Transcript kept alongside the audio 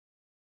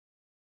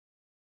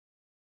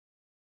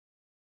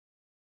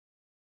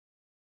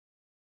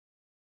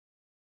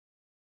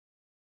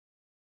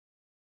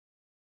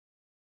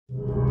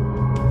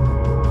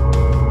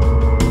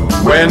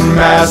When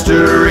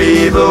Master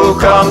Evil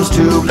comes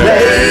to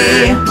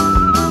play,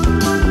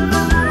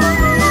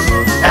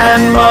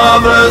 and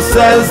Mother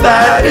says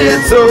that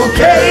it's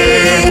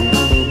okay,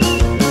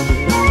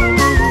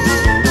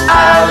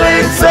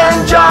 Alex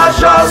and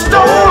Josh are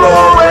stole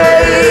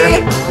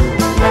away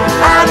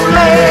and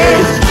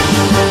made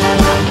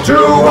to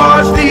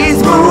watch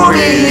these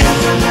movies,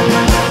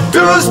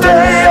 to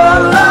stay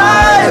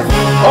alive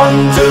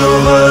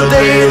until the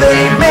day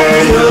they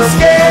may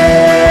escape.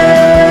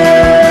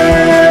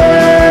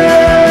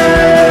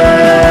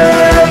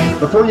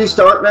 Before you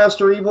start,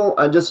 Master Evil,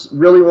 I just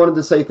really wanted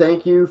to say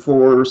thank you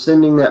for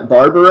sending that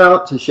barber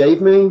out to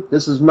shave me.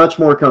 This is much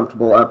more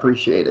comfortable. I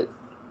appreciate it.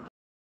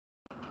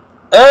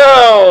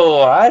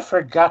 Oh, I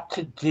forgot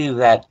to do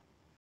that.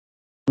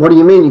 What do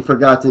you mean you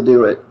forgot to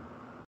do it?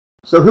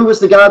 So who was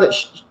the guy that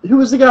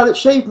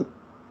shaved me?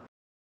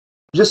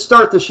 Just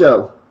start the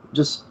show.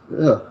 Just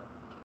ugh.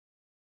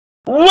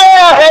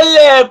 Well,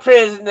 hello,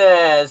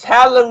 prisoners.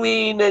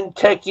 Halloween and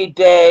Turkey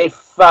Day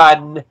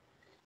fun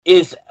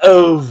is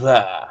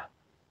over.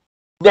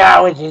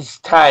 Now it is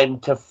time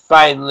to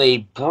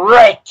finally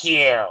break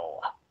you.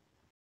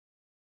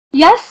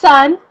 Yes,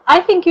 son.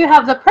 I think you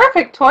have the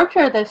perfect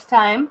torture this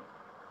time.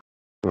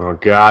 Oh,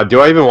 God.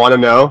 Do I even want to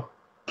know?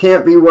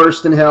 Can't be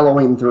worse than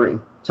Halloween 3.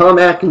 Tom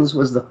Atkins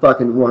was the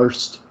fucking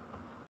worst.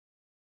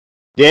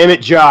 Damn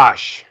it,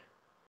 Josh.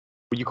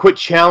 Will you quit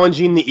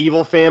challenging the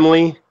evil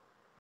family?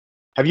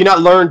 Have you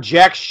not learned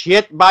jack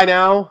shit by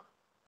now?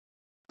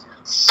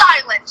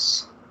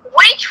 Silence!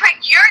 We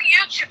tricked your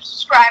YouTube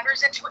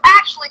subscribers into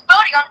actually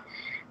voting on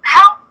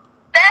how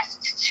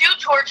best to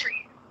torture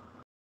you.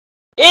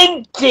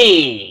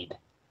 Indeed.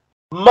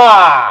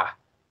 Ma,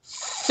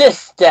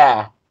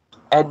 sister,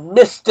 and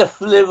Mr.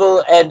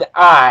 Flivel and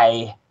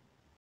I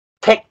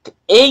picked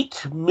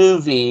 8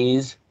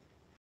 movies,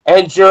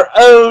 and your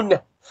own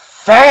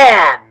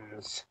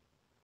fans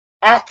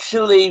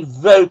actually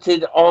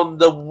voted on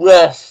the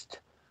worst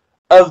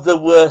of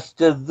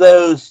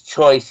those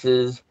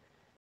choices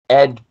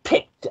and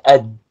picked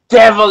a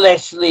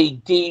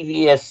devilishly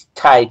devious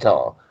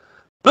title.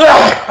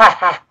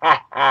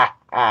 Huh?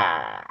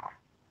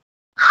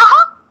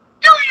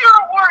 Do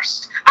your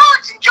worst!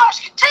 Alex and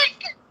Josh can take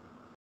it!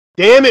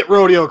 Damn it,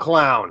 Rodeo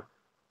Clown.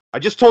 I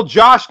just told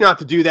Josh not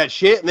to do that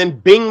shit, and then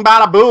bing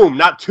bada boom.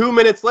 Not 2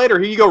 minutes later,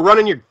 here you go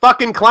running your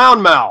fucking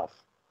clown mouth.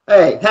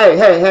 Hey.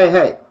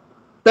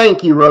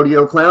 Thank you,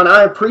 Rodeo Clown.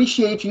 I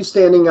appreciate you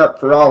standing up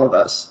for all of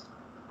us.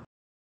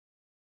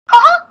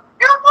 Huh?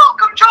 You're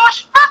welcome,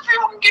 Josh. Master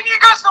Evil can give you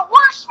guys the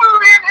worst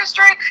movie in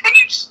history, and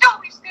you'd still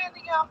be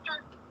standing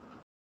after.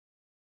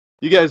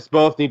 You guys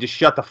both need to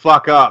shut the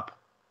fuck up.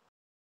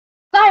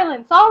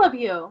 Silence, all of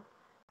you.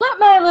 Let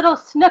my little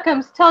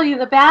snookums tell you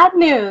the bad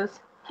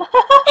news.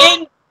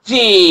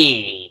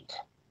 Indeed.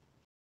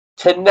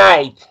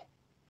 Tonight,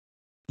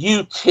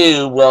 you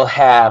two will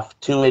have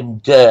to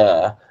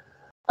endure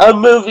a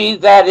movie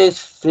that is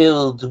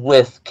filled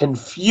with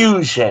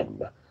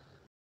confusion,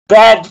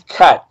 bad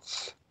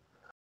cuts,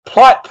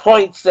 plot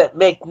points that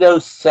make no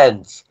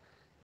sense,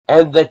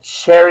 and the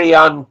cherry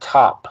on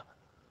top,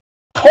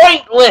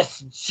 pointless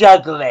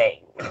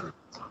juggling.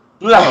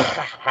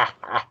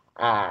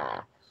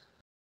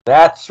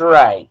 That's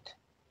right.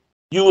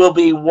 You will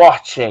be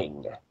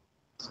watching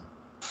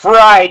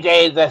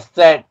Friday the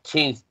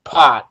 13th,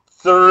 Part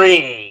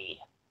 3.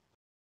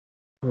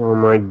 Oh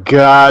my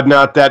God,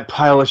 not that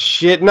pile of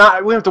shit. We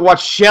have to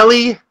watch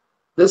Shelley?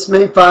 This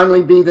may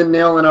finally be the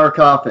nail in our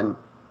coffin.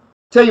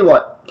 Tell you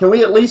what, can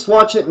we at least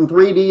watch it in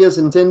 3D as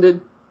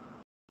intended?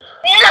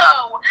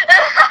 No!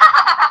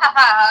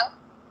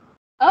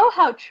 Oh,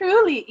 how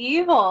truly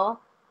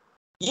evil.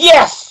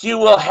 Yes, you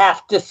will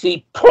have to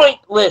see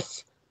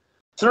pointless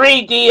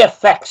 3D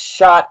effects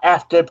shot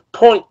after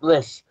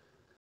pointless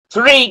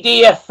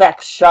 3D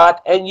effects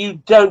shot, and you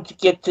don't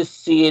get to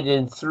see it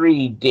in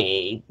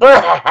 3D.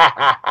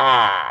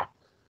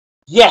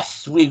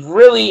 Yes, we've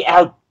really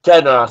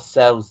outdone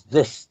ourselves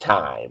this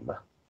time.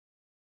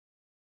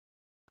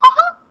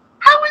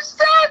 How is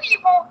that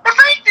evil? If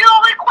anything,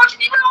 it'll make watching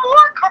even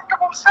more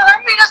comfortable for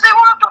them because they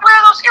won't have to wear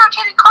those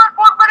irritating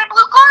cardboard red and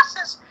blue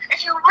glasses.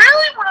 If you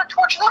really want to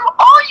torture them,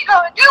 all you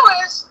gotta do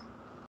is...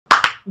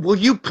 Will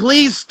you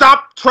please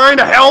stop trying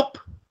to help?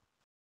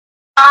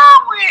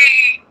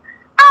 Owie!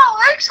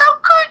 Alex, how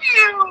could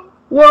you?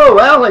 Whoa,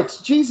 Alex,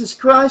 Jesus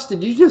Christ,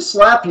 did you just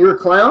slap your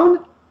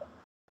clown?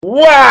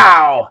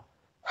 Wow!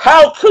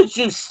 How could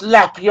you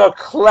slap your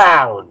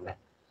clown?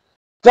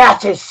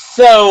 That is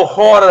so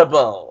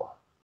horrible.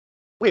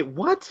 Wait,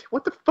 what?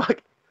 What the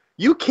fuck?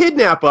 You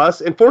kidnap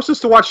us and force us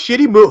to watch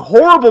shitty,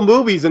 horrible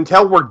movies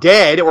until we're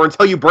dead or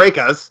until you break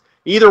us.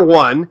 Either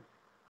one.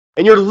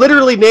 And you're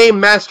literally named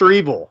Master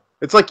Evil.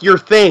 It's like your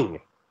thing.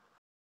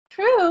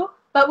 True,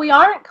 but we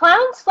aren't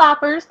clown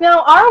slappers,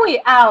 now are we,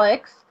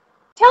 Alex?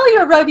 Tell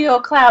your rodeo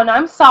clown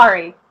I'm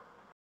sorry.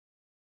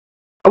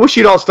 I wish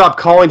you'd all stop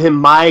calling him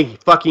my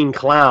fucking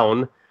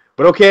clown.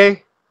 But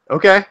okay.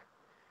 Okay.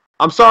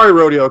 I'm sorry,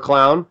 Rodeo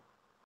Clown.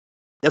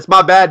 That's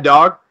my bad,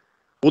 dog.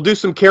 We'll do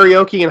some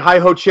karaoke and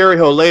hi-ho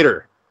cherry-ho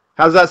later.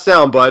 How's that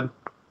sound, bud?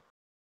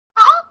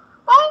 Huh?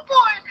 Oh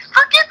boy,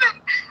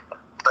 forgiven.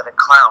 But a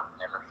clown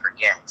never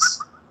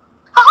forgets.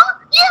 Huh?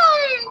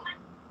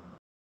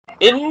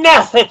 Yay!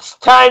 Enough! It's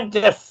time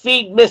to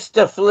feed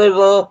Mr.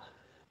 Flibble.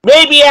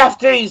 Maybe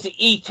after he's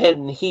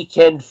eaten, he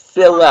can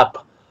fill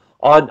up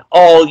on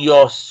all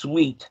your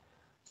sweet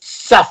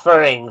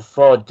suffering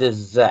for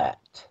dessert.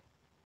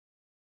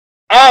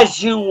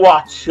 As you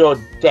watch your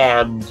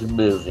damned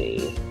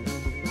movie,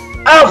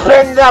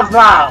 open the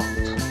vault!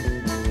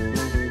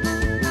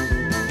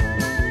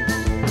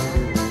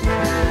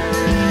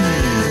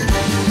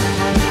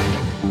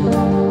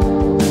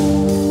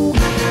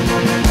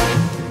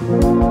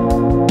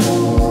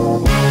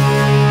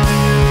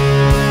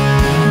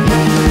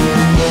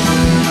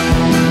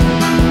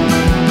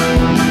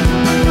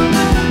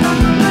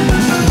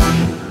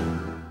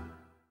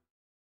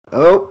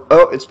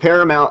 Oh, it's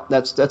Paramount.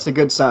 That's a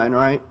good sign,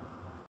 right?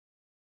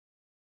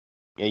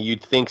 Yeah,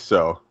 you'd think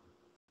so.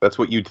 That's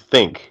what you'd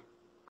think.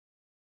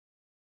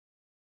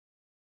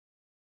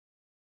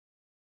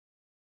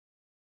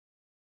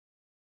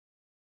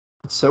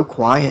 It's so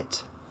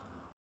quiet.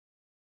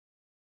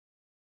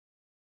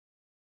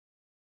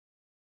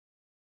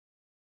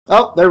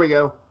 Oh, there we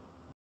go.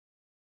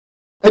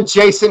 A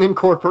Jason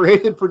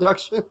Incorporated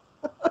production.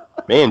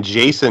 Man,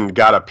 Jason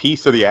got a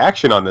piece of the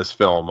action on this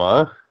film,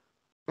 huh?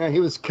 Yeah, he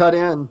was cut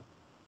in.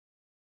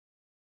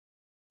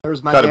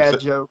 There's my Cut dad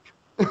joke.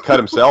 Cut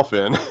himself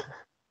in.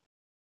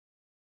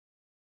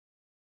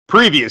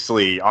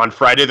 Previously on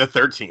Friday the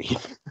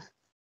 13th.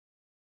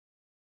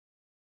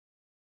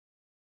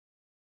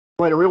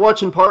 Wait, are we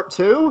watching part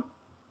 2?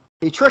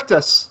 He tricked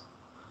us.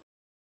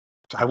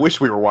 I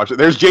wish we were watching.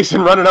 There's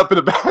Jason running up in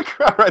the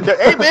background right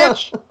there. Hey,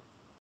 bitch!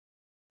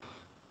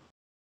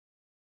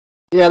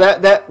 Yeah,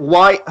 that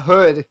white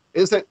hood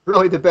isn't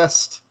really the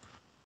best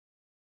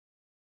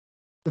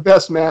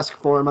mask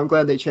for him. I'm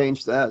glad they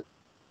changed that.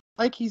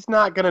 Like he's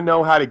not gonna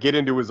know how to get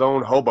into his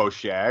own hobo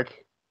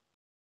shack.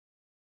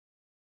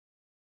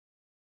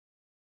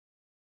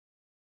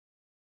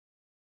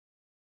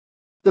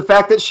 The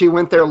fact that she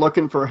went there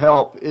looking for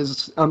help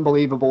is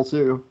unbelievable,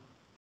 too.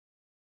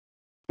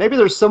 Maybe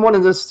there's someone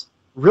in this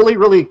really,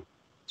 really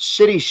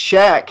shitty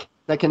shack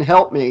that can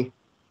help me.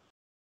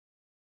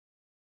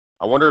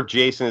 I wonder if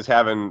Jason is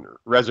having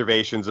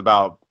reservations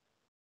about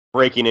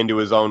breaking into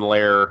his own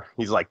lair.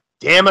 He's like,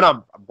 damn it, I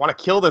want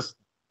to kill this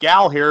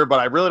gal here, but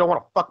I really don't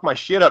want to fuck my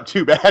shit up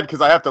too bad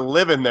because I have to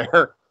live in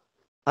there.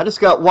 I just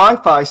got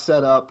Wi-Fi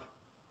set up.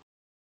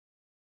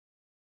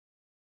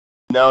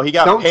 No, he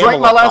got Don't Pamela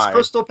drink my last Fi.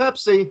 Crystal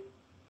Pepsi.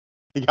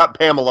 He got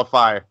Pamela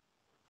Fi.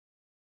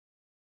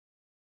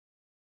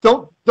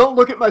 Don't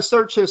look at my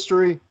search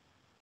history.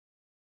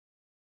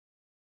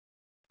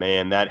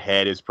 Man, that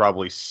head is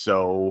probably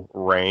so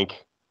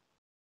rank.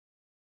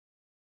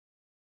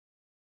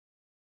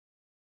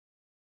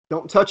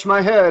 Don't touch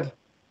my head.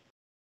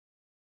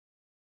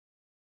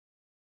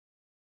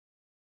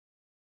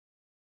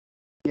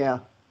 Yeah.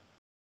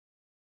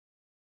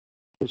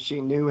 If she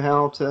knew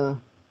how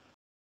to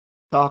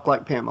talk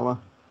like Pamela.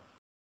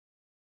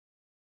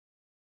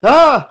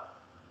 Ah!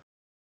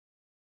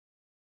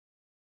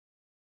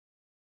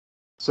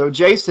 So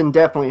Jason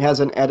definitely has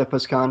an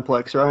Oedipus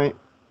complex, right?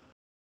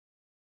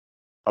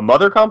 A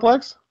mother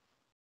complex?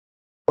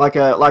 Like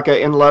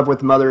a in love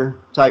with mother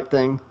type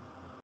thing.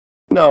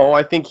 No,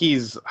 I think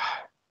he's...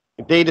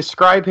 They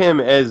describe him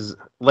as,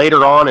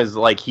 later on, as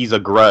like he's a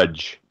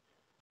grudge.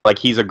 Like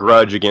he's a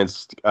grudge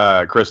against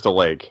Crystal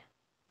Lake.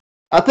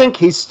 I think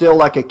he's still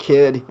like a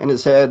kid in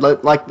his head.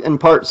 Like in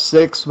part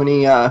 6 when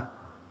he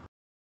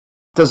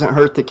doesn't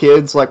hurt the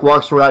kids, like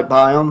walks right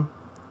by them.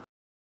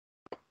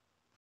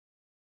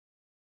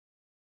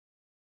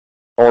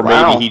 Or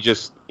Wow. maybe he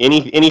just...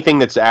 anything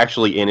that's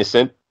actually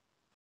innocent.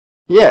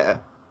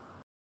 Yeah.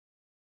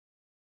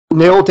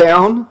 Kneel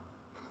down.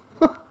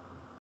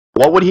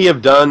 What would he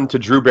have done to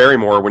Drew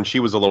Barrymore when she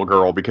was a little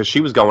girl? Because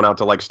she was going out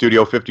to like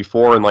Studio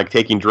 54 and like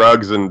taking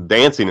drugs and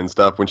dancing and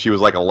stuff when she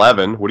was like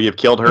 11. Would he have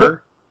killed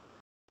her?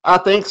 I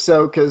think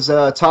so, because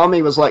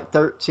Tommy was like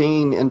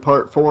 13 in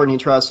part 4 and he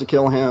tries to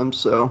kill him,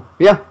 so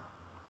yeah.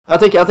 I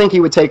think he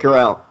would take her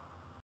out.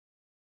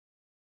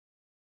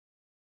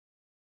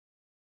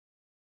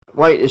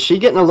 Wait, is she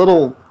getting a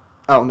little...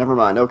 Oh, never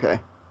mind, okay.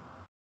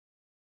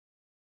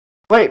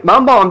 Wait, my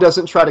mom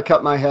doesn't try to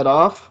cut my head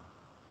off.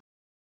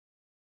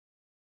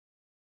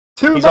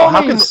 Two He's all, how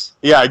can... mommies!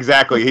 Yeah,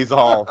 exactly. He's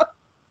all...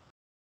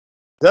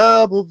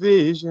 Double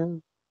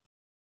vision.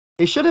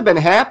 He should have been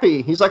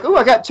happy. He's like, oh,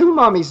 I got 2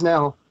 mommies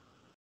now.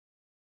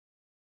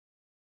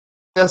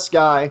 This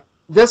guy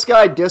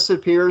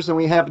disappears and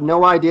we have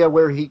no idea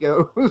where he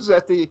goes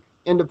at the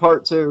end of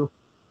part 2.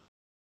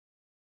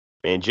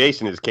 Man,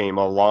 Jason has came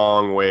a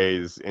long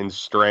ways in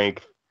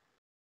strength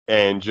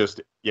and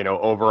just, you know,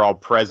 overall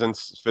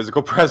presence,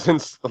 physical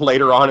presence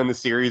later on in the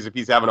series if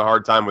he's having a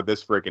hard time with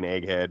this freaking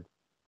egghead.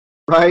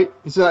 Right?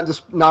 He's not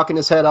just knocking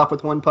his head off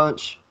with one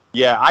punch.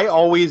 Yeah, I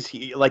always,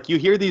 like, you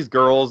hear these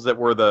girls that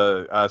were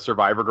the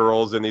Survivor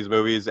girls in these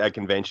movies at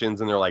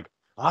conventions, and they're like,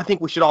 oh, I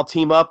think we should all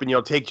team up and, you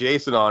know, take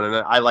Jason on. And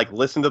I like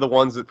listened to the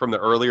ones from the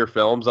earlier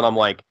films, and I'm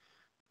like,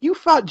 you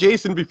fought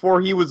Jason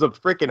before he was a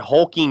freaking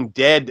hulking,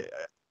 dead,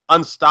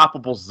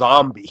 unstoppable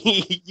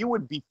zombie. You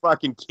would be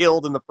fucking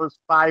killed in the first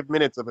 5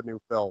 minutes of a new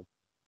film.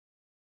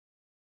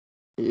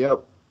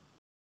 Yep.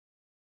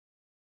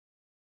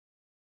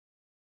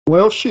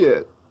 Well,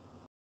 shit.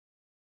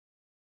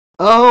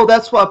 Oh,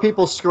 that's why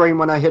people scream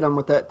when I hit them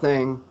with that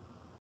thing.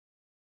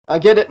 I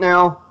get it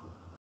now.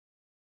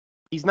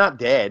 He's not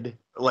dead.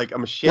 Like a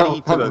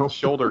machete to the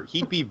shoulder.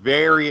 He'd be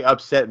very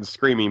upset and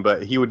screaming,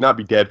 but he would not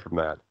be dead from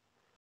that.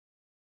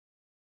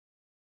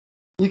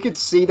 You could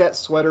see that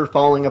sweater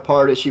falling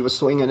apart as she was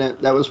swinging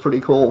it. That was pretty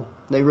cool.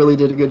 They really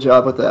did a good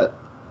job with that.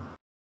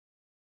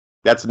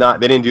 That's not,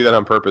 they didn't do that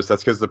on purpose.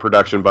 That's because the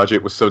production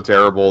budget was so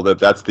terrible that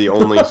that's the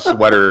only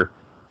sweater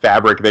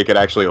fabric they could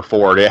actually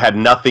afford. It had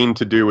nothing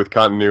to do with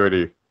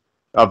continuity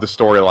of the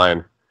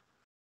storyline.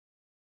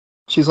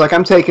 She's like,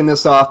 I'm taking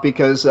this off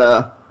because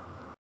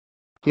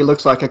he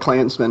looks like a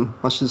Klansman.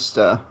 Let's just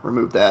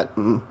remove that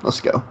and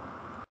let's go.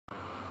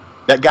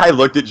 That guy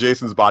looked at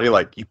Jason's body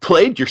like, you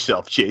played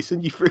yourself,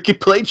 Jason. You freaking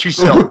played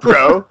yourself,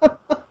 bro.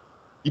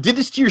 You did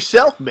this to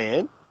yourself,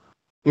 man.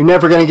 You're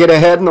never going to get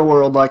ahead in the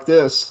world like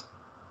this.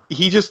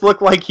 He just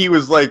looked like he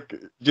was like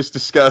just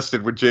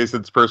disgusted with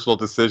Jason's personal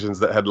decisions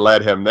that had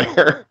led him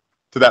there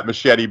to that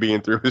machete being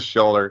through his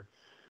shoulder.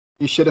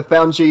 You should have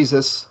found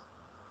Jesus.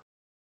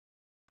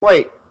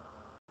 Wait,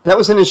 that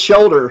was in his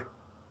shoulder.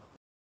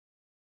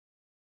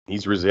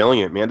 He's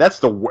resilient, man.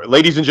 That's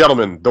ladies and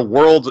gentlemen, the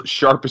world's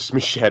sharpest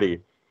machete.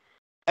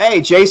 Hey,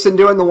 Jason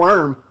doing the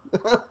worm.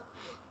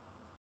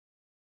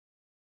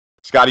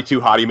 Scotty Too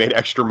Hottie made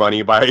extra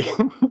money by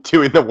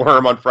doing the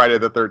worm on Friday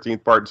the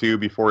 13th, Part 2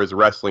 before his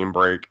wrestling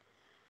break.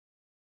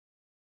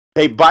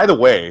 Hey, by the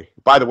way,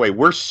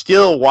 we're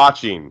still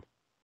watching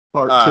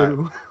Part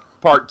 2.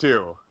 Part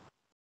 2.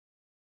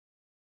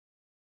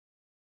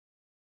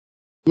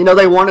 You know,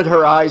 they wanted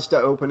her eyes to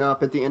open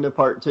up at the end of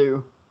Part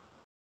 2.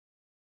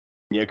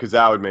 Yeah, because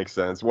that would make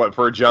sense. What,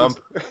 for a jump?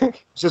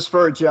 Just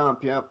for a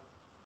jump, yep.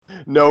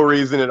 No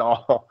reason at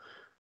all.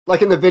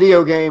 Like in the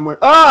video game where,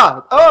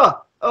 oh,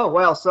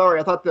 wow, sorry.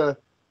 I thought the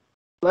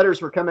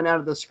letters were coming out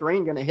of the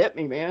screen going to hit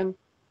me, man.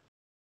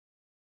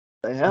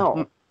 The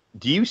hell?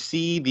 Do you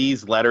see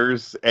these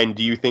letters and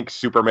do you think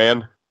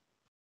Superman?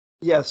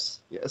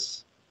 Yes.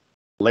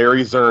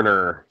 Larry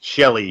Zerner,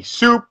 Shelley,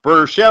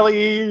 Super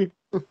Shelley.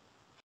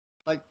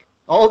 Like,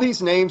 all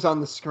these names on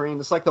the screen,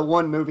 it's like the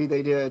one movie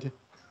they did.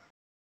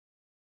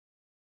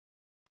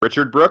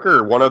 Richard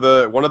Brooker, one of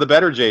the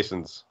better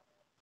Jasons.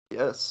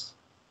 Yes.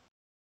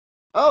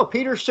 Oh,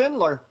 Peter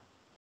Schindler.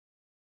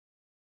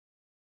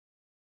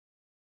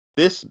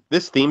 This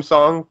theme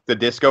song, the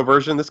disco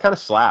version, this kind of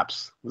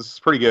slaps. This is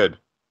pretty good.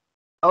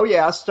 Oh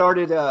yeah, I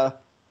started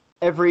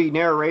every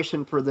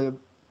narration for the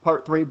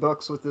Part 3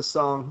 books with this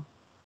song.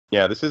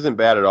 Yeah, this isn't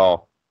bad at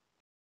all.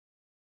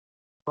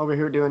 Over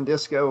here doing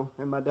disco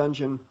in my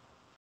dungeon.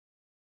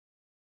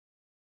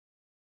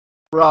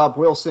 Rob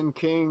Wilson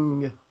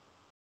King.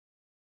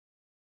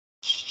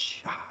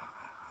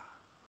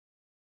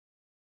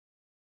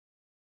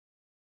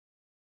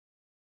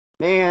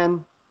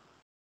 Man.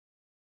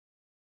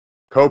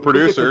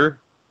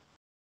 Co-producer,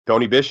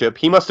 Tony Bishop.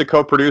 He must have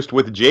co-produced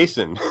with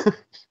Jason.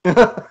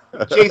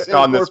 Jason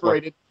on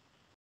Incorporated.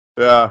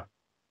 This one. Yeah.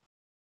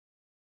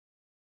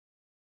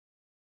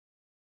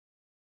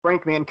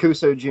 Frank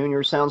Mancuso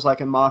Jr. sounds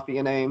like a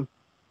mafia name.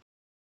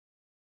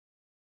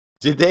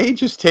 Did they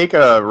just take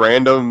a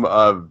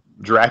random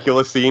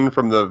Dracula scene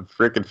from the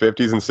freaking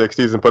 50s and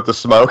 60s and put the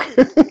smoke?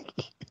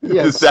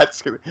 Yes.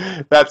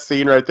 That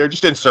scene right there.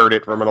 Just insert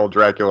it from an old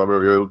Dracula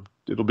movie.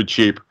 It'll be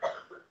cheap.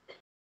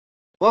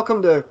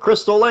 Welcome to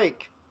Crystal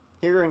Lake.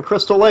 Here in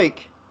Crystal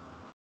Lake.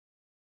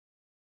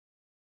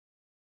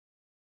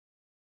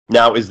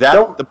 Now, is that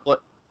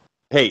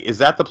is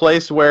that the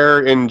place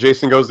where in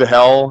Jason Goes to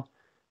Hell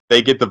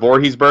they get the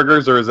Voorhees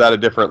burgers, or is that a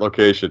different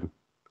location?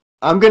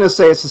 I'm going to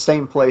say it's the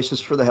same place,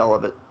 just for the hell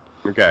of it.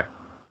 Okay.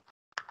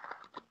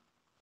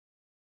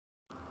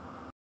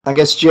 I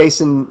guess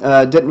Jason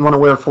didn't want to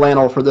wear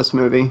flannel for this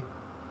movie.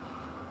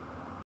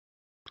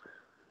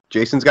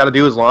 Jason's got to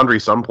do his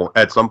laundry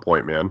at some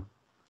point, man.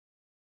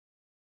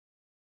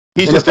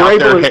 He's And just if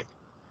out we're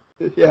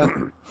there.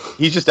 Yeah.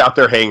 He's just out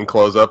there hanging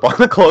clothes up on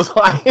the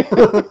clothesline.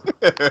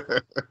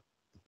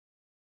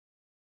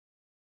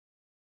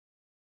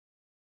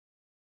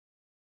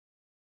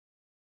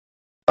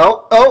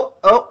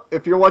 Oh,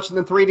 if you're watching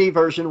the 3D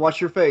version,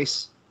 watch your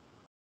face.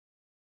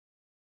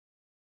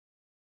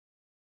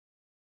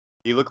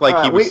 He looked like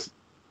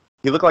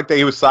he looked like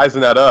he was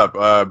sizing that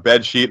up.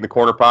 Bed sheet in the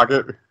corner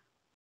pocket.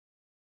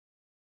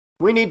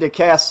 We need to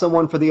cast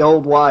someone for the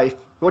old wife.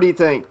 What do you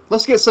think?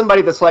 Let's get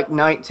somebody that's like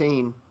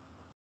 19.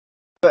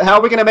 But how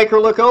are we going to make her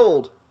look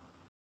old?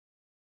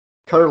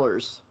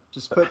 Curlers.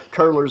 Just put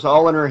curlers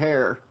all in her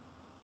hair.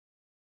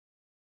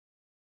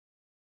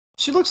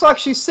 She looks like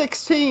she's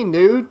 16,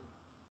 dude.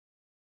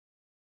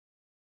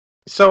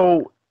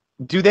 So,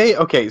 Do they?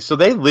 Okay, so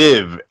they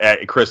live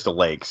at Crystal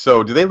Lake.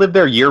 So do they live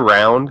there year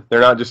round? They're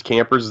not just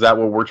campers. Is that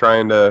what we're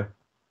trying to?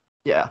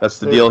 Yeah. That's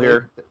the deal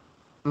here.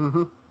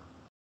 Mm-hmm.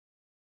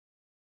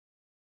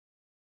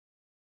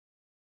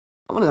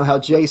 I want to know how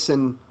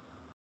Jason.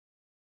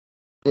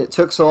 It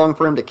took so long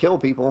for him to kill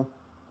people.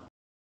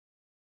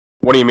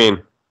 What do you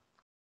mean?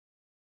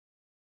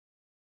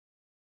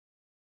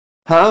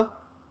 Huh?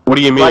 What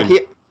do you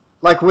mean?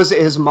 Like, was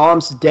it his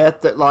mom's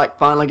death that like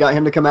finally got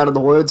him to come out of the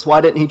woods?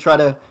 Why didn't he try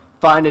to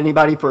find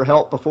anybody for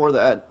help before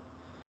that?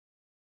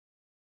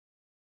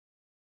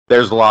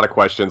 There's a lot of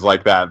questions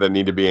like that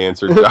need to be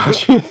answered,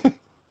 Josh.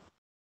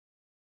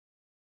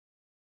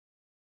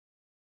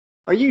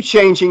 Are you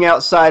changing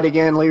outside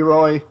again,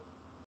 Leroy?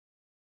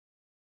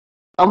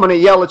 I'm gonna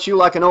yell at you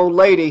like an old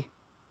lady.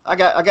 I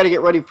got to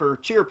get ready for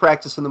cheer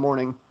practice in the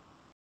morning.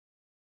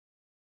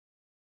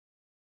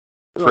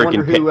 I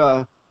wonder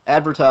who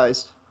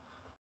advertised.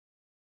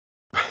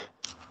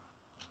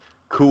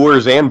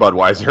 Coors and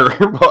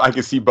Budweiser. I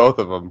can see both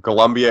of them.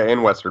 Columbia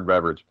and Western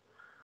Beverage.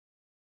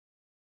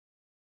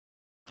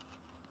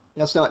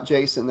 That's not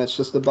Jason. That's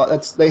just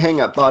they hang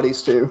up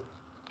bodies too.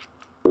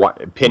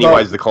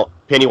 Pennywise the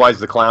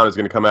clown is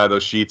going to come out of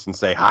those sheets and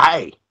say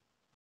hi.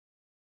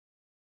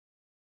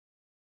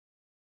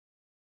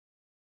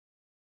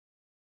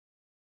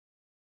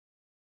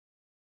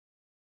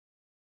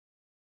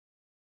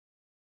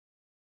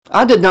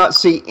 I did not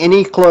see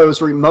any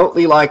clothes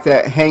remotely like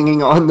that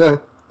hanging on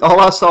the. All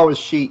I saw was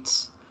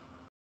sheets.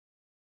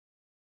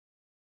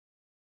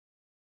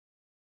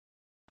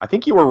 I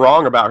think you were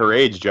wrong about her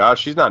age,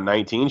 Josh. She's not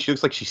 19. She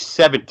looks like she's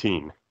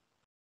 17.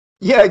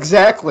 Yeah,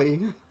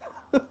 exactly.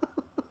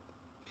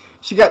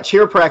 She got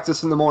cheer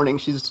practice in the morning.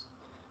 She's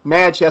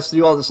mad she has to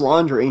do all this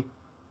laundry.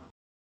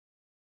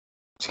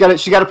 She got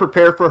to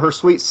prepare for her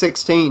sweet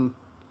 16.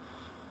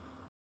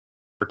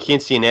 For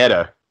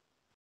quinceanera.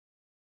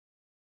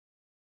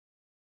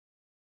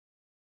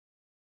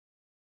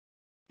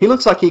 He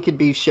looks like he could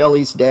be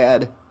Shelly's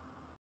dad.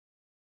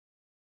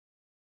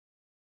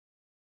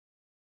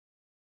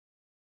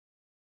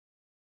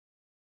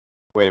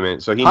 Wait a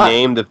minute. So he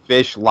named the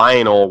fish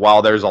Lionel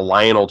while there's a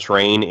Lionel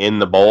train in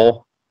the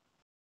bowl?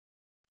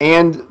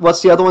 And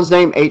what's the other one's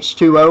name?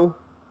 H2O?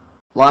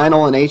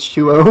 Lionel and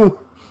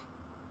H2O?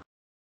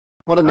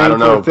 What a name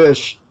for a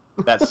fish.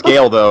 That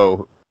scale,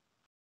 though,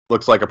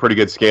 looks like a pretty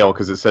good scale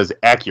because it says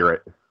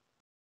accurate.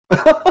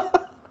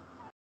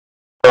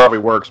 Probably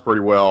works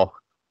pretty well.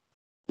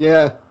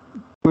 Yeah.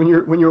 When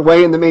you're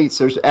weighing the meats,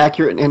 there's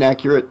accurate and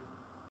inaccurate.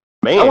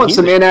 Man, I want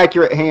some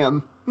inaccurate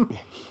ham.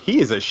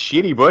 He is a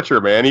shitty butcher,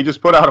 man. He just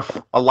put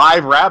out a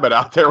live rabbit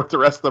out there with the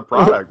rest of the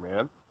product,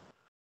 man.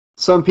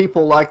 Some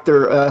people like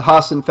their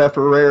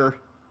Hassenpfeffer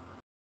rare.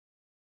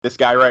 This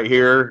guy right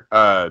here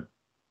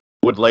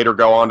would later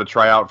go on to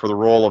try out for the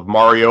role of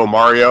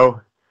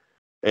Mario,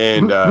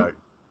 and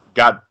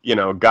got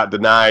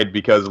denied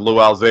because Lou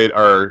Albano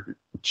or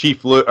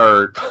Chief Lou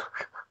or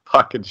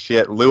fucking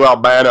shit, Lou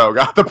Albano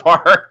got the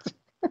part.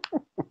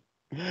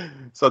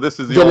 So this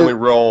is the only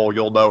role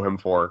you'll know him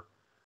for.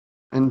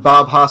 And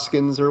Bob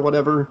Hoskins or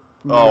whatever.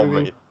 Oh,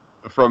 man.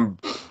 From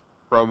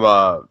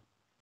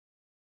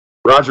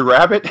Roger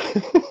Rabbit.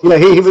 Yeah,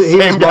 he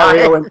was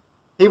Mario, and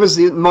he was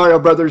the Mario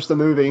Brothers the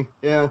movie.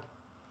 Yeah.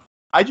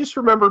 I just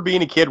remember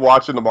being a kid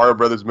watching the Mario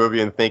Brothers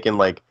movie and thinking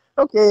like,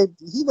 okay,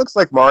 he looks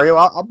like Mario.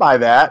 I'll buy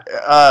that.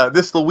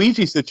 This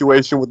Luigi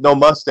situation with no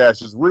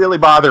mustache is really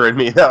bothering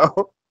me,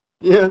 though.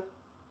 Yeah.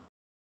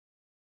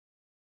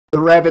 The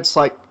rabbit's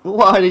like,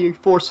 why are you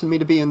forcing me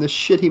to be in this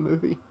shitty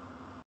movie?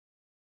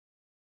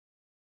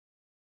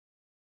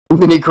 And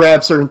then he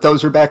grabs her and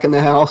throws her back in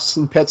the house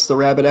and pets the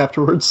rabbit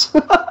afterwards.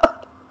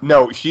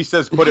 No, she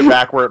says put it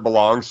back where it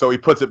belongs, so he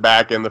puts it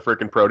back in the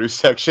freaking produce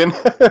section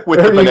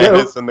with the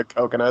bananas and the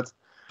coconuts.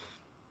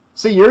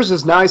 See, yours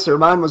is nicer.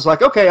 Mine was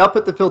like, okay, I'll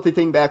put the filthy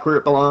thing back where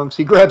it belongs.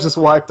 He grabs his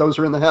wife, throws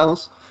her in the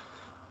house.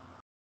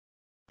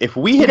 If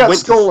we had got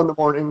stole in the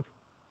morning.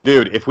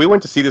 Dude, if we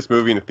went to see this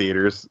movie in the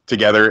theaters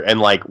together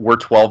and like we're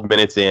 12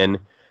 minutes in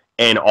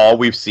and all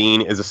we've seen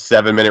is a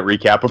 7-minute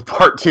recap of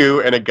part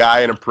 2 and a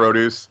guy in a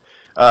produce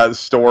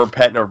store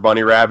petting a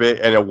bunny rabbit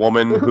and a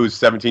woman who's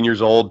 17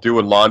 years old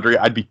doing laundry,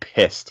 I'd be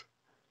pissed.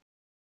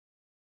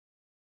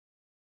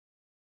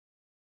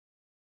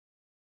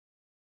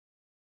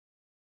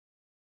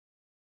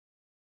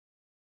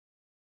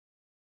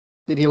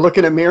 Did he look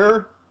in a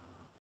mirror?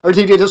 Or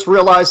did he just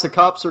realize the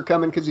cops are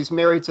coming because he's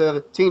married to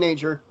a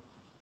teenager?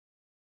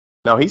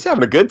 No, he's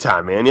having a good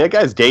time, man. Yeah, that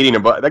guy's dating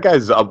that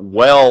guy's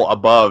well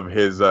above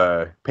his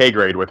pay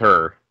grade with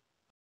her.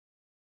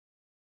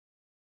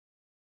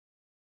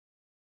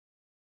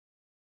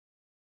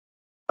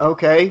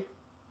 Okay.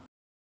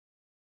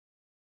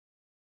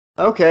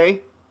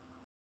 Okay.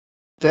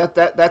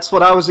 That's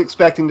what I was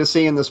expecting to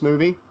see in this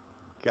movie.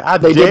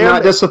 They did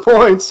not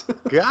disappoint.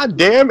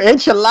 Goddamn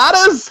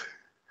enchiladas!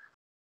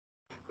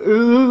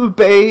 Ooh,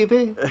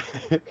 baby.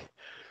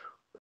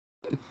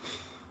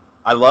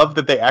 I love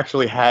that they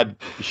actually had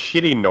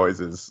shitting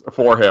noises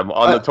for him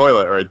on the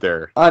toilet right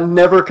there. I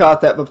never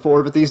caught that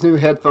before, but these new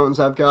headphones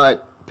I've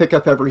got, pick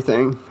up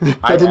everything.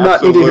 I did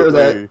not need to hear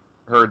that.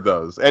 Heard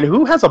those. And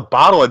who has a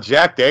bottle of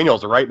Jack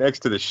Daniels right next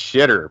to the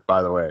shitter,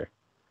 by the way?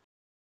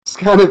 It's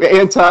kind of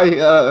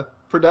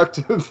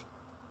anti-productive.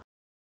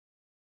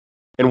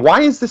 And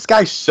why is this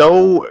guy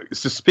so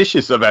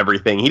suspicious of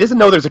everything? He doesn't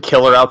know there's a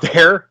killer out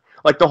there.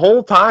 Like, the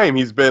whole time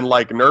he's been,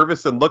 like,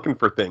 nervous and looking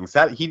for things.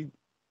 He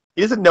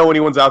doesn't know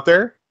anyone's out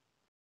there.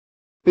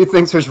 He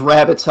thinks there's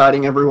rabbits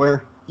hiding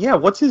everywhere. Yeah,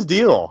 what's his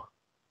deal?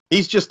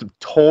 He's just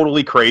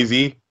totally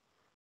crazy.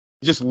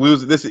 He just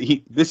loses this.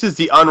 This is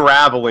the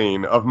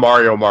unraveling of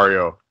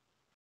Mario.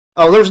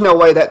 Oh, there's no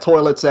way that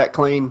toilet's that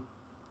clean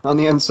on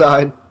the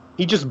inside.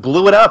 He just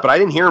blew it up, and I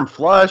didn't hear him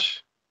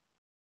flush.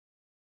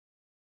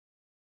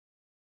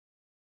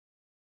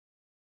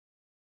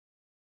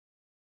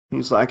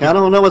 He's like, I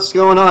don't know what's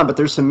going on, but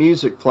there's some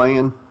music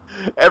playing.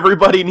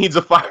 Everybody needs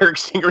a fire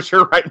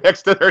extinguisher right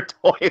next to their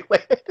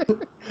toilet.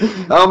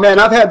 Oh man,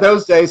 I've had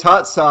those days.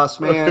 Hot sauce,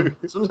 man.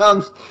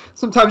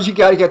 Sometimes you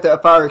got to get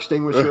that fire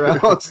extinguisher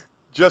out.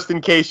 Just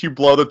in case you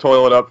blow the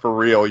toilet up for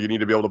real, you need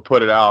to be able to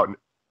put it out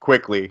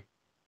quickly.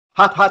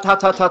 Hot.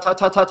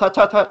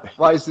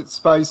 Why is it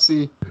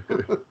spicy?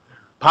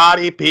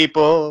 Potty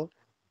people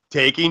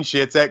taking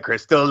shits at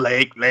Crystal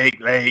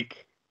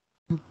Lake.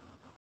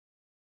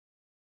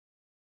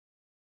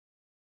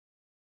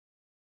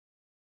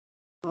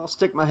 I'll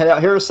stick my head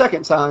out here a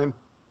second time.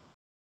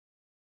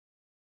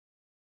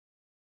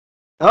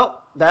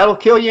 Oh, that'll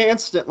kill you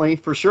instantly,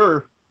 for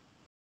sure.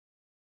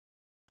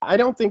 I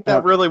don't think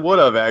that really would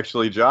have,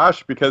 actually,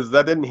 Josh, because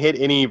that didn't hit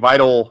any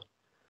vital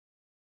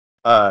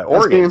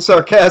organs. Being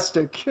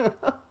sarcastic. I'm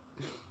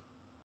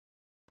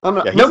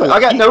not. I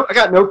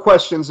got no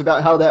questions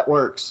about how that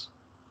works.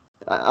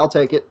 I'll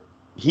take it.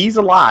 He's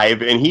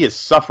alive and he is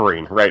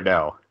suffering right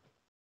now.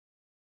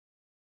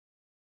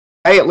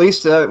 Hey, at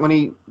least when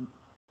he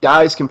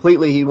dies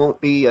completely, he won't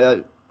be.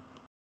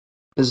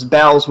 His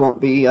bowels won't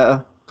be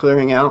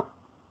clearing out.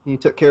 He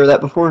took care of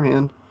that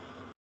beforehand.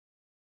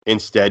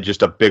 Instead,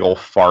 just a big old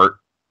fart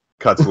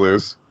cuts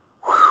loose.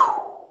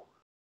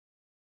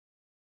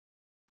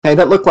 Hey,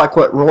 that looked like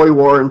what Roy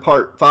wore in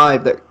Part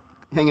 5, that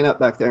hanging up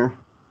back there.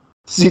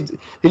 See,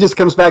 he just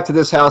comes back to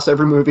this house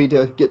every movie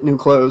to get new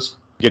clothes.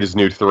 Get his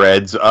new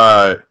threads.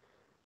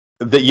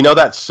 You know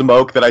that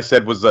smoke that I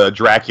said was a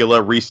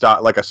Dracula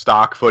restock, like a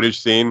stock footage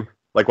scene?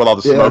 Like with all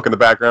the smoke in the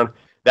background?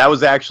 That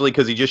was actually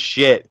because he just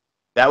shit.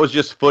 That was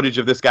just footage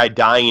of this guy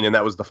dying, and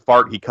that was the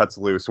fart he cuts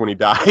loose when he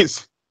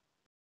dies.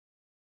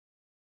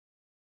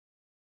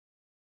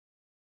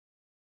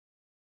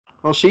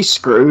 Well, she's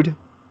screwed.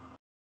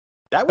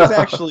 That was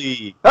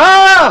actually...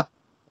 Ah!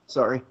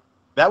 Sorry.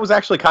 That was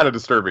actually kind of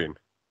disturbing.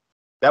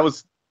 That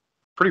was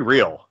pretty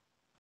real.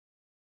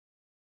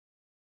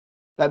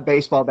 That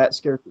baseball bat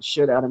scared the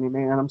shit out of me,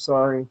 man. I'm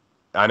sorry.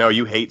 I know,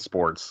 you hate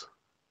sports.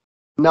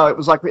 No, it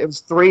was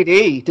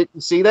 3D. Didn't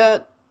you see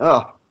that?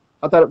 Oh,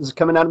 I thought it was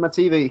coming out of my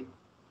TV.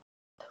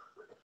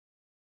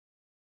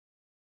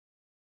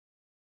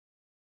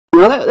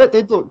 Well, that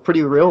did look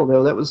pretty real,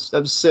 though. That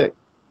was sick.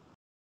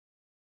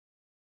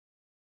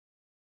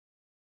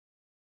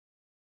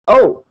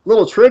 Oh,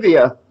 little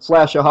trivia,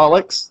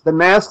 /aholics. The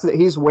mask that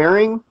he's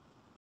wearing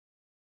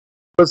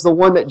was the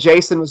one that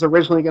Jason was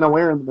originally going to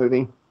wear in the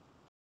movie.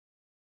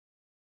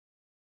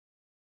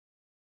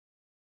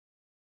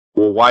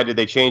 Well, why did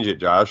they change it,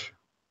 Josh?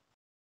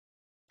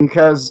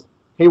 Because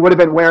he would have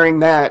been wearing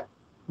that.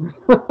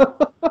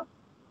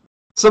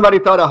 Somebody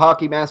thought a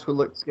hockey mask would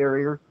look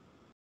scarier.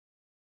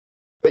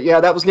 But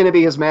yeah, that was going to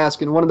be his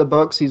mask. In one of the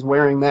books, he's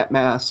wearing that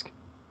mask.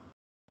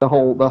 The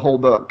whole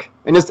book.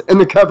 And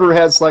the cover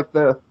has like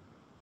the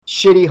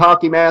shitty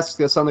hockey mask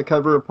that's on the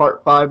cover of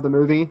Part 5 of the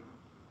movie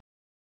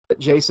that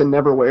Jason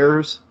never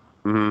wears.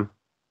 Mm-hmm.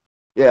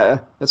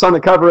 Yeah, it's on the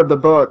cover of the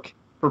book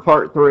for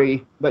Part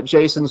 3, but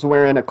Jason's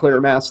wearing a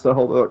clear mask the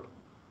whole book.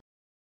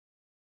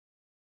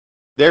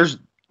 There's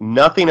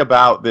nothing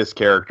about this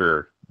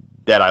character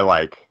that I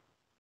like.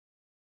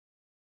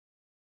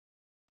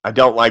 I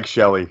don't like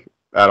Shelley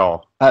at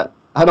all. I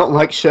don't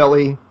like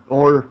Shelley,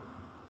 or...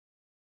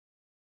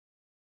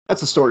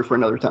 That's a story for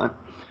another time.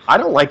 I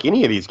don't like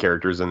any of these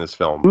characters in this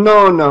film.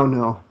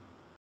 No.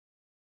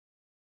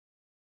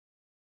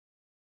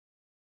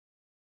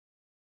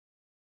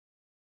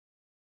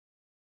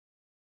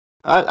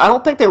 I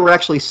don't think they were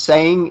actually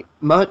saying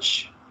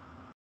much.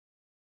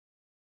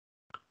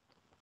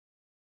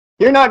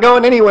 You're not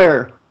going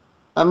anywhere.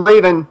 I'm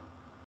leaving.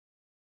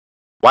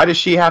 Why does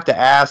she have to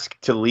ask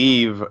to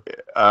leave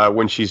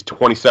when she's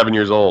 27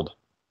 years old?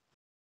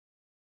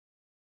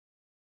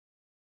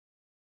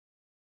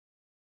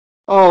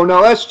 Oh,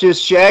 no, that's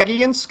just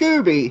Shaggy and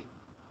Scooby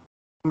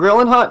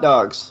grilling hot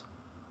dogs.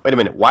 Wait a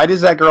minute. Why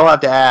does that girl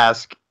have to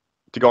ask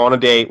to go on a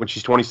date when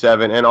she's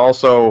 27? And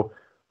also,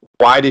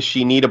 why does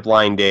she need a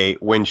blind date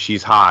when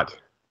she's hot?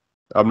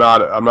 I'm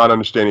not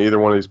understanding either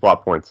one of these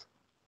plot points.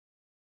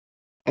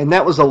 And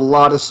that was a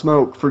lot of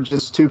smoke for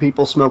just two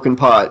people smoking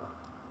pot.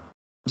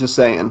 Just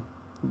saying.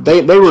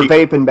 They were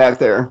vaping back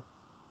there.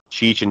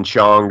 Cheech and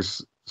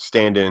Chong's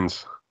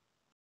stand-ins.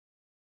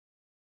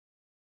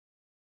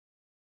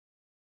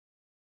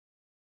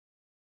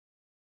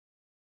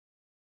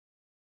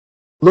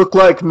 Look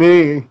like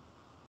me.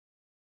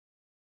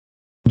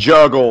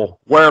 Juggle.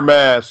 Wear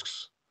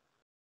masks.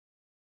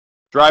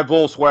 Drive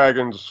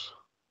Volkswagens.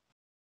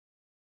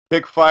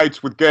 Pick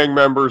fights with gang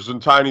members in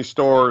tiny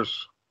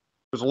stores.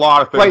 There's a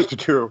lot of things to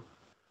do.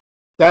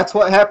 That's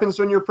what happens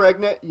when you're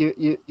pregnant?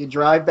 You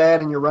drive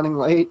bad and you're running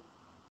late?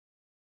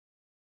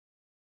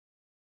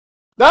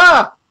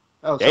 Ah!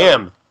 Oh,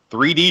 damn.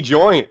 3D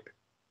joint.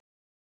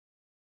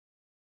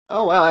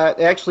 Oh, wow.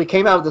 It actually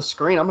came out of the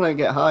screen. I'm going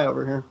to get high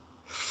over here.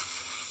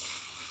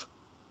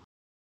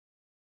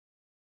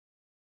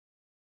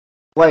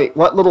 Wait,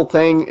 what little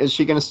thing is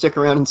she going to stick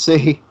around and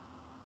see?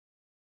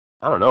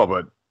 I don't know,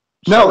 but...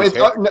 No,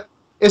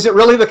 is it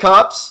really the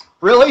cops?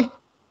 Really?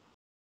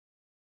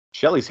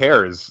 Shelly's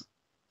hair is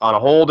on a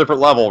whole different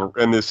level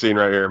in this scene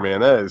right here,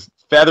 man. That is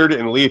feathered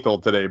and lethal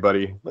today,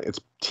 buddy. It's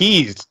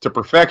teased to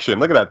perfection.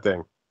 Look at that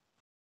thing.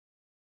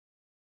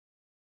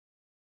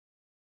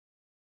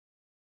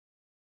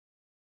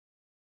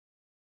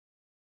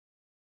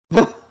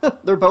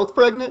 They're both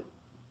pregnant?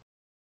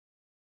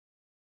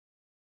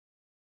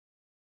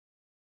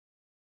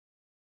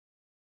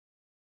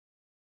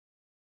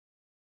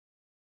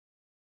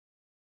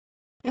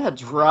 Yeah,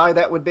 dry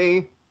that would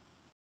be.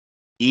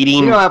 Eating.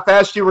 You know how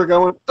fast you were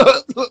going?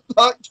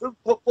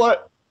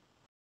 What?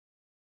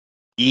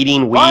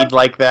 Eating weed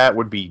like that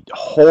would be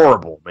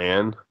horrible,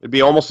 man. It'd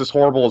be almost as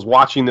horrible as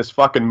watching this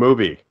fucking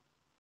movie.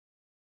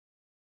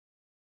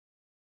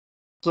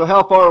 So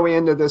how far are we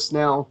into this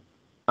now?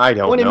 I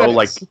don't 20 know.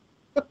 minutes. Like,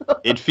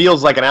 it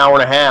feels like an hour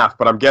and a half,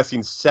 but I'm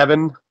guessing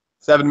 7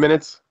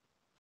 minutes.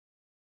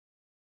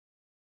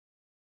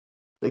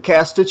 The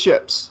cast of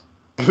chips.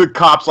 The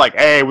cop's like,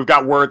 hey, we've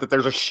got word that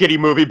there's a shitty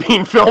movie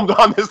being filmed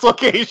on this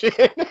location.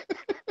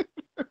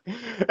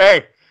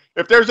 Hey,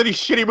 if there's any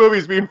shitty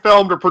movies being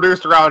filmed or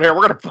produced around here,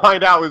 we're going to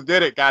find out who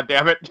did it,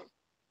 goddammit.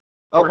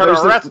 Oh, we're going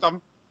to arrest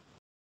them.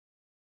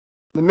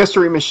 The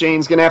mystery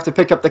machine's going to have to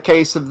pick up the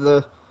case of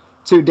the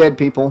 2 dead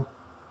people.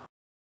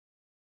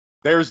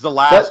 There's the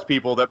last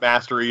people that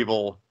Master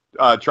Evil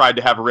tried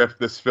to have riff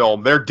this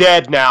film. They're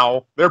dead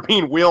now. They're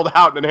being wheeled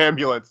out in an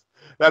ambulance.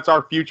 That's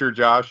our future,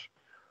 Josh.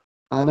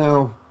 I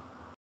know.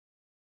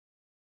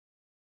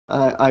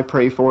 I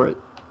pray for it.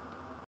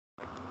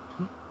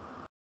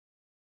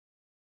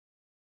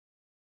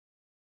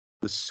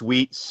 The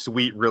sweet,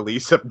 sweet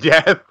release of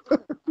death.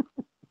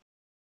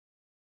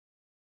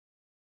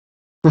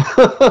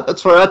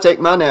 That's where I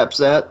take my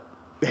naps at.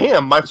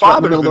 Damn, my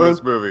father's in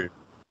this movie.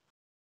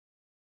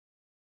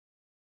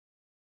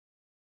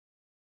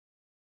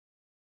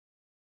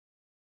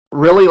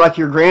 Really? Like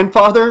your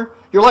grandfather?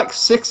 You're like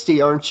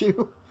 60, aren't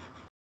you?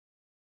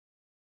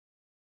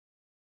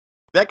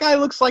 That guy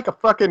looks like a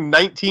fucking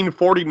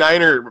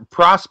 1949er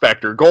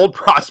prospector, gold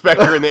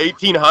prospector in the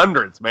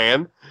 1800s,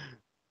 man.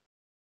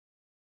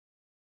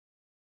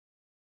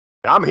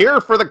 I'm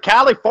here for the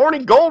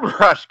California gold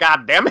rush,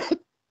 goddammit.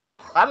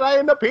 How did I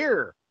end up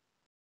here?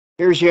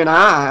 Here's you and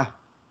I.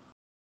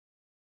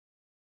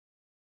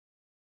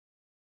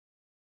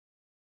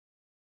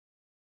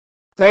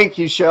 Thank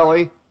you,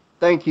 Shelley.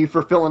 Thank you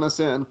for filling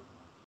us in.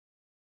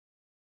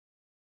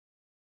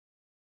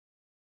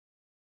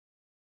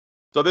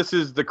 So this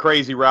is the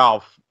Crazy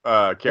Ralph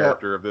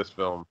character of this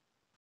film.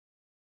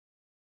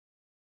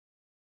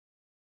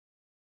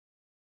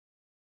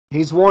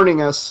 He's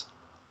warning us.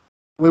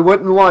 We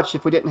wouldn't watch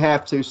if we didn't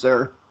have to,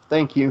 sir.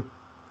 Thank you.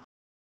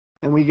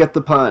 And we get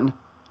the pun.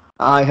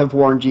 I have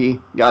warned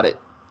ye. Got it.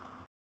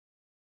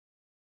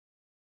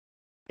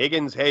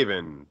 Higgins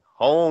Haven,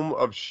 home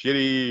of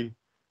shitty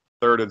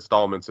third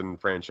installments and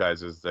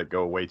franchises that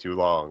go way too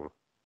long.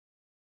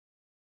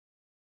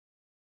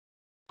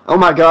 Oh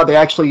my god, they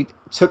actually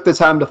took the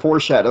time to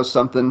foreshadow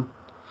something.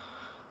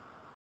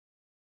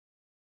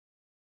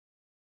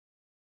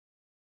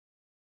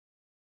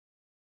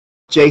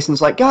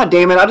 Jason's like, God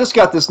damn it, I just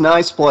got this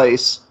nice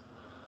place.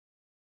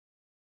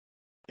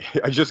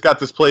 I just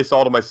got this place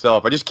all to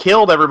myself. I just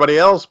killed everybody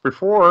else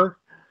before.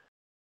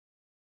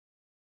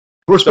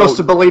 We're supposed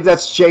to believe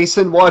that's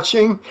Jason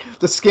watching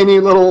the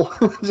skinny little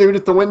dude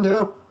at the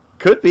window?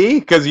 Could be,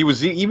 because he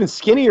was even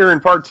skinnier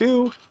in part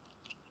 2.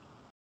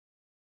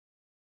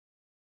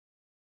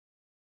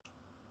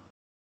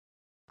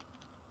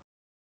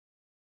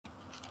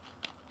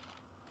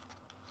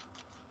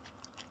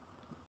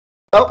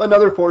 Oh,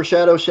 another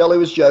foreshadow. Shelley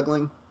was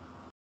juggling.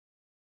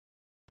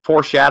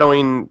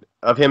 Foreshadowing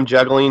of him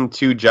juggling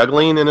to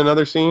juggling in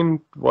another scene?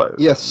 What?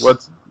 Yes.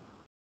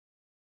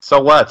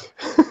 So what?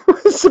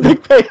 It's a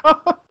big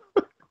payoff.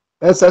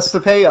 That's the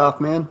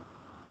payoff, man.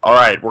 All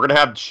right, we're going to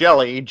have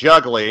Shelley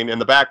juggling in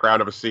the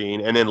background of a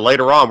scene, and then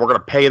later on we're going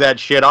to pay that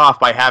shit off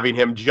by having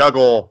him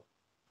juggle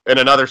in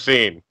another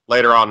scene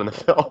later on in the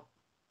film.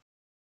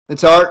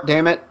 It's art,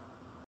 damn it.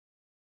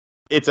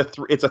 It's a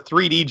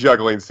 3D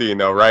juggling scene,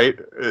 though, right?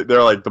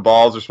 They're like, the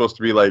balls are supposed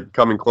to be like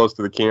coming close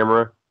to the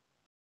camera.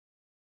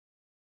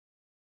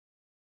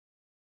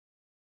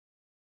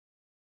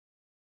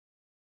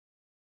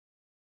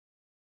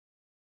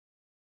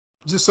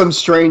 Just some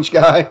strange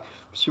guy.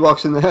 She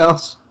walks in the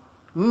house.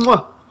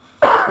 Mwah.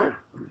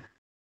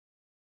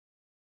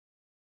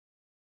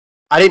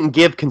 I didn't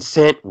give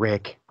consent,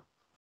 Rick.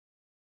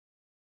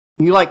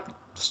 You, like,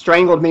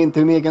 strangled me and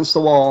threw me against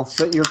the wall,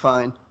 but you're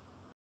fine.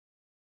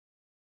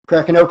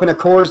 Cracking open a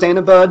Coors and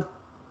a Bud.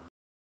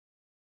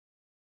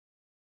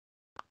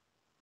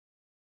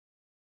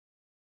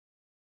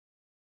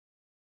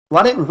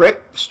 Why didn't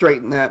Rick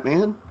straighten that,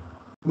 man?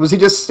 Was he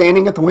just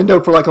standing at the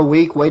window for like a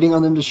week waiting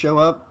on them to show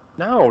up?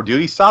 No, dude,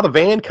 he saw the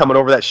van coming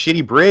over that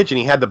shitty bridge, and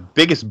he had the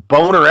biggest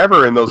boner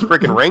ever in those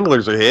freaking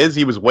Wranglers of his.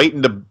 He was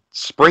waiting to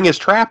spring his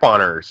trap on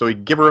her, so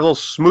he'd give her a little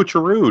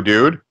smoocheroo,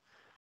 dude.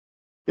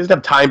 He doesn't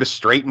have time to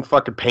straighten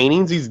fucking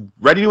paintings. He's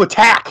ready to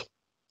attack.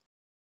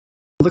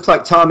 Looks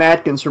like Tom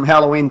Atkins from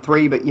Halloween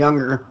 3, but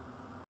younger.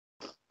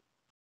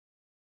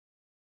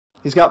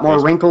 He's got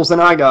more wrinkles than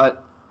I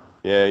got.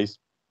 Yeah, he's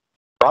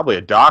probably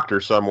a doctor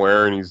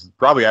somewhere, and he's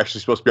probably actually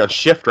supposed to be on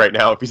shift right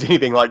now if he's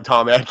anything like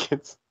Tom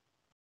Atkins.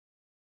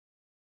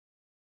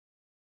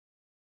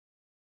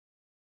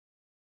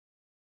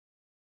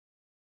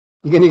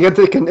 You gonna get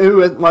the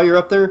canoe while you're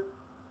up there?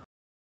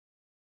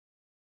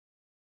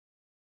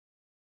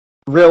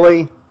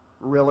 Really?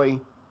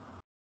 Really?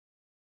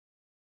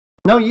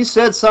 No, you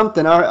said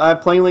something. I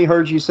plainly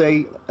heard you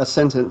say a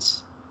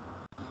sentence.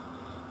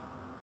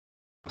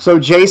 So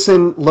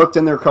Jason looked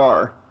in their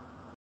car.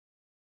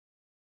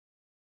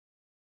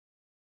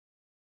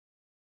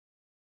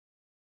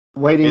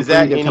 Waiting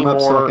for you to come up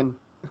so I can...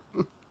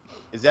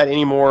 Is that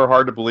any more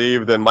hard to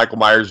believe than Michael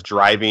Myers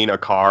driving a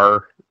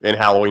car in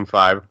Halloween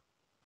 5?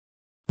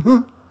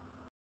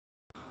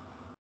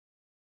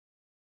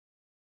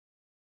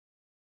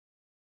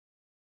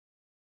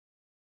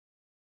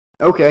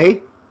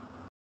 Okay.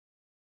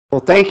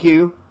 Well, thank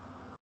you.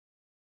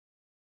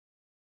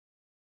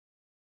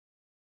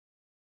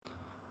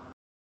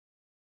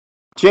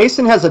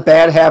 Jason has a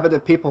bad habit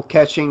of people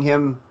catching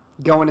him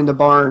going into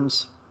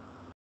barns.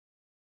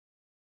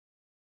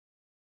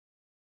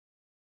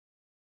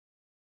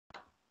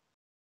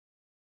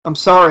 I'm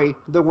sorry,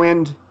 the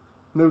wind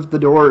moved the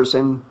doors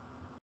and...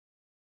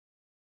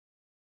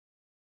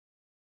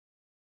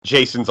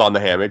 Jason's on the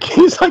hammock.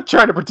 He's like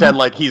trying to pretend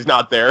like he's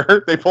not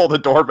there. They pull the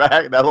door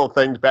back, that little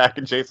thing's back,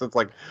 and Jason's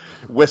like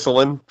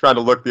whistling, trying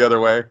to look the other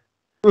way.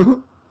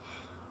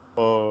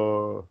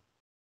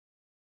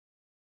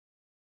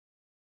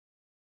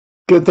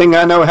 Good thing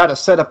I know how to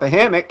set up a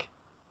hammock.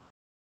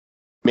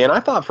 Man, I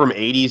thought from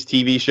 80s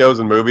TV shows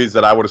and movies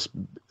that I would have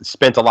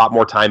spent a lot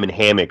more time in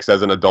hammocks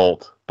as an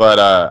adult. But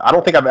I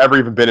don't think I've ever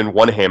even been in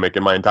one hammock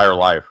in my entire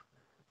life.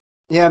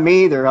 Yeah,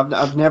 me either.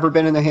 I've never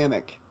been in a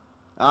hammock.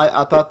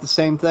 I thought the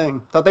same thing.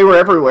 Thought they were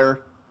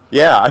everywhere.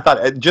 Yeah, I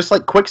thought just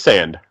like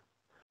quicksand.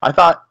 I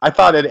thought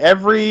at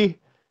every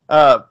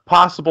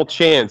possible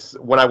chance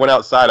when I went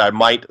outside, I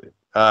might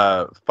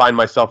find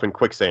myself in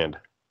quicksand.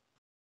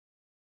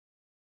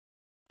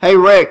 Hey,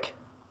 Rick.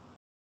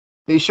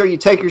 Be sure you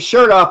take your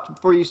shirt off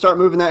before you start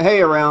moving that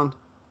hay around.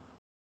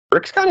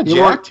 Rick's kind of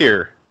jacked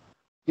here.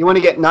 You want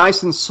to get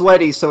nice and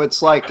sweaty so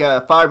it's like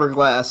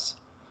fiberglass.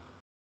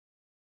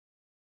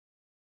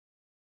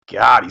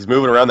 God, he's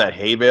moving around that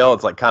hay bale.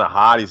 It's like kind of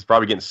hot. He's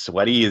probably getting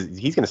sweaty.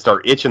 He's going to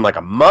start itching like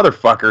a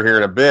motherfucker here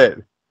in a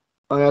bit.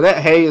 Oh yeah, that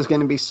hay is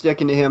going to be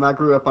sticking to him. I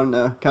grew up on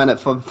a kind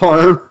of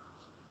farm.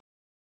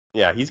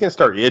 Yeah, he's going to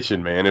start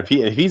itching, man. If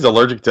he's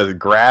allergic to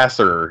grass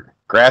or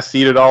grass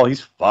seed at all, he's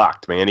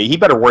fucked, man. He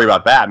better worry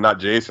about that, not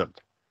Jason.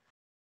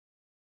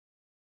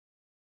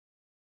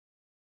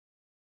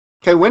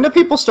 Okay, when do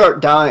people start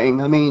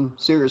dying? I mean,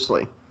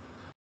 seriously.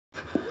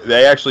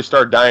 They actually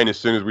start dying as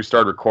soon as we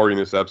start recording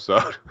this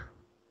episode.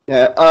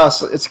 Yeah,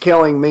 us. It's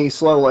killing me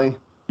slowly.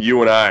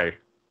 You and I.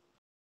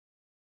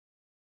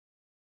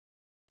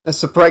 That's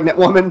the pregnant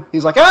woman.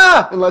 He's like,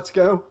 ah! And let's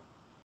go.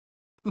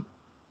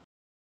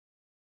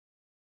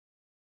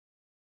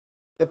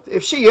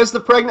 If she is the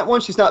pregnant one,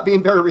 she's not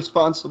being very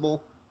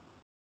responsible.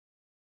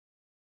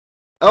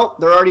 Oh,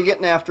 they're already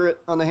getting after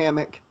it on the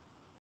hammock.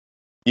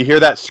 You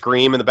hear that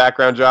scream in the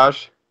background,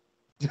 Josh?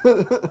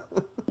 You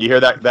hear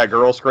that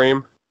girl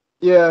scream?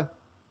 Yeah.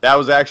 That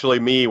was actually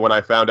me when I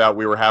found out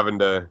we were having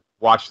to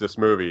watch this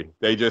movie.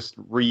 They just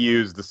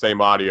reused the same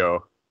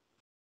audio.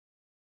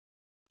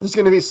 There's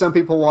going to be some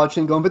people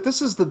watching going, but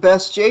this is the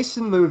best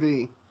Jason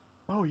movie.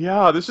 Oh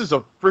yeah, this is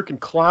a freaking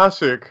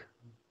classic.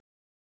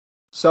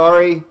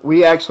 Sorry,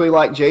 we actually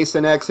like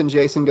Jason X and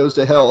Jason Goes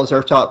to Hell as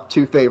our top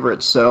two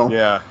favorites, so...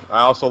 Yeah,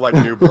 I also like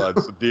New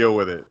Blood, so deal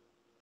with it.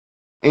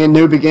 And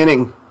New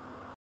Beginning.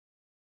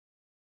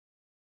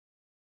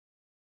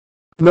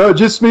 No,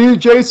 just me and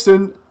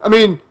Jason. I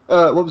mean,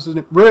 what was his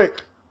name?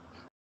 Rick.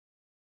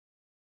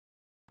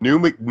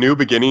 New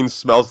Beginning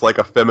smells like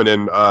a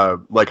feminine,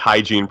 like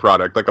hygiene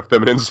product, like a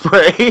feminine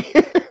spray.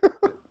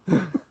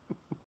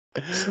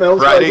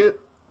 Smells like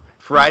it.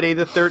 Friday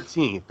the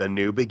 13th, a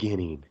new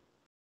beginning.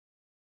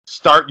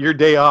 Start your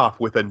day off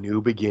with a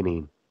new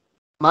beginning.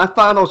 My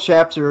final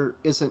chapter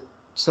isn't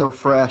so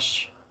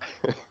fresh.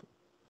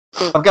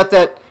 I've got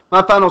that.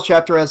 My final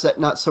chapter has that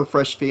not so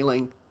fresh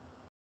feeling.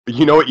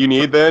 You know what you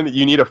need then?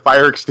 You need a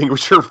fire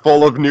extinguisher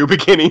full of new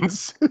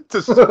beginnings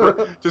to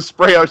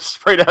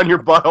spray down your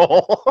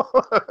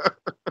butthole.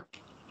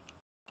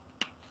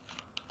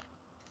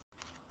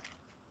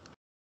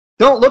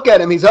 Don't look at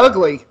him. He's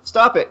ugly.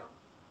 Stop it.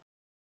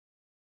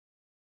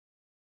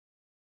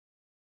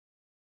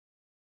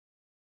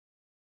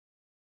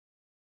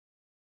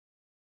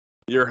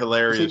 You're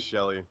hilarious,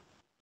 Shelly.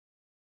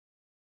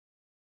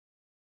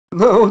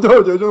 No,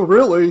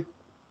 really.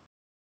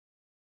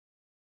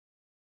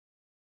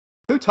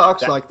 Who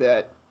talks like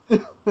that?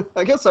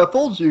 I guess I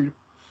fooled you.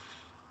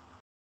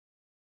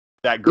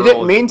 That girl. You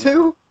didn't mean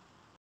to?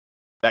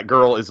 That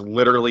girl is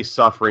literally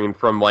suffering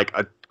from like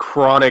a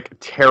chronic,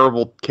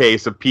 terrible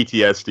case of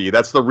PTSD.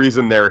 That's the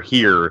reason they're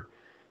here.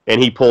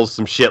 And he pulls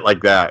some shit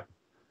like that.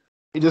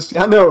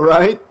 I know,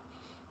 right?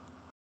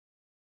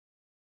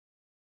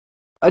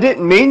 I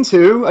didn't mean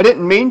to. I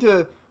didn't mean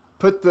to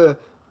put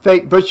the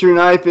fake butcher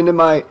knife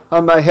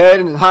on my head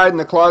and hide in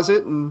the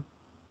closet and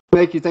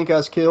make you think I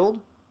was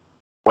killed.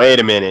 Wait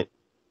a minute.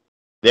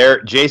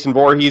 Jason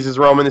Voorhees is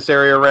roaming this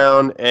area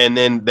around, and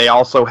then they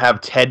also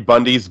have Ted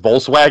Bundy's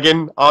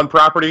Volkswagen on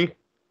property.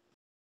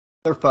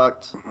 They're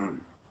fucked.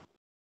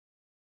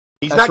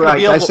 He's That's not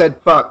right. I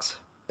said fucked.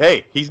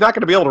 Hey, he's not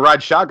going to be able to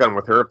ride shotgun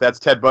with her if that's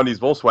Ted Bundy's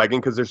Volkswagen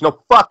because there's no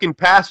fucking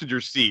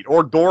passenger seat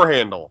or door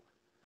handle.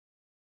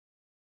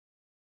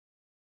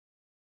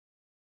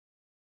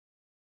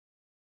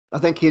 I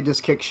think he'd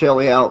just kick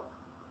Shelly out.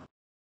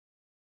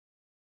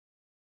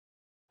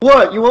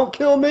 What? You won't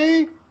kill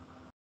me?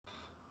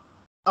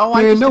 Oh,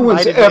 Man, no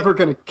one's ever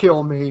going to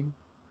kill me.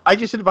 I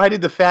just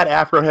invited the fat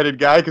afro-headed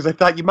guy because I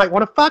thought you might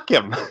want to fuck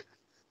him.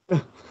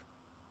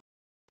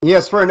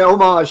 Yes, for an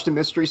homage to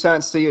Mystery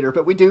Science Theater,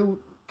 but we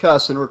do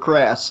cuss and we're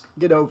crass.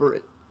 Get over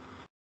it.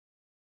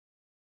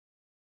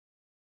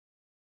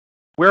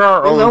 We're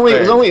our own thing. It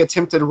was only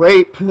attempted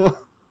rape.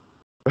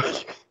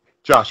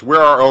 Josh,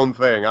 we're our own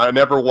thing. I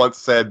never once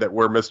said that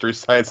we're Mystery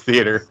Science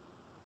Theater.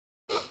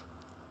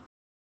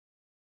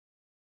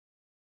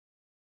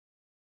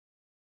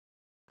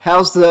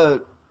 How's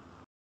the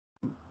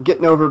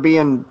getting over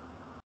being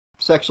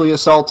sexually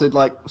assaulted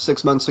like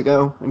 6 months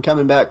ago and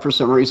coming back for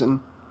some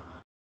reason?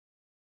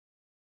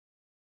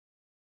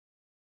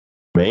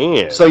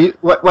 Man. So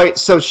wait,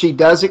 so she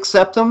does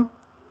accept them?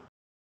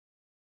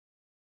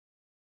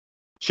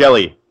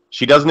 Shelly,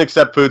 she doesn't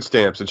accept food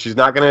stamps, and she's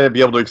not going to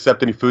be able to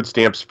accept any food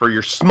stamps for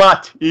your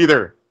smut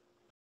either.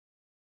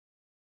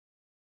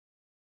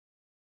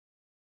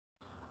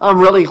 I'm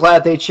really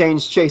glad they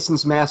changed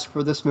Jason's mask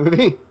for this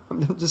movie.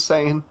 I'm just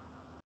saying.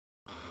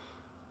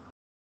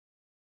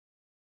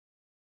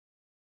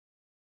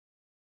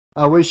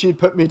 I wish you'd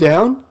put me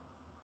down.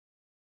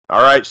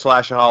 All right,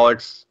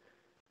 Slashaholics.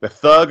 The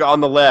thug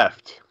on the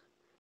left.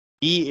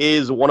 He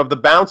is one of the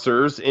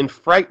bouncers in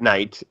Fright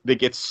Night that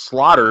gets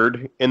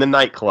slaughtered in the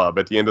nightclub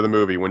at the end of the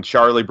movie when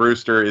Charlie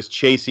Brewster is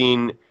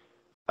chasing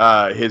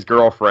his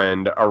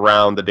girlfriend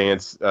around the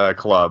dance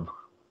club.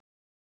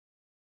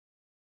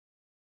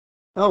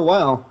 Oh,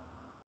 wow.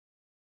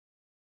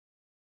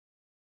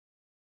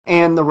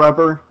 And the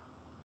rubber.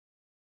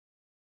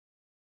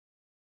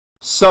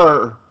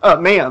 Sir.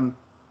 Ma'am.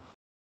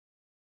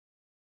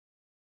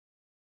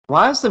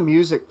 Why is the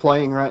music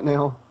playing right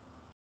now?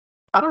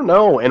 I don't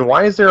know. And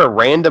why is there a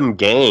random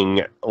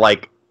gang,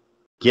 like,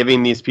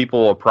 giving these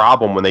people a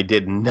problem when they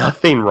did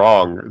nothing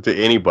wrong to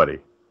anybody?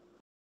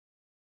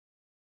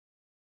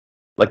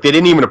 Like, they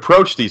didn't even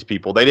approach these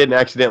people. They didn't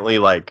accidentally,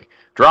 like,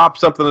 drop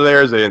something of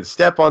theirs. They didn't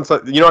step on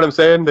something. You know what I'm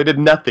saying? They did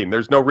nothing.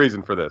 There's no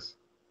reason for this.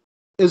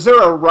 Is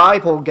there a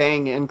rival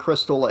gang in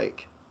Crystal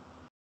Lake?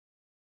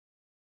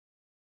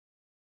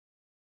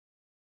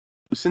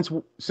 Since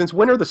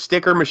when are the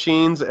sticker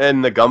machines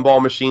and the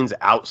gumball machines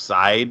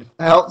outside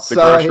the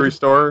grocery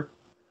store?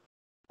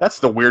 That's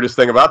the weirdest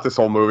thing about this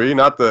whole movie.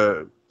 Not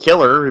the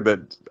killer,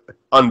 that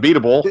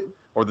unbeatable,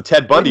 or the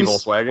Ted Bundy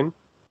Volkswagen.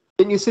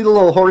 Didn't you see the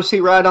little horse he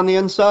ride on the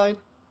inside?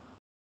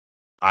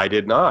 I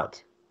did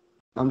not.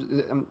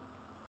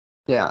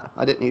 Yeah,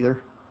 I didn't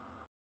either.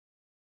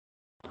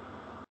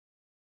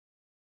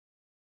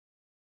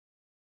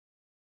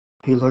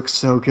 He looks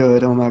so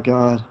good. Oh my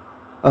god.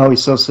 Oh,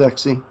 he's so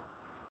sexy.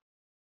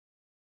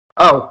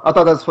 Oh, I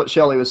thought that's what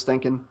Shelly was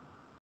thinking.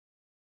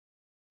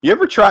 You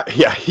ever try?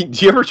 Yeah, he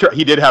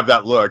did have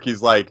that look.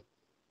 He's like,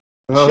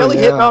 is Shelly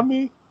hitting on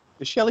me?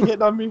 Is Shelly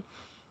hitting on me?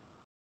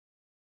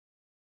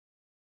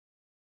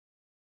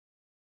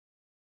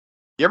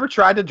 You ever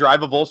tried to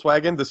drive a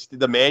Volkswagen?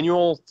 The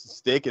manual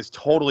stick is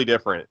totally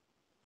different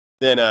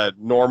than a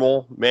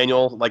normal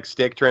manual, like,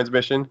 stick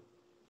transmission.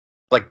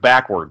 Like,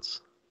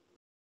 backwards.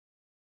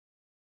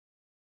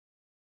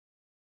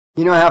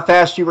 You know how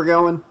fast you were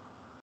going?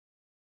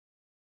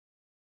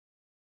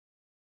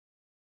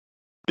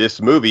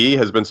 This movie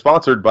has been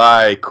sponsored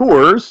by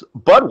Coors,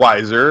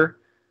 Budweiser,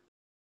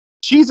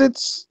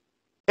 Cheez-Its,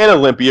 and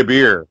Olympia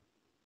Beer.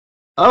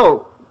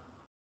 Oh,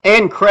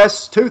 and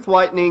Crest's tooth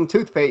whitening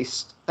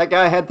toothpaste. That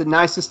guy had the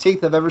nicest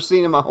teeth I've ever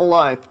seen in my whole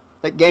life.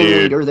 That gang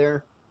leader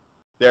there.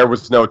 There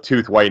was no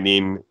tooth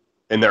whitening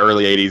in the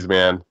early 80s,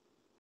 man.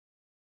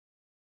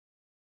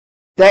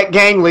 That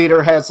gang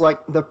leader has,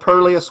 like, the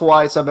pearliest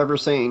whites I've ever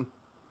seen.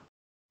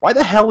 Why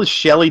the hell is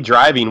Shelly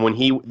driving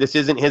when this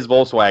isn't his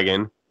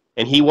Volkswagen?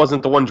 And he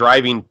wasn't the one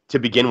driving to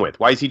begin with.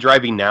 Why is he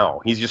driving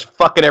now? He's just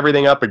fucking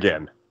everything up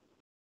again.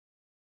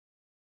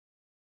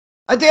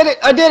 I did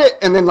it!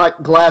 And then,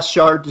 like, glass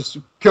shard just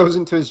goes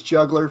into his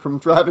jugular from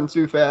driving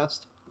too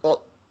fast.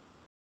 Well,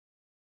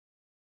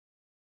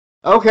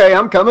 okay,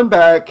 I'm coming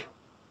back.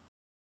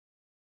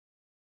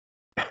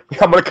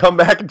 I'm gonna come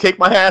back and take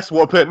my ass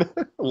whooping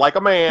like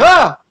a man.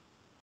 Ah!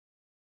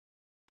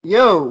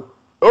 Yo!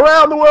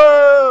 Around the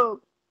world!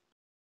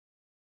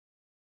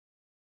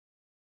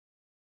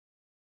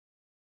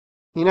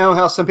 You know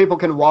how some people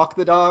can walk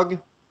the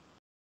dog?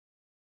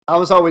 I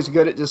was always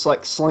good at just,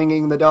 like,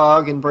 slinging the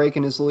dog and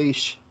breaking his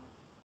leash.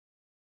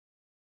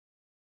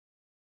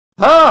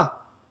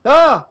 Ah!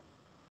 Ah!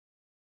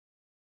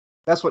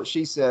 That's what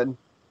she said.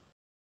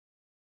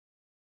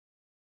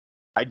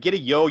 I'd get a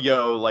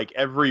yo-yo like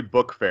every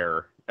book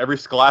fair, every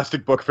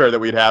scholastic book fair that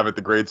we'd have at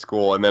the grade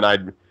school, and then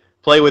I'd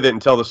play with it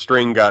until the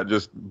string got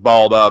just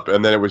balled up,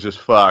 and then it was just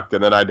fucked,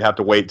 and then I'd have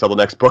to wait till the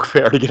next book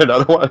fair to get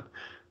another one.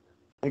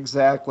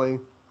 Exactly.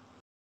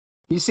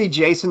 You see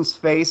Jason's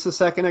face a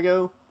second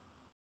ago?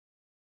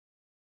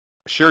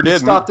 Sure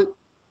did.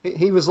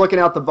 He was looking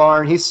out the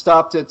barn. He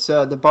stopped at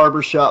the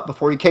barber shop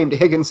before he came to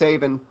Higgins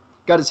Haven.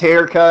 Got his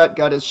hair cut,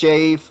 got his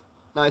shave.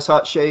 Nice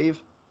hot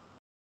shave.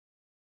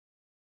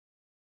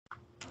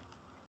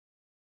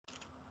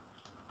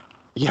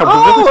 Yeah,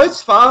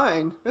 it's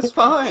fine. It's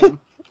fine.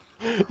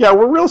 Yeah,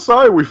 we're real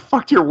sorry. We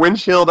fucked your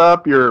windshield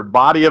up, your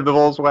body of the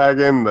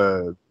Volkswagen,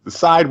 the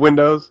side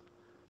windows.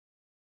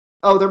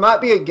 Oh, there might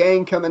be a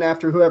gang coming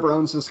after whoever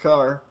owns this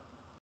car.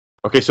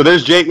 Okay, so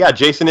there's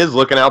Jason is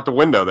looking out the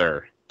window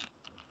there.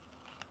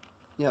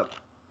 Yep.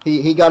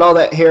 He got all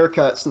that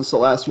haircut since the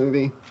last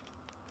movie.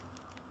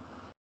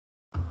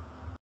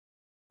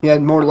 He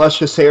had more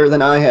luscious hair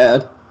than I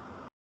had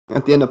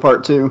at the end of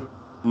part 2.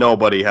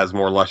 Nobody has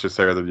more luscious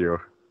hair than you.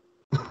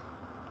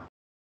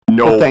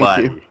 Nobody. Well,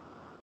 thank you.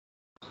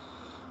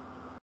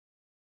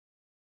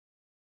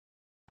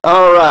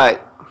 All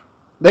right.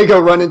 They go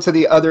run into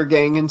the other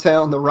gang in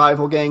town, the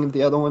rival gang of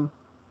the other one.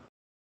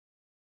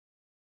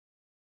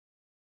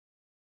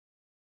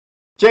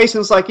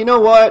 Jason's like, you know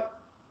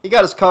what? He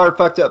got his car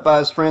fucked up by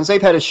his friends.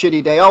 They've had a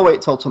shitty day. I'll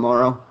wait till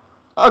tomorrow.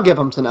 I'll give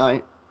them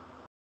tonight.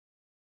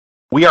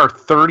 We are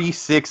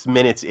 36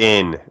 minutes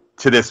in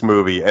to this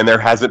movie, and there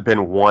hasn't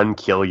been one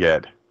kill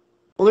yet.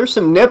 Well, there's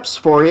some nips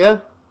for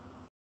you.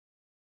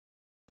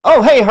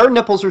 Oh, hey, her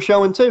nipples are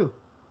showing too.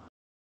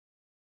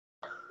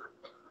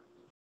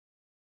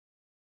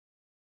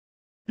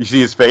 You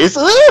see his face?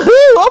 Ooh,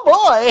 oh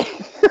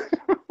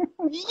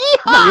boy!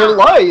 Yeah. You're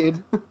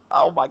lying.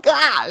 Oh my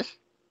gosh!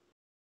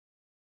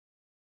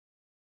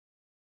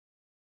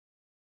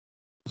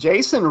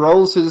 Jason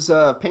rolls his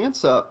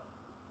pants up.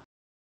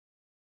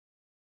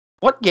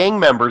 What gang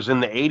members in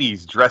the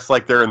 80s dress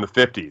like they're in the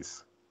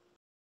 50s?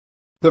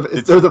 They're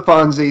the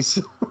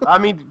Fonzies. I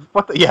mean,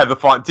 the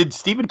font. Did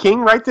Stephen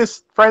King write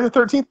this Friday the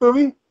 13th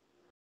movie?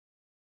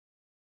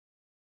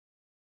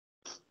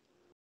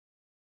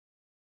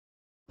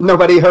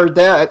 Nobody heard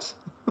that.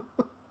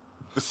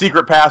 The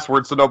secret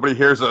password so nobody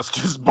hears us.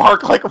 Just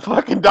bark like a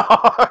fucking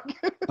dog.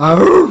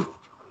 Oh.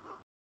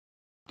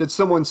 Did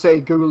someone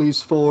say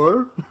Ghoulies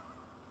 4?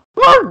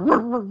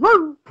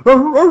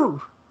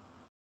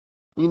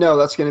 You know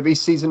that's going to be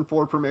season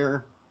 4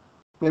 premiere.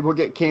 Maybe we'll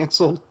get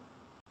canceled.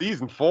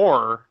 Season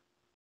 4?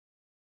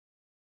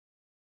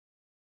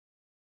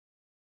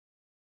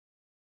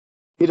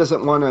 He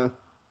doesn't want to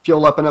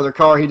fuel up another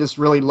car. He just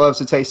really loves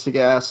the taste of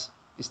gas.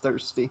 He's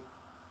thirsty.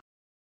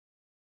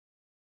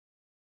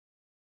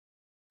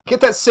 Get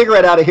that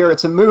cigarette out of here.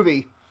 It's a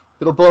movie.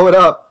 It'll blow it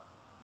up.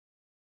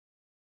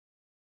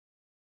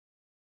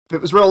 If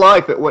it was real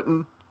life, it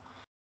wouldn't.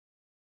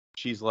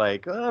 She's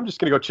like, I'm just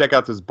going to go check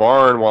out this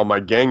barn while my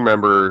gang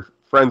member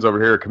friends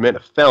over here commit a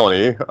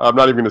felony. I'm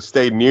not even going to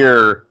stay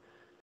near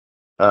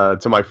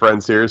to my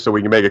friends here so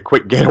we can make a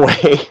quick getaway.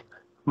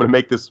 I'm going to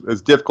make this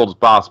as difficult as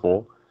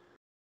possible.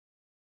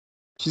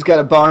 She's got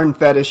a barn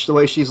fetish the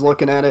way she's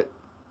looking at it.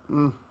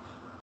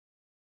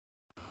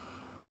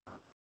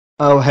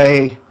 Oh,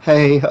 hey,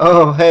 hey,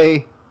 oh,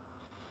 hey.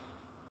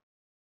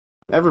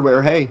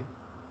 Everywhere, hey.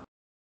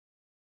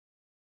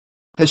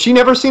 Has she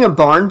never seen a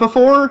barn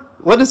before?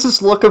 What is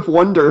this look of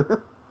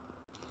wonder?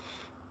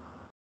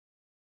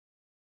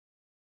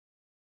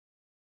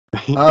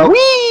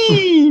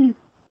 Whee!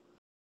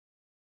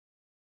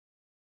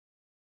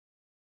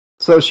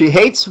 So she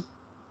hates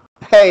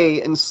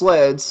hay and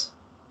sleds.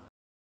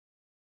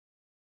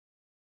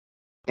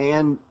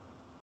 And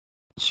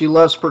she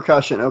loves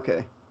percussion.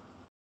 Okay.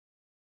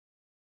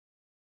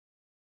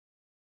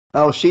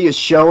 Oh, she is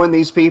showing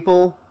these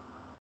people.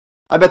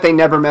 I bet they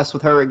never mess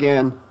with her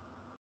again.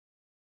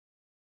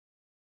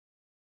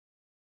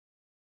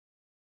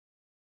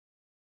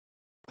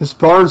 This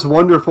barn's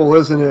wonderful,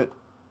 isn't it?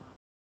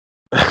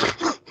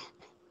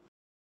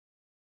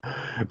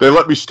 They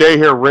let me stay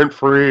here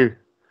rent-free.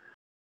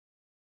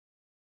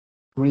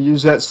 Want to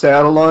use that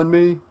saddle on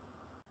me?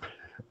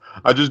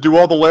 I just do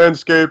all the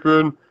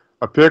landscaping.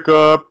 I pick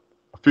up,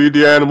 I feed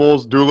the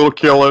animals, do a little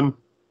killing.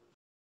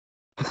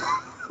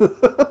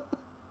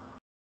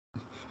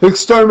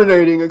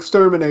 Exterminating,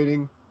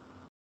 exterminating.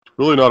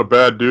 Really not a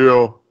bad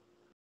deal.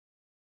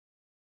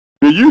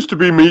 It used to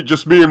be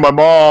just me and my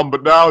mom,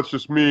 but now it's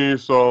just me,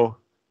 so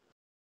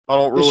I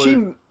don't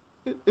really...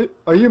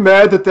 Are you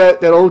mad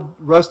that old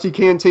rusty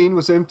canteen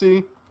was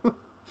empty?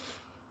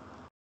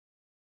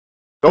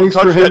 Thanks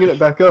for hanging it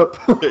back up.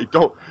 Hey,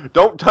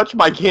 don't touch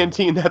my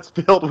canteen that's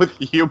filled with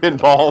human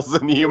balls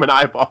and human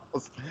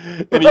eyeballs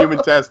and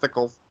human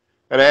testicles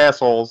and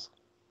assholes.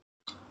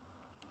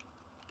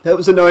 That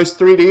was a nice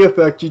 3D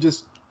effect you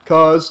just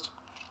caused.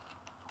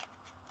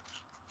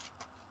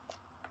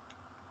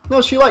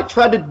 No, she like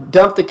tried to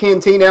dump the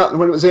canteen out, and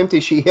when it was empty,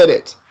 she hit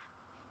it.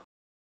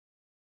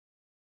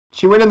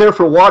 She went in there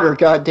for water,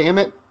 god damn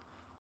it.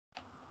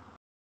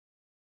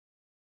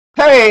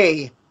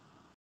 Hey!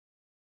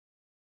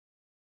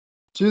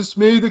 Just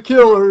me, the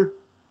killer.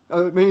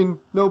 I mean,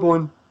 no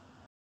one.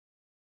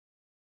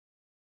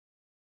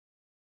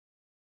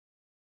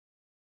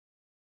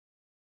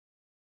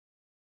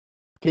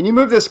 Can you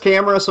move this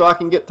camera so I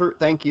can get through?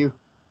 Thank you.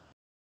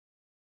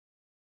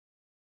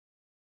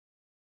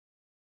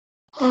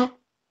 And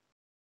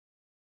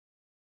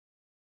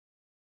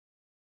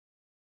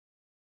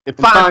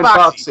find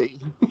Foxy.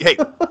 Hey,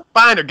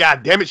 find her,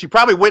 goddammit. She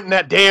probably went in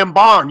that damn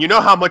barn. You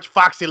know how much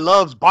Foxy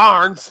loves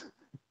barns.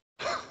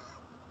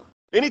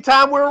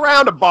 Anytime we're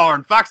around a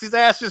barn, Foxy's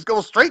ass just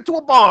goes straight to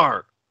a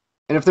barn.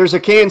 And if there's a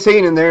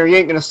canteen in there, you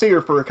ain't gonna see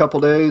her for a couple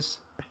days.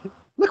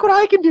 Look what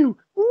I can do.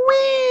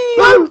 Whee!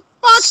 I'm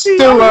Foxy.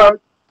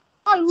 Stuart.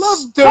 I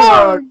love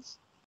barns.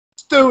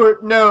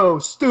 Stuart, no,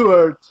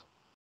 Stuart.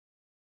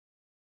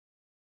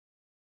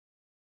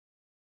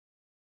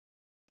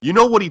 You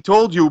know what he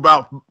told you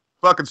about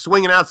fucking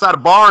swinging outside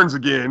of barns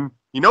again.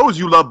 He knows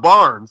you love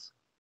barns.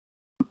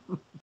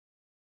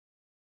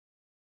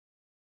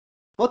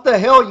 What the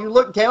hell? You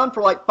looked down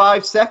for like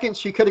 5 seconds.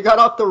 She could have got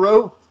off the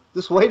rope.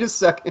 Just wait a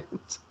second.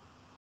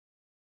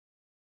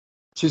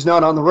 She's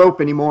not on the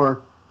rope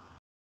anymore.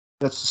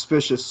 That's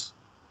suspicious.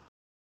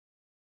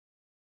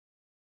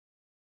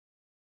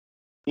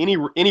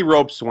 Any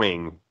rope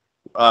swing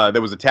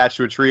that was attached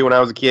to a tree when I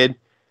was a kid,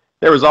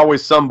 there was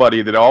always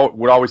somebody that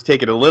would always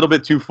take it a little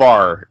bit too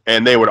far,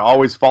 and they would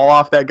always fall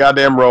off that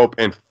goddamn rope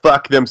and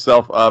fuck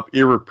themselves up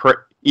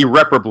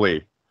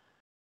irreparably.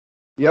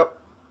 Yep.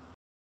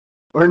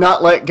 Or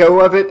not let go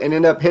of it and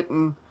end up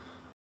hitting...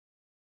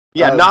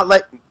 Yeah,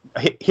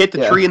 hit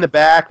the tree in the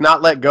back,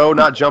 not let go,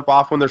 not jump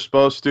off when they're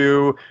supposed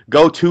to,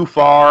 go too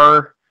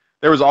far.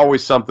 There was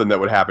always something that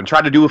would happen.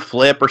 Try to do a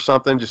flip or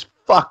something, just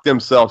fuck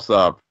themselves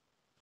up.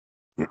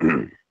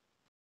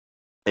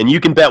 And you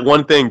can bet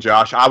one thing,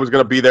 Josh, I was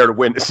going to be there to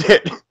witness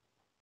it.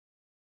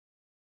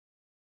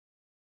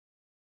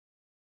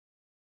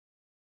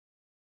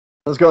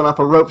 I was going off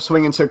a rope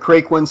swing into a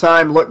creek one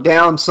time, looked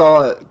down,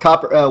 saw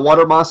a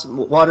water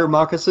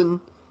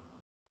moccasin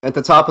at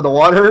the top of the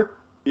water.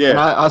 Yeah. And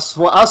I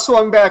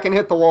swung back and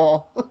hit the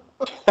wall.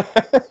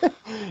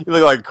 You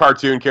look like a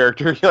cartoon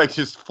character. You're like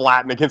just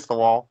flattened against the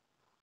wall.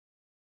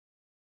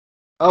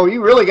 Oh,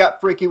 you really got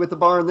freaky with the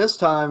barn this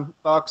time,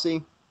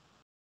 Foxy.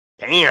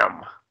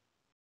 Damn.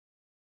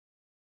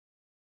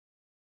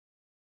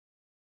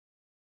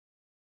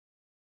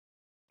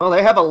 Well,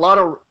 they have a lot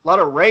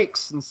of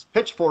rakes and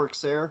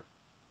pitchforks there.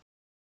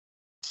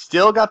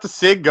 Still got the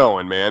SIG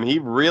going, man. He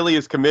really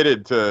is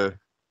committed to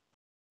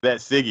that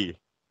Siggy.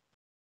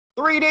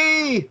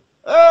 3D!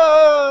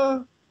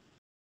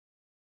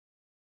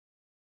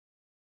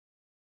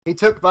 He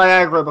took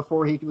Viagra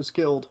before he was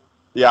killed.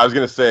 Yeah, I was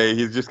going to say,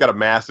 he's just got a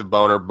massive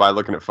boner by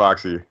looking at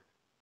Foxy.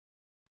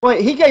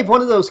 Wait, he gave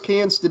one of those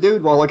cans to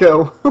Dude a while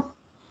ago.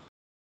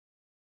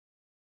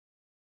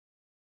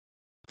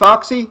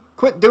 Foxy,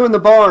 quit doing the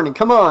barn and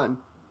come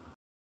on.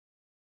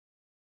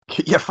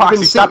 Yeah,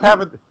 Foxy, stop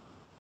having...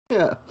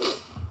 Yeah.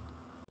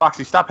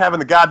 Foxy, stop having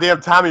the goddamn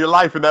time of your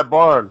life in that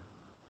barn.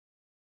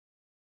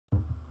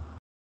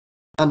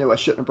 I knew I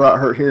shouldn't have brought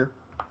her here.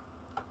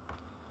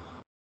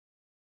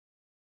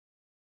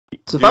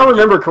 So if I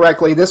remember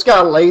correctly, this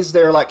guy lays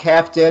there like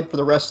half dead for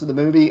the rest of the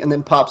movie and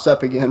then pops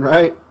up again,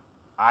 right?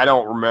 I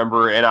don't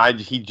remember, and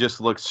he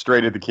just looks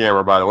straight at the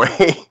camera, by the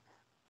way.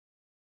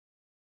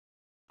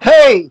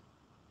 Hey!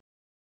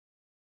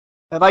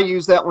 Have I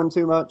used that one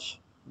too much?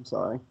 I'm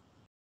sorry.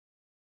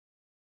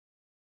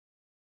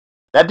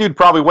 That dude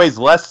probably weighs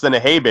less than a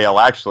hay bale,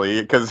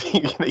 actually, because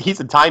he's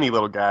a tiny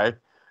little guy.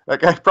 That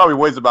guy probably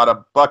weighs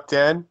about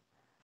 $110.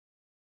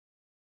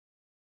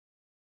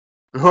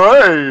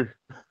 Hey!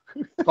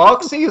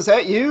 Foxy, is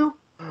that you?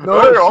 No,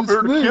 hey, I'm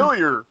here to kill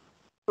you. I'm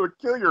going to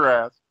kill your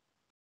ass.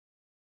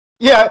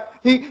 Yeah,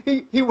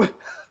 he went...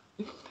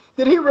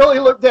 Did he really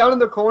look down in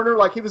the corner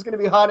like he was going to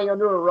be hiding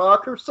under a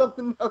rock or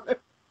something?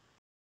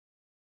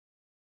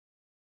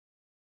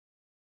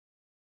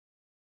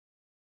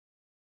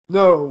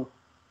 No.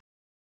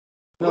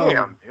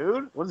 Damn,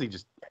 dude. What is he,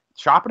 just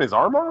chopping his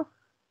arm off?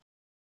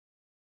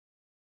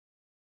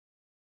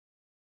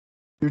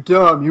 You're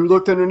dumb. You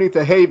looked underneath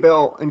the hay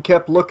bale and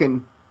kept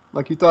looking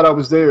like you thought I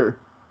was there.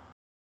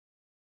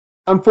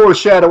 I'm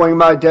foreshadowing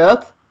my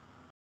death.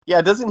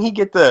 Yeah, doesn't he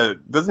get the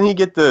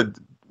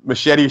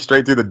machete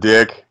straight through the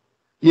dick.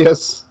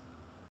 Yes.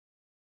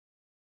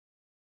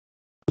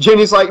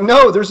 Jenny's like,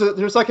 no,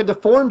 there's like a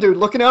deformed dude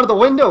looking out of the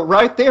window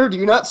right there. Do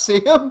you not see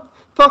him?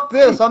 Fuck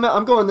this.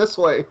 I'm going this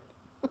way.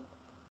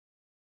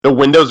 The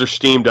windows are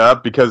steamed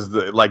up because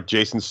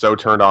Jason's so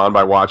turned on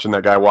by watching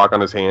that guy walk on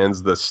his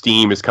hands. The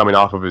steam is coming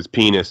off of his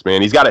penis,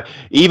 man. He's got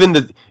even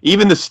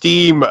the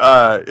steam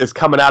is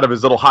coming out of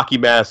his little hockey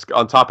mask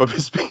on top of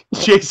his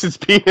Jason's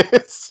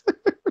penis.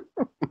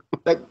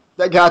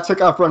 That guy took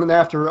off running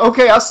after her.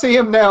 Okay, I see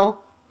him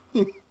now.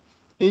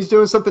 He's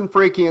doing something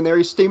freaky in there.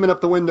 He's steaming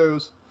up the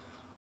windows.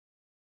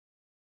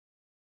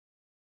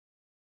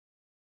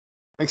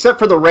 Except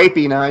for the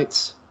rapey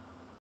nights.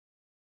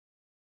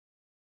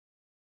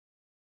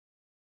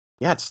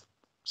 Yeah, it's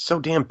so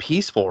damn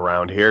peaceful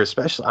around here,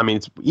 especially, I mean,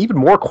 it's even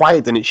more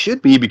quiet than it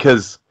should be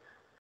because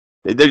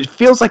it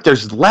feels like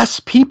there's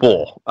less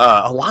people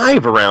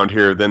alive around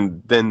here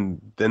than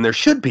there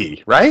should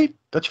be, right?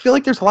 Don't you feel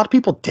like there's a lot of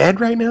people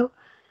dead right now?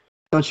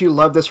 Don't you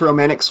love this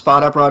romantic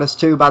spot I brought us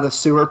to by the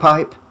sewer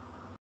pipe?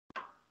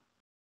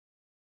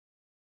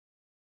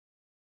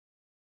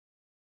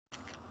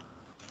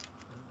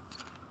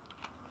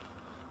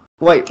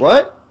 Wait,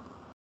 what?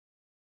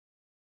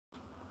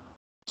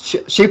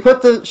 She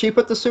put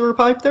the sewer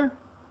pipe there?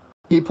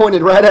 He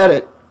pointed right at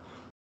it.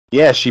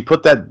 Yeah, she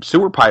put that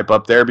sewer pipe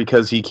up there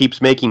because he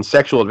keeps making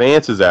sexual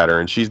advances at her,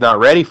 and she's not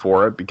ready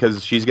for it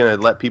because she's going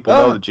to let people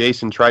know that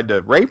Jason tried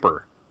to rape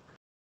her.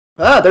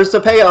 Ah, there's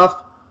the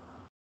payoff.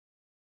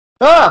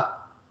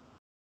 Ah!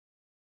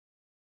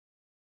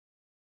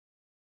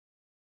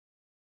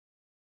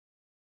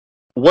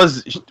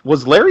 Was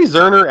Larry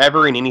Zerner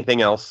ever in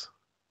anything else?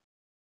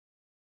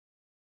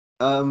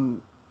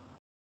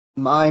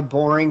 My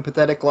Boring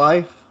Pathetic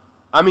Life.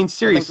 I mean,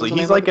 seriously,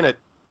 he's like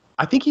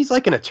I think he's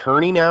like an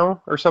attorney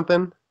now or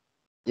something.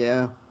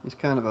 Yeah, he's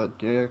kind of a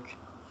dick.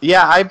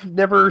 Yeah, I've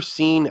never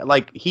seen,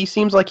 he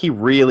seems like he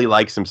really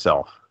likes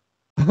himself.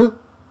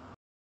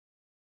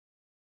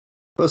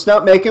 Let's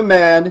not make him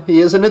mad. He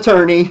is an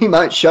attorney. He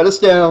might shut us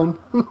down.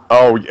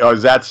 Oh,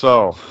 is that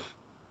so?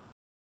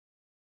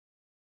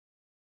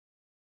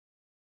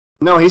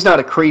 No, he's not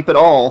a creep at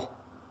all.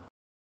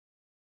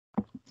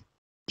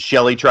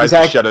 Shelley tries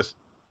to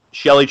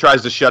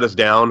shut us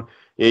down.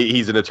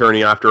 He's an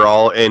attorney after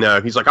all,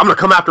 and he's like, I'm going to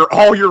come after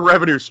all your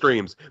revenue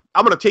streams.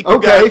 I'm going to take you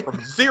guys from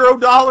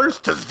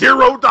 $0 to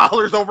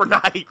 $0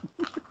 overnight.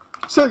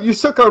 So you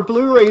took our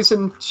Blu-rays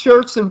and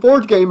shirts and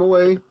board game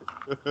away.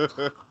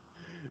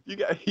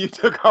 You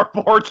took our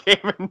board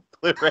game and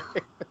Blu-ray.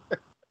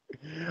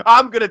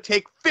 I'm going to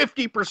take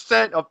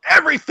 50% of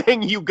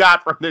everything you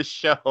got from this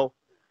show.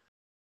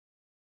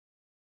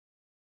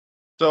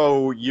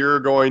 So you're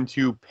going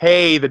to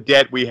pay the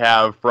debt we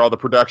have for all the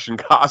production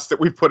costs that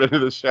we put into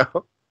the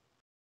show.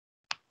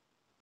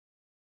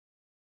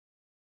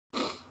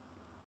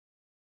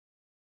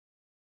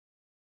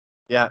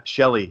 Yeah,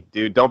 Shelly,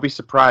 dude, don't be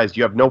surprised.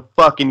 You have no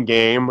fucking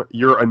game.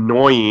 You're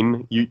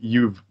annoying.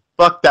 You've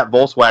fucked that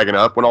Volkswagen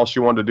up when all she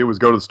wanted to do was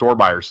go to the store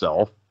by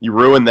herself. You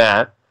ruined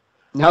that.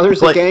 Now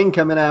there's a gang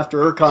coming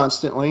after her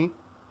constantly.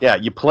 Yeah,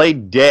 you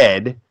played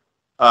dead.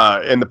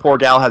 And the poor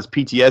gal has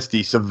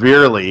PTSD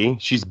severely.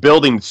 She's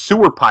building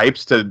sewer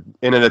pipes in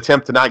an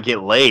attempt to not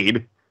get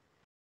laid.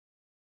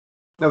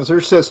 That was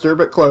her sister,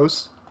 but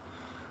close.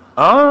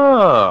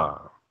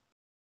 Ah.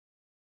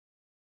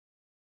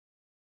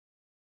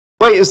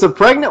 Wait, is the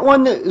pregnant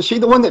one, is she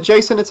the one that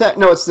Jason attacked?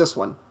 No, it's this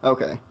one.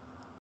 Okay.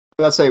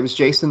 I'd say it was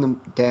Jason the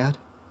dad.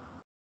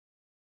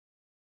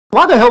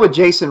 Why the hell would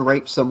Jason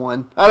rape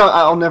someone?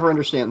 I'll never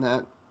understand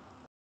that.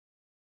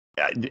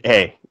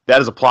 Hey. That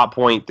is a plot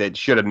point that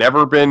should have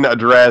never been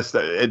addressed.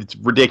 It's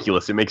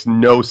ridiculous. It makes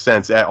no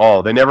sense at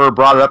all. They never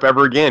brought it up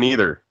ever again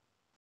either.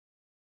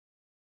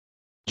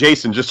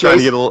 Jason just trying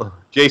to get a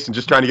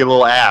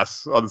little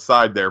ass on the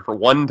side there for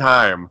one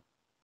time.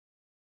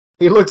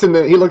 He looked in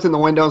the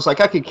window and was like,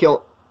 I could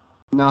kill.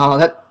 No,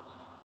 that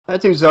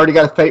dude's already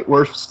got a fate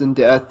worse than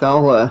death.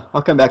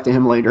 I'll come back to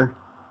him later.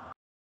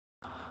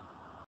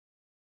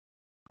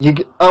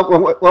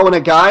 When a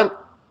guy.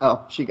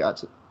 Oh, she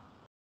got it.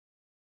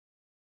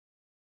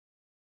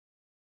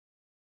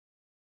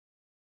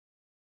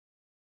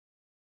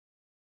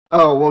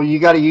 Oh, well, you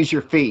got to use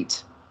your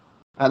feet.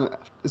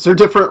 Is there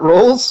different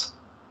rules?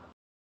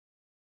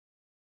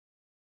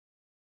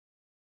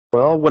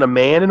 Well, when a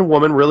man and a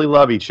woman really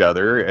love each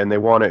other and they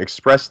want to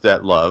express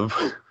that love...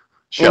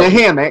 In a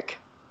hammock.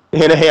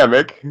 In a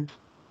hammock.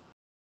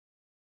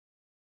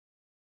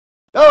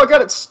 Oh, I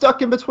got it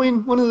stuck in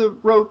between one of the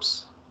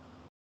ropes.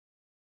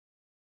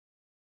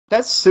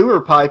 That sewer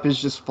pipe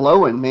is just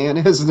flowing,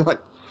 man. There's a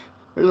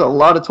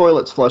lot of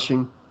toilets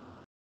flushing.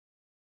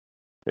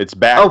 It's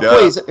backed up. Oh,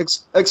 please,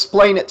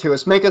 explain it to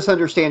us. Make us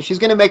understand. She's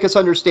going to make us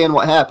understand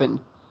what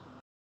happened.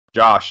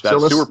 Josh, that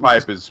sewer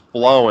pipe is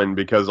flowing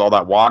because all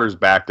that water's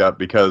backed up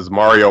because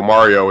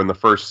Mario in the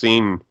first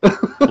scene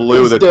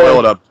blew the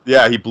toilet up.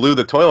 Yeah, he blew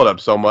the toilet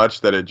up so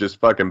much that it just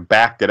fucking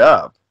backed it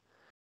up.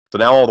 So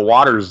now all the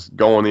water's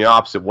going the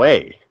opposite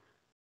way.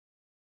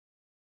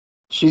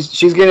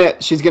 She's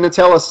gonna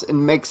tell us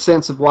and make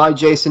sense of why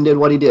Jason did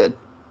what he did.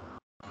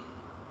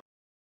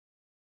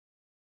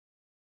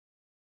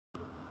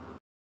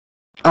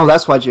 Oh,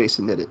 that's why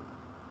Jason did it.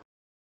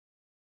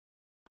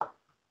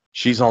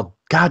 She's all,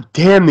 God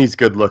damn these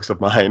good looks of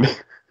mine.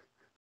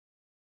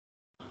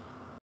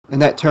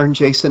 And that turned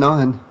Jason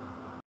on.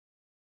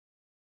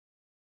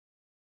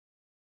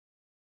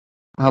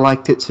 I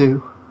liked it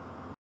too.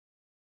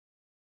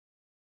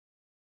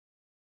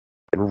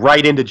 And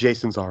right into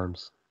Jason's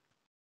arms.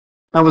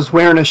 I was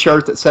wearing a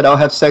shirt that said, I'll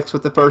have sex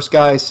with the first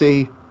guy I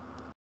see.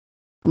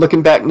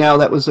 Looking back now,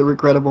 that was a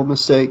regrettable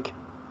mistake.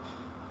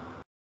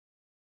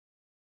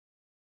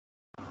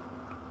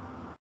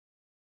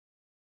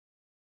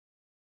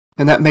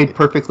 And that made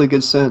perfectly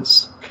good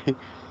sense.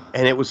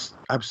 And I was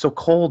so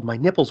cold, my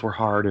nipples were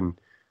hard, and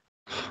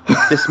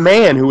this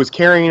man who was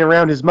carrying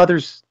around his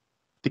mother's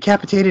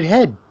decapitated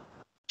head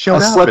showed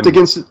up.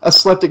 I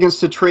slept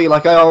against a tree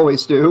like I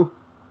always do.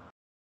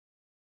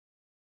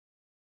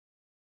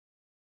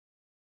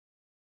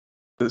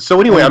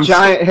 So anyway, a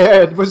giant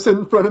head was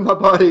in front of my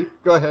body.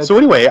 Go ahead. So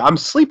anyway, I'm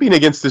sleeping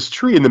against this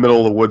tree in the middle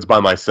of the woods by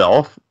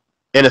myself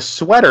in a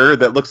sweater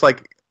that looks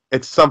like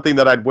it's something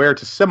that I'd wear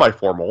to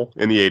semi-formal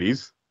in the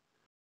 80s.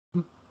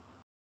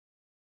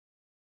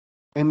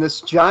 And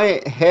this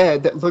giant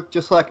head that looked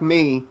just like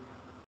me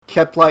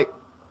kept like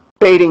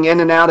fading in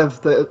and out of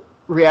the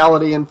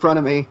reality in front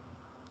of me.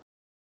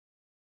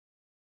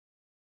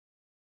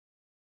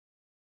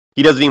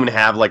 He doesn't even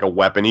have like a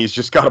weapon. He's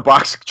just got a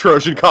box of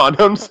Trojan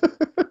condoms.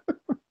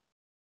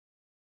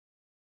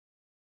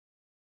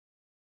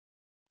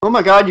 Oh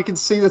my God, you can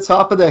see the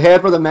top of the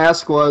head where the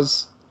mask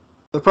was.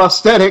 The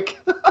prosthetic.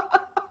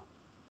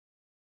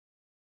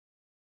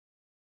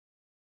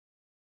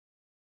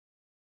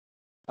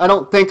 I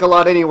don't think a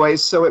lot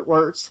anyways, so it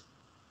works.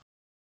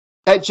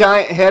 That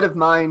giant head of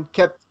mine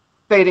kept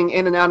fading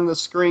in and out on the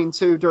screen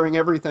too during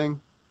everything.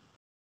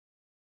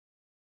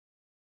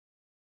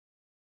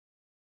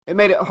 It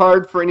made it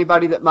hard for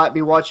anybody that might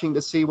be watching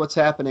to see what's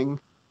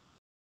happening.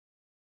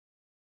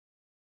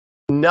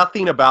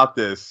 Nothing about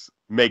this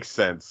makes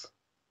sense.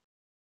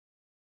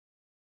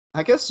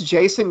 I guess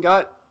Jason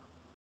got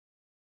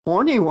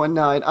horny one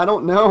night. I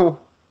don't know.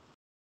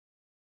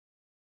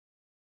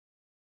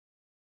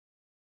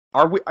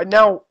 Are we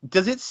now?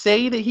 Does it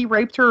say that he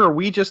raped her, or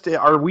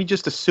are we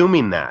just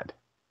assuming that?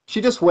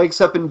 She just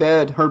wakes up in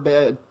bed, her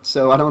bed.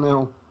 So I don't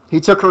know. He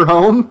took her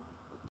home.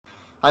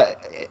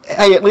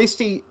 At least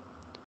he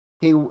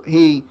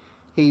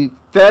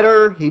fed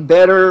her, he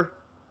bed her,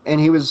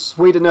 and he was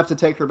sweet enough to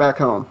take her back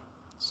home.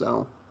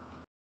 So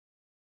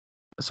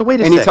wait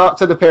a second. And he talked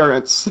to the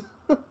parents.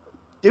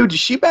 Dude,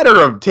 she better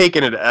have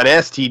taken an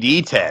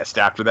STD test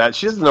after that.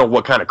 She doesn't know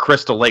what kind of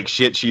Crystal Lake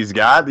shit she's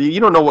got. You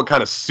don't know what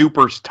kind of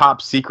super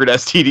top secret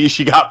STD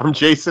she got from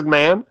Jason,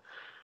 man.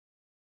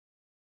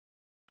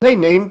 I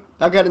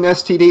got an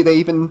STD. They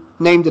even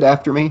named it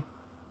after me.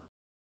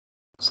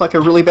 It's like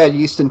a really bad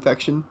yeast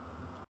infection.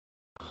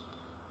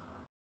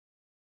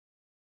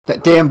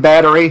 That damn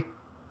battery.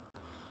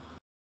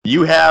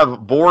 You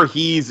have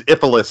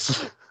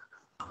Voorhees-Iphilus.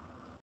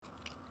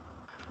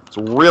 It's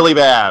really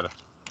bad.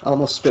 I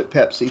almost spit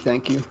Pepsi,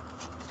 thank you.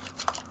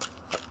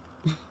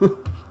 Little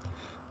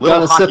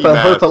Got a sip of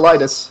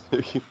herpelitis.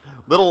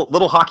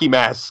 little hockey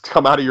masks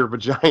come out of your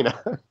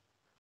vagina.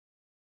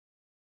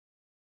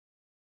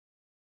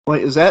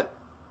 Wait, is that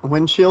a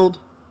windshield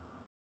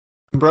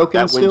broken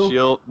that still?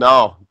 Windshield,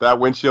 no, that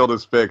windshield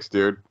is fixed,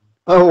 dude.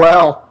 Oh,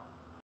 wow.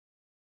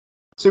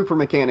 Super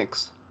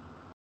mechanics.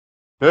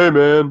 Hey,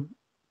 man.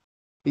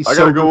 I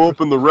gotta go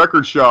open the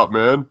record shop,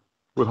 man,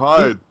 with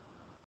Hyde.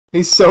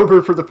 He's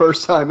sober for the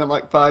first time in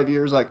like 5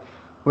 years. Like,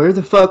 where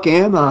the fuck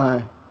am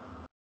I?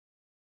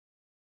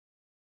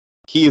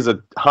 He is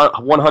a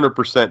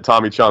 100%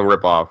 Tommy Chong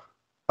ripoff.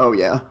 Oh,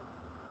 yeah.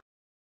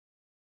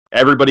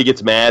 Everybody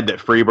gets mad that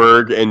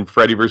Freeberg and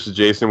Freddy vs.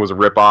 Jason was a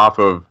ripoff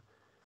of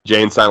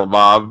Jay and Silent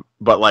Bob,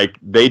 but like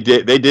they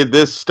did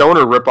this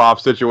stoner ripoff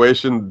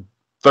situation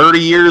 30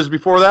 years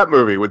before that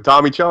movie with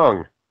Tommy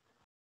Chong.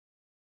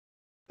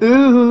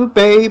 Ooh,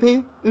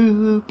 baby.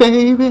 Ooh,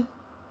 baby.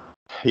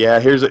 Yeah,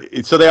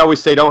 so they always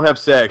say don't have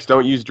sex,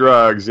 don't use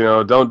drugs,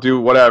 don't do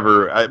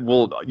whatever.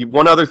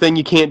 One other thing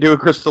you can't do at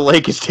Crystal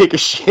Lake is take a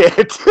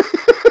shit.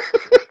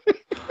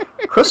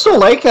 Crystal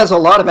Lake has a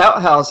lot of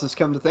outhouses,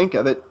 come to think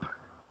of it.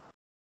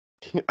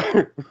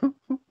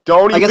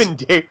 Don't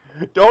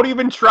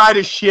even try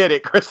to shit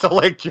at Crystal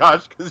Lake,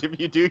 Josh, because if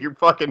you do, you're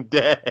fucking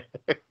dead.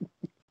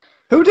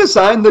 Who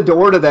designed the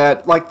door to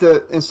that? Like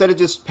instead of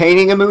just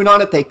painting a moon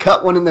on it, they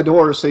cut one in the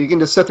door so you can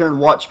just sit there and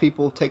watch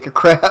people take a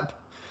crap.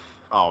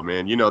 Oh,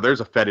 man, there's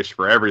a fetish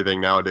for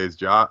everything nowadays,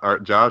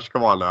 Josh.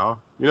 Come on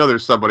now.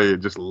 There's somebody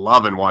just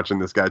loving watching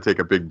this guy take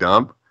a big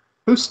dump.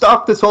 Who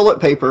stocked the toilet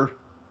paper?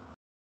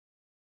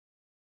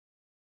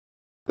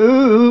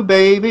 Ooh,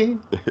 baby.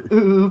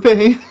 Ooh,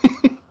 baby.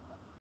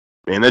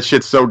 Man, that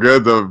shit's so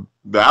good, the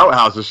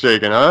outhouse is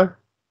shaking, huh?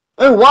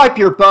 And wipe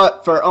your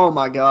butt for, oh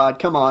my God,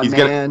 come on,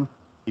 man.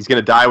 He's going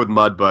to die with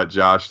mud butt,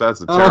 Josh.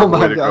 That's a terrible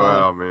way to go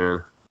out,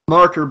 man.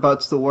 Marker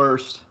butt's the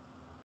worst.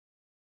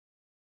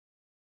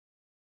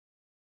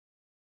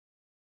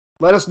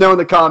 Let us know in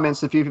the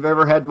comments if you've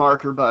ever had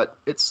marker, but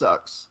it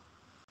sucks.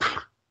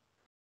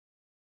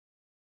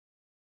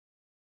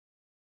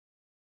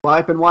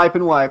 Wipe and wipe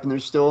and wipe, and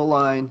there's still a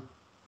line.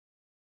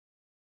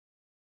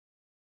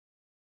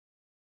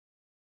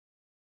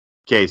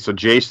 Okay, so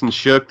Jason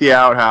shook the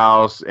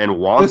outhouse and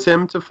wants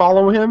him to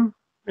follow him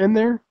in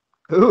there?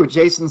 Ooh,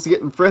 Jason's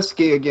getting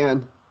frisky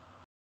again.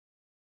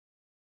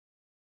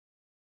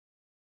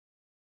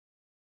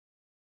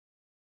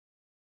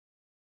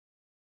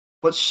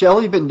 What's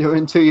Shelly been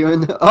doing to you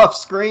in off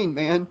screen,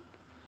 man?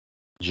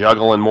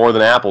 Juggling more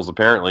than apples,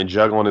 apparently.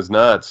 Juggling his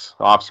nuts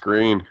off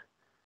screen.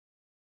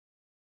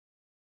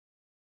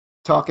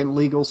 Talking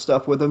legal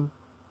stuff with him.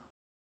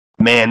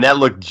 Man, that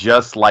looked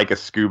just like a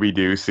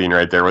Scooby-Doo scene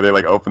right there, where they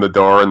like open the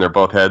door and their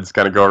both heads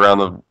kind of go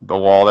around the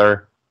wall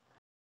there.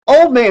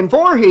 Old Man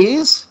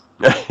Voorhees!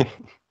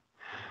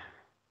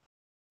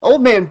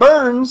 Old Man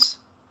Burns,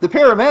 the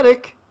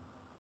paramedic.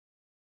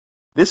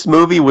 This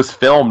movie was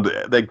filmed,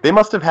 like they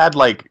must have had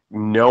like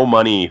no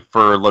money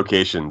for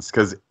locations,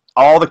 because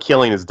all the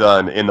killing is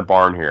done in the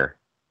barn here.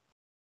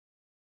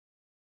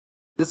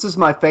 This is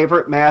my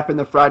favorite map in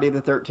the Friday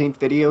the 13th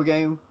video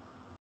game.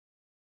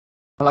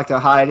 I like to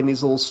hide in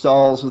these little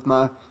stalls with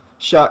my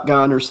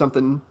shotgun or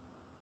something.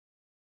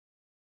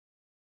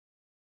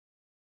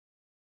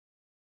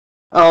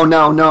 Oh,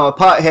 no, a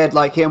pothead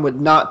like him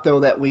would not throw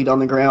that weed on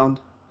the ground.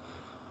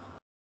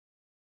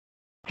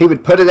 He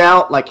would put it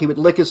out, like he would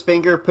lick his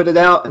finger, put it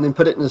out, and then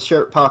put it in his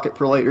shirt pocket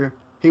for later.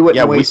 He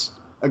wouldn't waste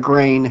a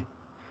grain.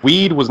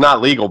 Weed was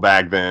not legal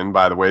back then,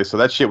 by the way, so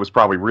that shit was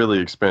probably really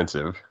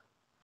expensive.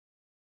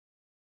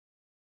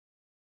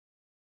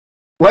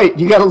 Wait,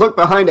 you gotta look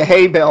behind a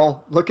hay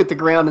bale. Look at the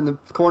ground in the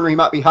corner. He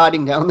might be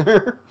hiding down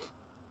there.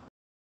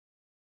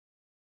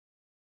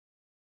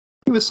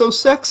 He was so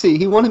sexy.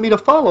 He wanted me to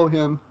follow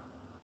him.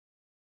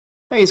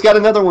 Hey, he's got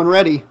another one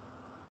ready.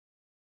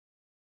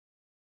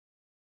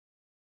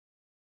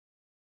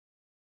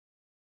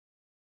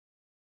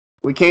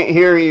 We can't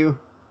hear you.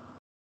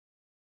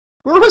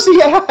 Where was he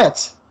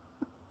at?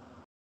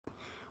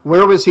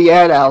 Where was he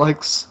at,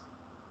 Alex?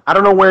 I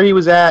don't know where he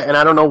was at, and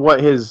I don't know what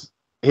his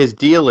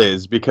deal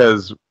is,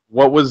 because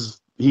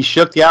he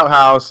shook the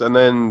outhouse, and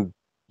then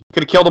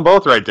could have killed them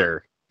both right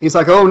there. He's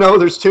like, oh no,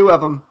 there's two of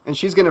them, and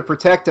she's going to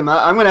protect him.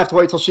 I'm going to have to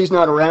wait till she's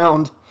not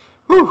around.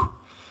 Whew.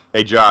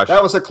 Hey, Josh.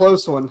 That was a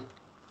close one.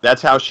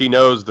 That's how she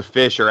knows the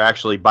fish are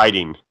actually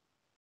biting.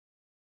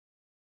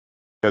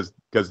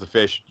 Because the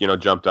fish,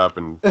 jumped up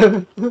and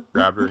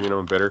grabbed her,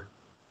 and bit her.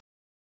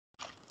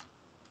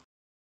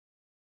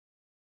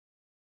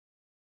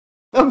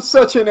 I'm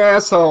such an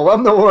asshole.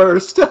 I'm the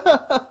worst.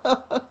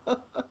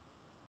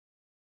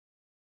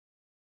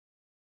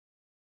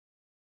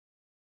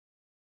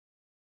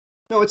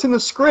 No, it's in the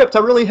script. I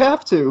really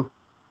have to.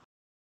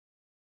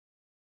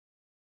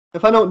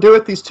 If I don't do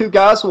it, these two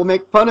guys will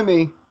make fun of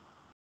me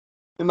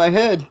in my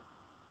head.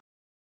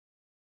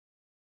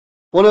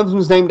 One of them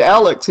is named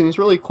Alex, and he's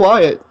really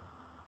quiet.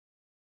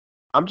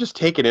 I'm just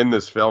taking in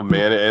this film,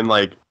 man, and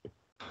like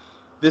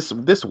this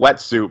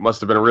wetsuit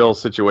must have been a real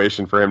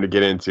situation for him to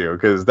get into,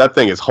 because that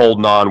thing is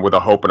holding on with a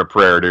hope and a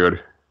prayer,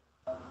 dude.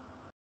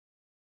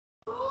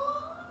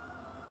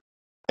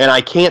 And I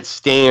can't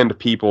stand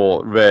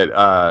people that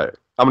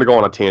I'm gonna go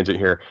on a tangent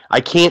here. I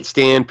can't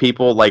stand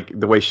people like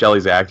the way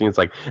Shelly's acting. It's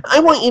like,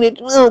 I want you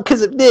to,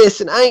 because of this,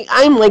 and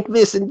I'm like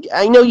this, and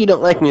I know you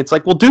don't like me. It's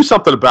like, well, do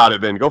something about it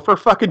then. Go for a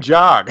fucking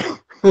jog.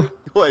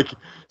 Like,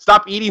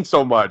 stop eating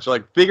so much.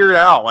 Like, figure it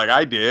out like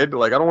I did.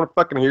 Like, I don't want to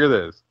fucking hear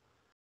this.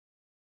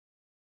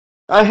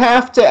 I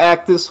have to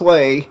act this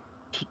way.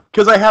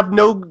 Because I have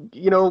no,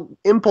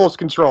 impulse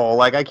control.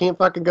 Like, I can't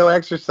fucking go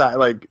exercise.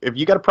 Like, if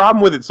you got a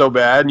problem with it so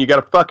bad and you got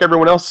to fuck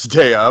everyone else's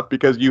day up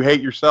because you hate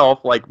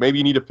yourself, like, maybe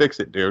you need to fix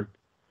it, dude.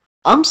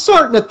 I'm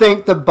starting to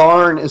think the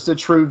barn is the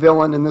true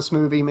villain in this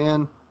movie,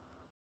 man.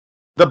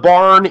 The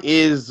barn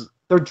is...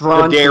 They're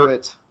drawn to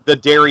it. The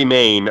Dairy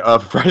Main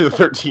of Friday the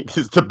 13th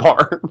is the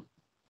barn.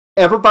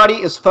 Everybody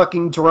is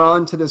fucking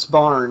drawn to this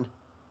barn.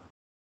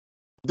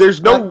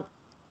 There's no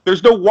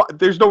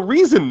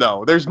reason,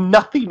 though. There's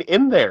nothing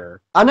in there.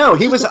 I know.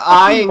 He was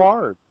eyeing...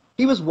 barn.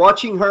 He was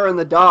watching her in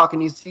the dock,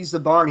 and he sees the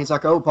barn. He's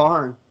like, oh,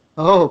 barn.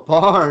 Oh,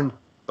 barn.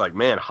 Like,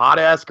 man,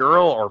 hot-ass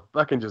girl or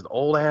fucking just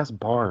old-ass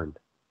barn?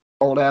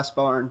 Old-ass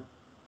barn.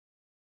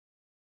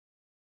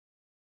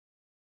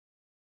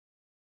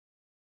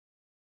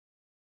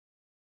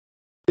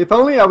 If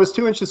only I was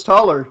 2 inches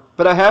taller,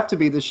 but I have to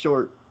be this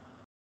short.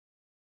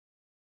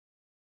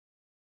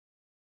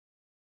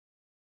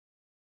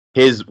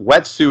 His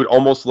wetsuit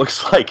almost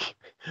looks like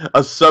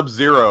a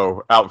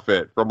Sub-Zero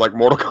outfit from, like,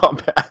 Mortal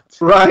Kombat.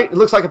 Right? It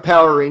looks like a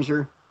Power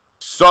Ranger.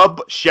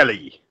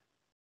 Sub-Shelly.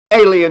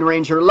 Alien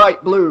Ranger,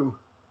 light blue.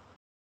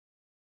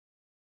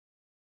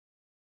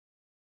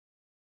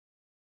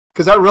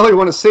 Because I really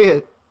want to see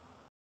it.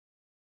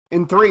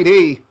 In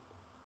 3D.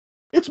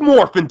 It's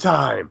morphin'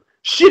 time.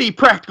 Shitty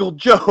practical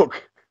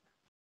joke.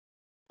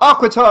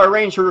 Aquatar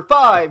Ranger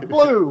 5,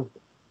 blue.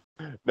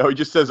 No, he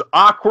just says,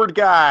 awkward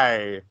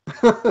guy.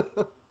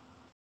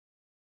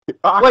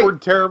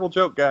 Awkward, terrible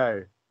joke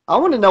guy. I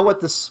want to know what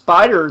the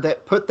spider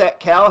that put that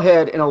cow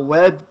head in a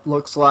web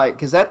looks like,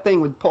 because that thing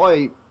would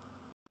probably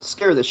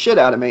scare the shit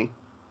out of me.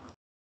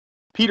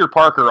 Peter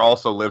Parker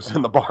also lives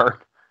in the barn.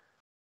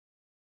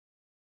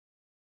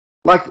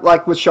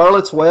 Like with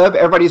Charlotte's Web,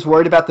 everybody's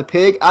worried about the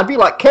pig. I'd be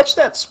like, catch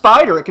that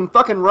spider, it can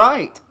fucking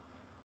write.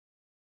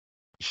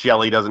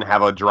 Shelley doesn't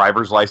have a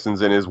driver's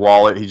license in his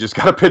wallet. He just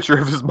got a picture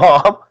of his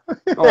mom.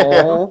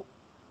 Oh,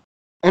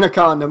 and a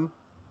condom.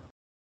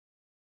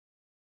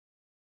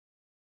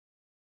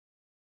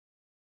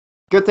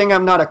 Good thing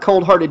I'm not a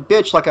cold-hearted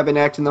bitch like I've been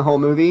acting the whole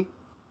movie.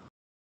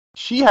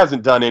 She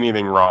hasn't done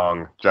anything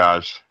wrong,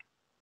 Josh.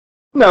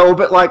 No,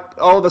 but like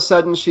all of a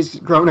sudden she's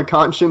grown a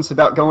conscience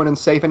about going and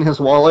saving his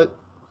wallet.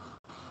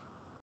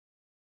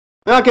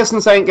 Well, I guess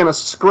since I ain't gonna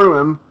screw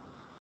him,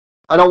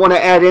 I don't want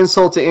to add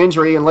insult to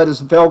injury and let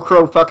his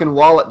Velcro fucking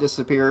wallet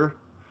disappear.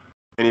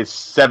 And it's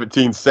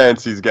 17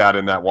 cents he's got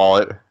in that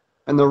wallet.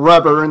 And the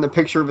rubber and the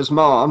picture of his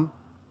mom.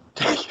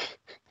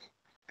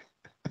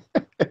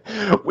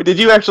 Did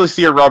you actually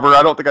see a rubber?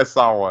 I don't think I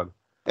saw one.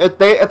 At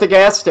the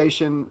gas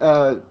station,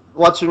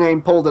 what's her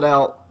name pulled it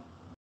out.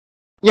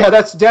 Yeah,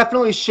 that's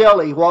definitely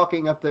Shelley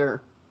walking up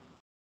there.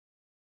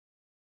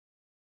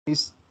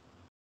 He's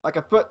like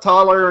a foot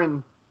taller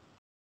and...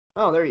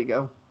 Oh, there you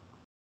go.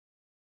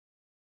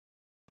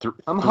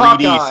 I'm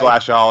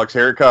 3D/Alex,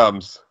 here it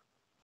comes.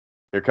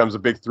 Here comes a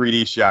big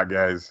 3D shot,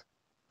 guys.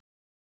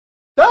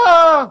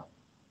 Ah!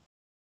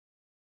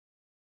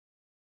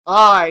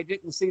 I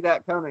didn't see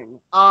that coming.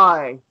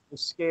 I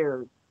was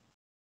scared.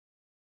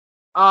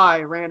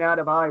 I ran out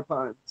of eye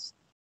puns.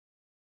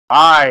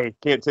 I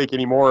can't take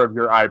any more of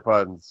your eye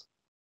puns.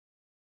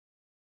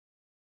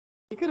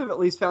 He could have at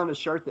least found a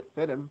shirt that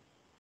fit him.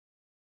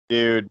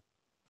 Dude,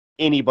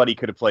 anybody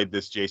could have played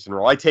this Jason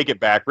role. I take it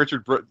back.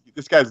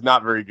 This guy's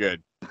not very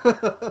good.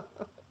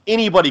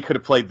 Anybody could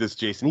have played this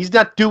Jason. He's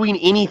not doing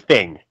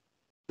anything.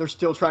 They're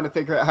still trying to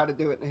figure out how to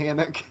do it in a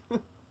hammock.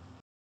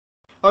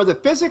 Are the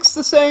physics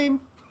the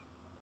same?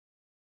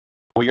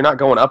 Well, you're not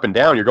going up and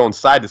down. You're going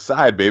side to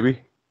side,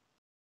 baby.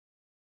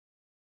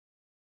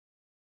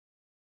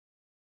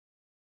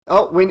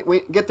 Oh,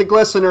 we get the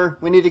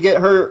glistener. We need to get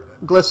her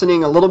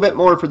glistening a little bit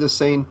more for this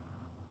scene.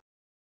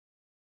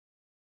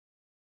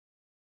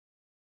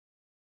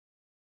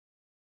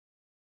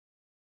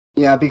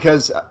 Yeah,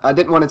 because I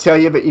didn't want to tell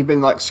you, but you've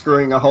been like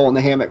screwing a hole in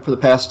the hammock for the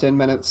past 10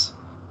 minutes.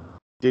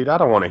 Dude, I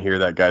don't want to hear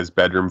that guy's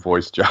bedroom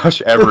voice,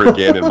 Josh, ever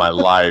again in my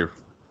life.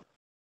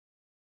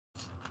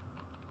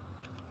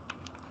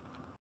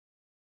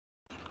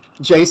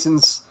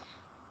 Jason's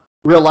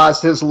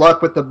realized his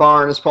luck with the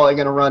barn is probably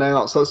going to run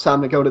out, so it's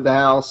time to go to the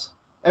house.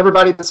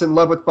 Everybody that's in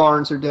love with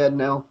barns are dead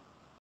now.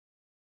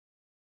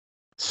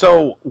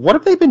 So, what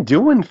have they been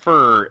doing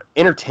for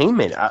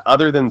entertainment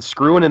other than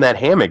screwing in that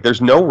hammock? There's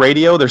no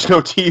radio, there's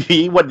no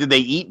TV. What, did they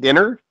eat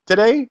dinner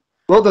today?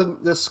 Well,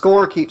 the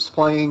score keeps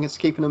playing. It's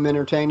keeping them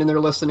entertained, and they're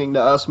listening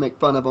to us make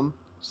fun of them.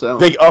 So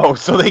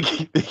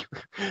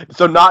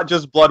so not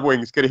just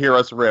Bloodwings could hear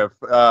us riff.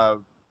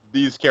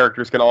 These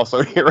characters can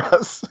also hear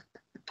us.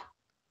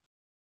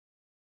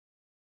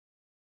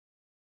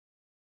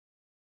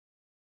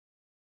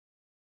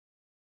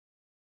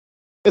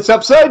 It's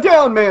upside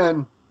down,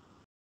 man.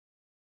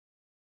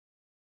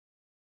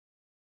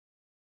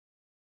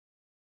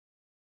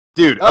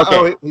 Dude,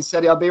 okay. He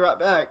said he'll be right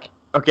back.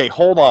 Okay,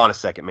 hold on a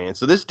second, man.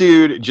 So this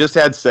dude just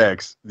had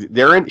sex.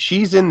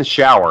 She's in the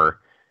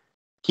shower.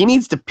 He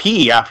needs to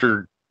pee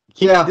after.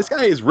 This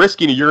guy is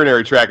risking a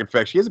urinary tract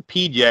infection. He hasn't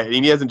peed yet,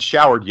 and he hasn't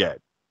showered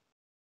yet.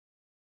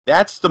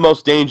 That's the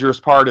most dangerous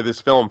part of this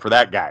film for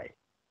that guy.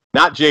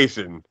 Not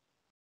Jason.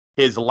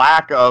 His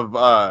lack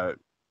of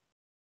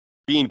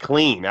being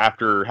clean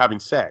after having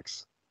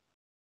sex.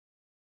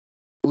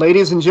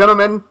 Ladies and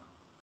gentlemen,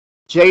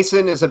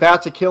 Jason is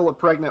about to kill a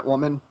pregnant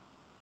woman.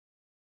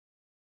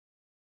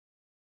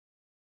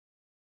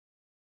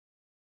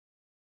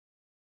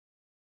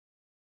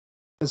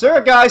 Is there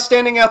a guy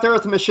standing out there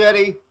with a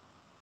machete?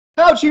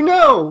 How'd you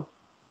know?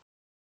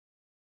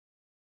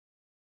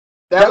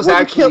 That was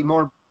actually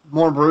more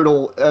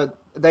brutal.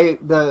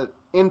 The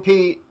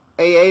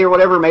MPAA or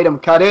whatever made him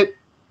cut it.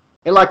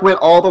 It like went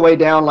all the way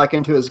down like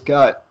into his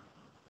gut.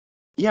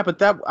 Yeah, but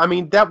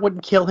that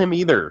wouldn't kill him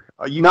either.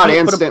 Not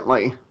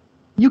instantly.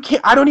 You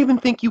can't. I don't even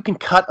think you can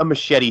cut a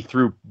machete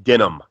through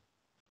denim.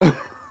 Not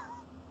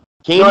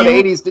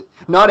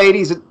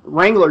 80s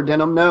Wrangler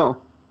denim.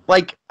 No.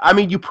 Like, I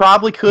mean, you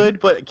probably could,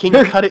 but can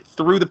you cut it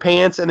through the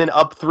pants and then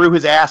up through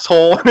his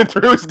asshole and then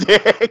through his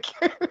dick?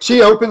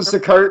 She opens the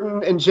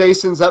curtain and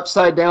Jason's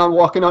upside down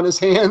walking on his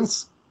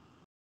hands.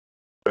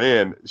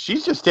 Man,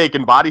 she's just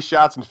taking body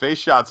shots and face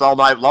shots all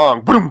night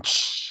long. Boom!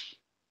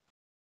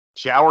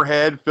 Shower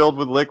head filled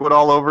with liquid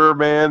all over her,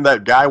 man.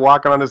 That guy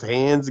walking on his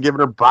hands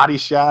giving her body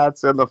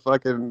shots and the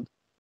fucking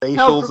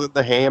facials in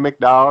the hammock,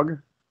 dog.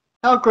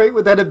 How great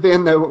would that have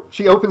been, though?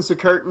 She opens the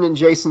curtain and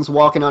Jason's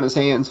walking on his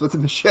hands with a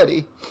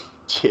machete.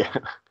 Yeah.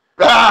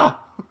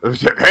 Ah!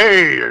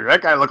 Hey, that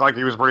guy looked like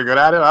he was pretty good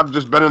at it. I've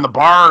just been in the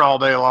barn all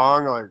day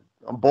long. Like,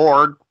 I'm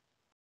bored.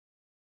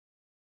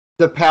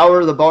 The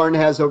power the barn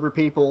has over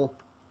people.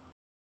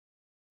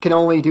 can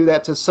only do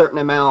that to a certain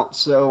amount,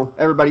 so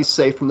everybody's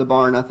safe from the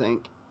barn, I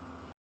think.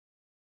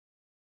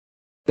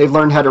 They've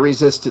learned how to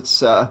resist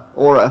its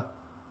aura.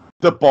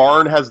 The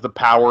barn has the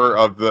power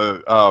of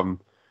the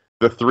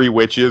 3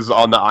 witches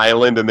on the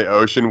island in the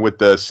ocean with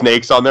the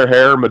snakes on their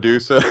hair,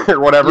 Medusa or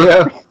whatever.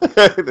 Yeah.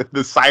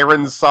 The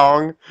Sirens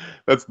song.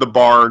 That's the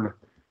barn.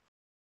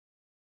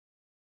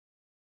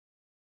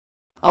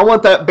 I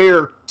want that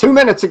beer 2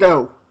 minutes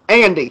ago.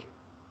 Andy.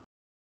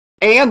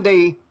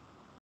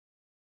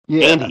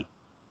 Yeah.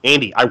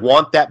 Andy, I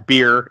want that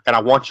beer, and I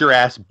want your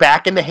ass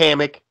back in the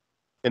hammock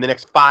in the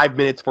next 5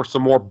 minutes for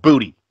some more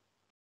booty.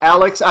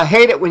 Alex, I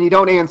hate it when you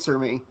don't answer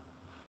me.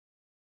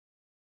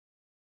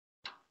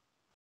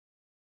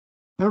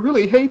 I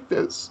really hate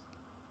this.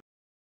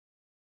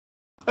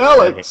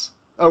 Alex!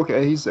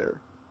 Okay, he's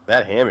there.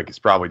 That hammock is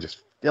probably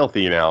just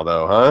filthy now,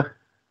 though, huh?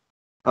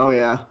 Oh,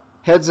 yeah.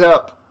 Heads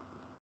up.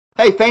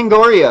 Hey,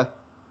 Fangoria.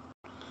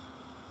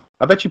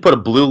 I bet you put a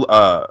blue,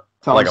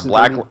 like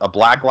a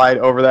black light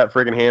over that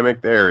friggin'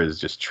 hammock. There is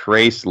just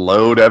trace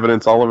load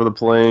evidence all over the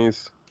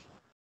place.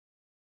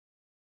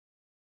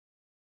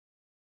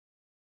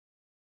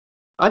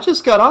 I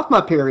just got off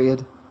my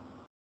period.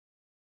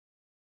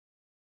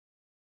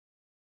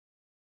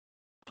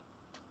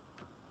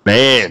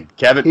 Man,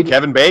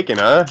 Kevin Bacon,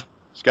 huh?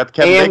 She's got the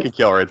Kevin Bacon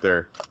kill right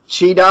there.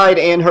 She died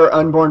and her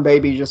unborn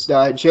baby just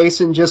died.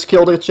 Jason just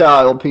killed a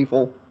child,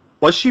 people.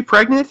 Was she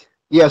pregnant?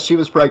 Yes, she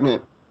was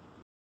pregnant.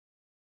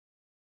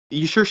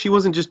 You sure she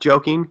wasn't just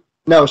joking?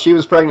 No, she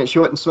was pregnant. She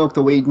went and smoked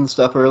the weed and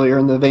stuff earlier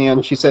in the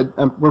van. She said,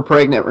 we're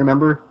pregnant,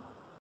 remember?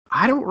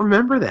 I don't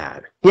remember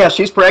that. Yeah,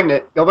 she's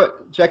pregnant.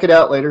 Go check it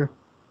out later.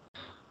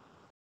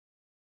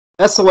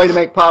 That's the way to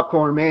make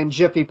popcorn, man.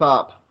 Jiffy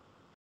Pop.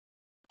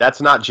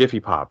 That's not Jiffy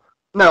Pop.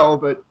 No,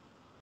 but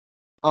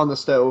on the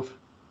stove.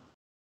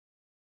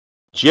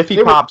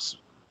 Jiffy Pops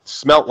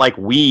smelt like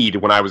weed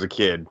when I was a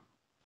kid.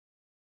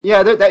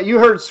 Yeah, that you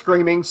heard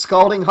screaming.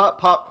 Scalding hot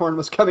popcorn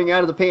was coming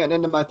out of the pan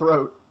into my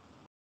throat.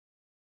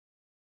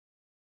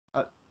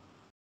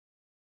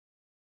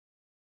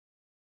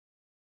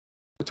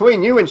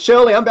 Between you and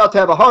Shelley, I'm about to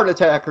have a heart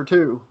attack or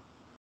two.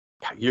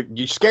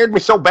 You scared me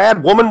so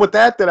bad, woman, with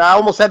that I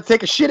almost had to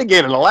take a shit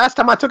again. And the last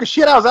time I took a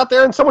shit, I was out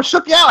there and someone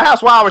shook the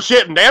outhouse while I was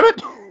shitting, damn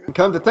it!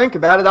 Come to think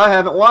about it, I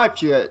haven't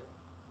wiped yet.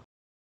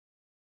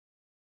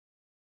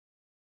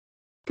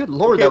 Good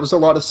lord, okay. That was a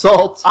lot of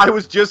salt. I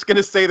was just going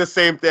to say the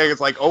same thing.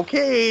 It's like,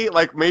 okay,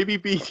 like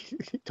maybe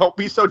don't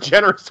be so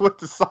generous with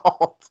the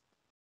salt.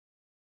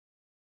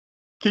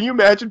 Can you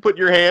imagine putting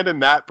your hand in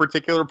that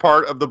particular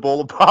part of the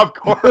bowl of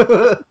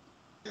popcorn?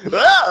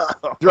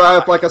 Dry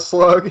up like a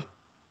slug.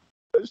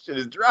 This shit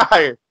is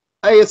dry.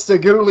 Hey, it's the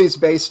Ghoulies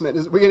basement.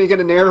 Are we going to get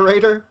a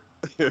narrator?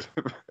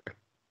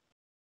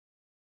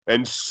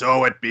 And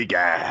so it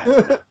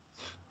began.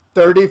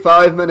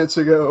 35 minutes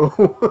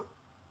ago.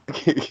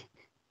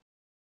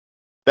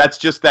 That's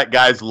just that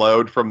guy's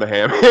load from the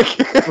hammock.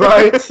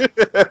 Right.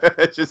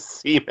 It's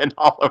just semen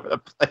all over the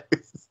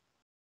place.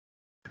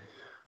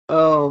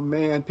 Oh,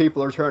 man.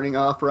 People are turning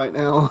off right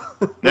now.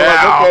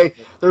 Now. Like,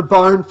 okay, they're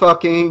barn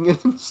fucking.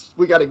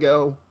 We got to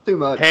go. Too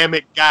much.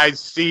 Hammock guy's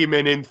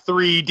semen in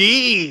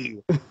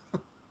 3D.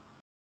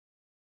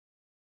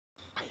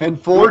 And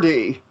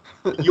 4D.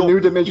 New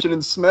dimension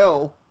and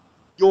smell.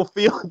 You'll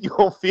feel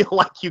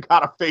like you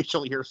got a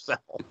facial yourself.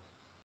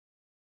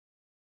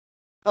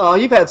 Oh,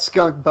 you've had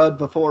skunk bud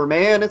before,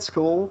 man. It's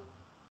cool.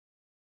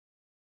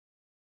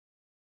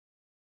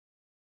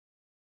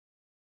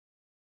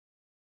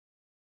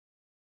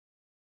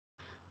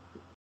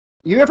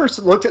 You ever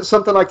looked at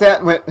something like that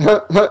and went,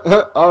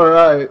 all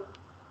right.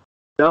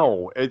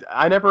 No,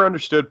 I never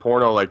understood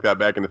porno like that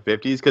back in the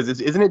 50s, because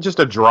isn't it just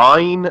a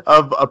drawing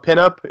of a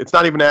pinup? It's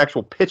not even an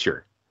actual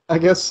picture. I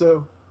guess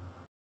so.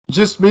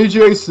 Just me,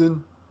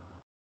 Jason.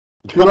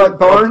 You like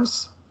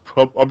barns?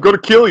 I'm going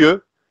to kill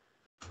you.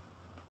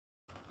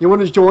 You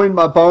want to join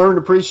my barn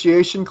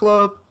appreciation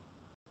club?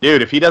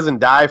 Dude, if he doesn't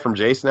die from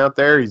Jason out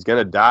there, he's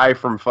going to die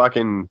from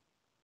fucking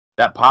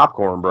that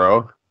popcorn,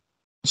 bro.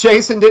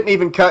 Jason didn't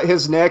even cut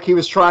his neck. He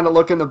was trying to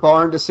look in the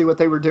barn to see what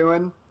they were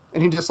doing,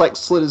 and he just, like,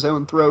 slit his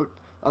own throat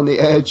on the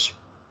edge.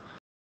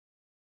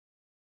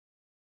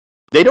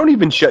 They don't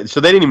even show...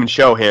 So they didn't even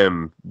show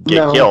him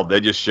get killed.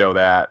 They just show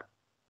that.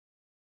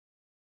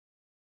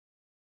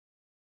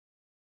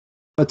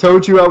 I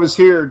told you I was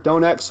here.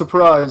 Don't act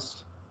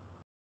surprised.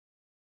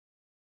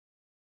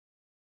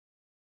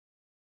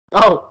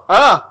 Oh,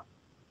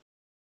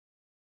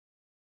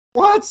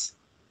 What?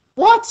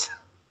 What?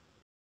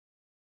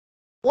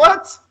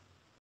 What?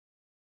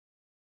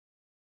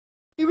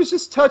 He was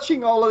just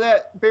touching all of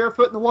that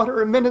barefoot in the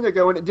water a minute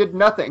ago, and it did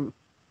nothing.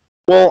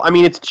 Well, I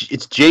mean, it's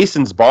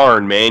Jason's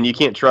barn, man. You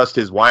can't trust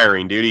his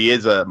wiring, dude. He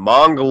is a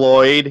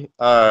mongoloid,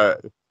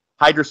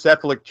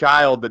 hydrocephalic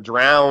child that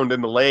drowned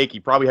in the lake. He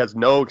probably has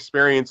no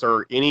experience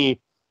or any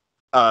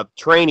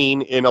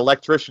training in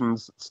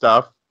electrician's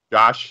stuff,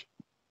 Josh.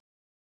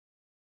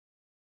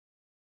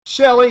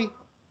 Shelley,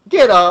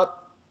 get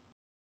up.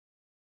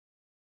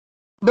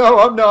 No,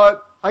 I'm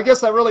not. I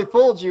guess I really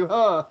fooled you,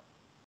 huh?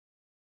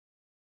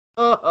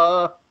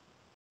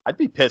 I'd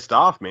be pissed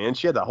off, man.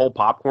 She had that whole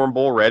popcorn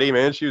bowl ready,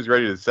 man. She was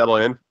ready to settle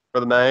in for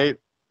the night.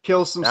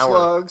 Kill some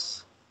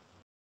slugs.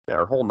 Yeah,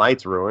 her whole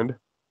night's ruined.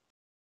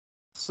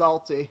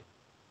 Salty.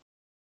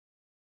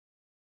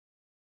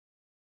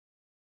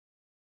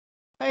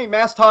 Hey,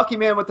 masked hockey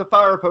man with the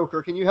fire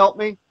poker, can you help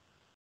me?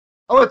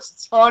 Oh,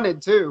 it's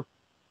haunted, too.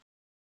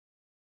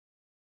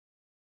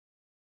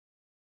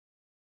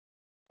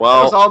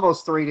 Well, it was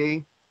almost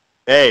 3D.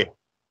 Hey,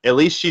 at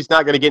least she's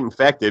not going to get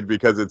infected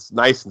because it's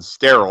nice and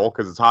sterile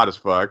because it's hot as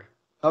fuck.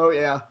 Oh,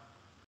 yeah.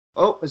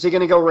 Oh, is he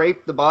going to go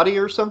rape the body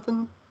or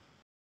something?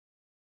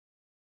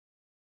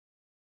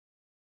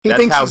 He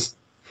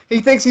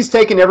thinks he's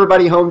taking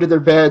everybody home to their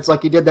beds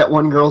like he did that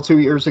one girl 2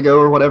 years ago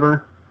or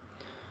whatever.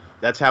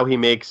 That's how he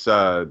makes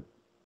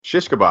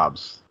shish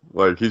kebabs.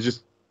 Like, he's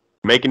just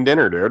making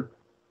dinner, dude.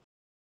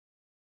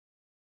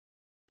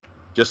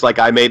 Just like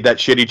I made that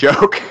shitty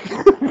joke.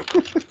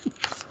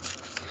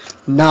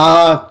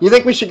 Nah. You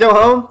think we should go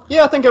home?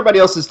 Yeah, I think everybody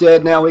else is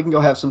dead now. We can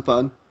go have some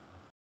fun.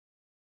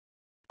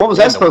 What was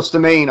that supposed to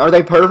mean? Are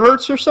they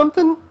perverts or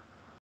something?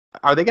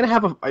 Are they going to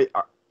have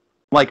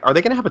are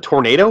they going to have a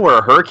tornado or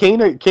a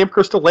hurricane at Camp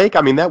Crystal Lake?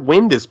 I mean, that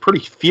wind is pretty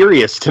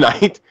furious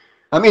tonight.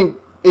 I mean,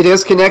 it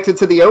is connected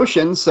to the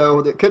ocean, so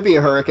it could be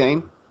a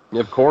hurricane.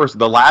 Of course,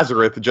 the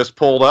Lazarus just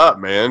pulled up,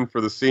 man,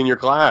 for the senior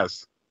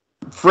class.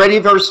 Freddy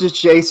versus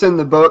Jason,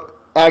 the book,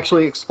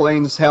 actually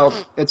explains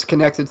how it's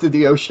connected to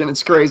the ocean.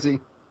 It's crazy.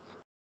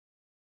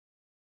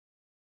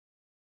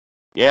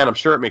 Yeah, and I'm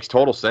sure it makes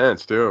total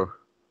sense, too.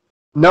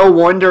 No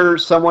wonder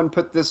someone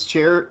put this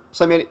chair...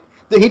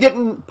 he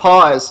didn't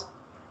pause.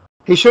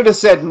 He should have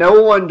said,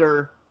 no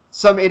wonder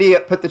some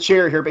idiot put the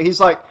chair here. But he's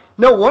like,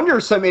 no wonder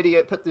some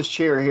idiot put this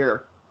chair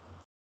here.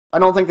 I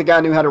don't think the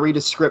guy knew how to read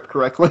his script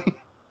correctly.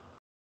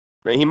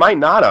 He might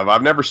not have.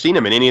 I've never seen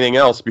him in anything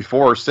else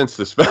before or since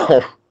this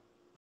film.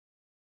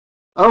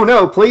 Oh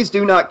no, please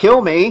do not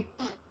kill me.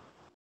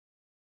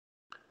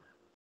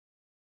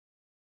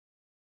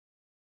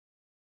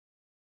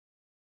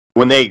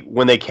 When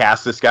they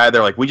cast this guy,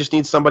 they're like, we just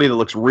need somebody that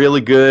looks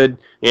really good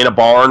in a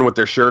barn with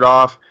their shirt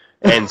off,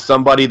 and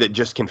somebody that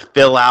just can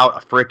fill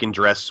out a frickin'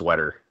 dress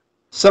sweater.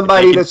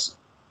 Somebody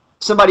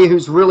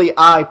who's really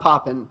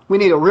eye-popping. We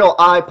need a real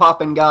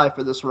eye-popping guy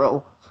for this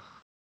role.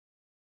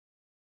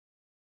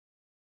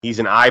 He's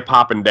an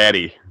eye-popping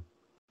daddy.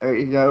 There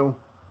you go.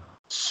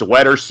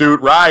 Sweater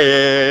suit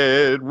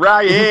riot!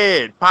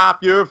 Riot!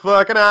 Pop your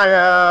fucking eye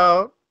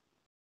out!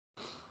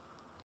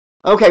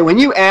 Okay, when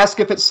you ask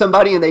if it's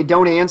somebody and they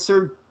don't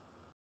answer,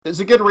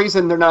 there's a good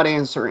reason they're not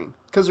answering.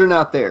 Because they're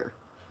not there.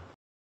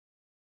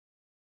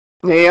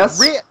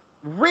 Yes?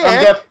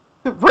 Rick?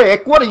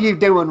 Rick, what are you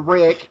doing,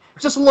 Rick?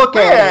 Just look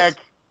at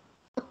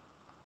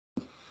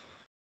it.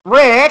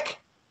 Rick!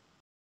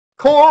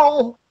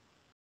 Coral!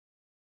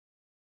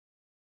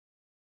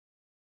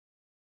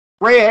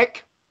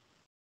 Rick!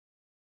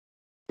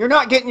 You're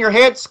not getting your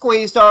head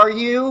squeezed, are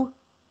you?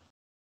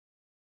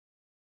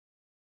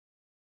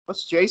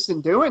 What's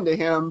Jason doing to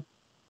him?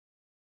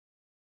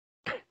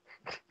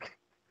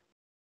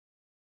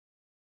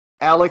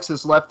 Alex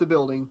has left the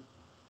building.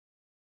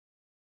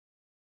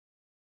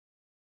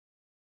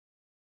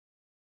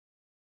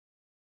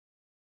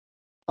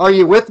 Are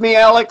you with me,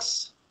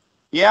 Alex?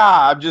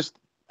 Yeah,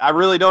 I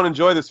really don't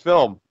enjoy this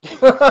film.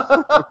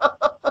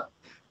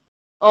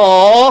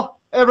 Aw,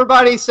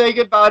 everybody say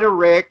goodbye to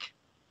Rick,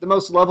 the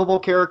most lovable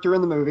character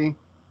in the movie.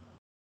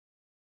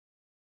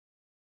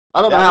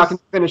 I don't know how I can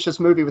finish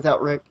this movie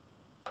without Rick.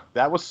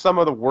 That was some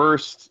of the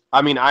worst.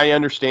 I mean, I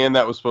understand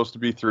that was supposed to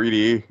be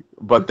 3D,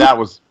 but that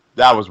was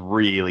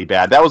really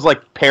bad. That was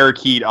like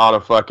Parakeet on a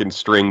fucking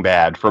string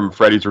bad from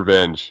Freddy's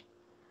Revenge.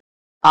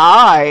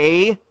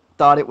 I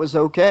thought it was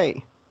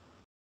okay.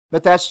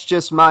 But that's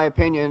just my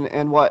opinion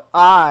and what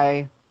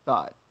I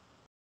thought.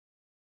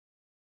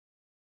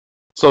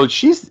 So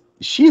she's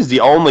the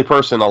only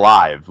person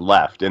alive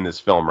left in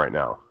this film right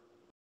now.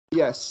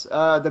 Yes.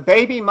 The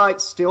baby might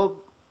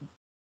still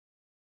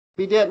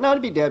be dead. No,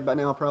 it'd be dead by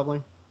now,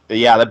 probably.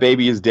 Yeah, the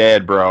baby is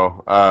dead,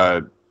 bro.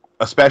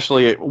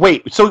 Especially...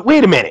 Wait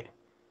a minute.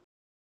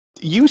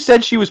 You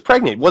said she was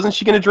pregnant. Wasn't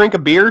she going to drink a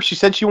beer? She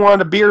said she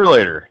wanted a beer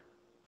later.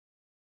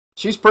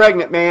 She's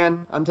pregnant,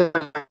 man. I'm telling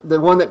you, the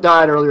one that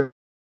died earlier.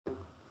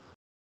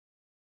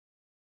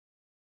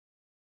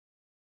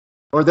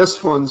 Or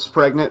this one's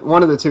pregnant.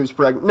 One of the two's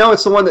pregnant. No,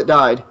 it's the one that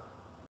died.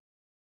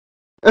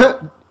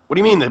 What do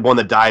you mean the one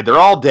that died? They're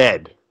all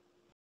dead.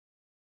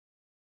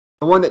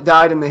 The one that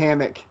died in the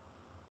hammock.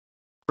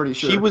 Pretty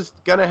sure. She was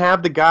going to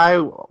have the guy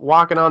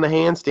walking on the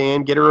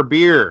handstand get her a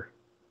beer.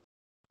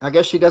 I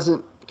guess she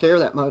doesn't care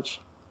that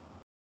much.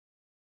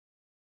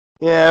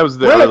 Yeah, it was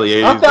the early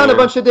 80s. I found a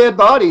bunch of dead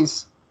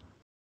bodies.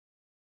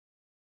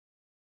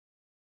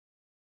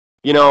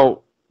 You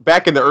know,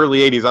 back in the early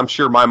 80s, I'm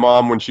sure my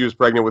mom, when she was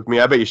pregnant with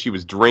me, I bet you she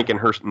was drinking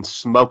her and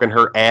smoking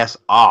her ass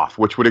off,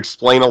 which would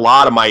explain a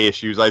lot of my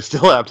issues I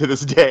still have to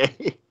this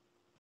day.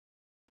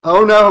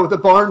 Oh no, the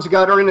barn's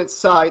got her in its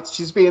sights.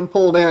 She's being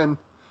pulled in.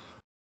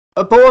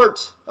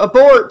 Abort!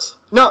 Abort!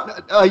 No,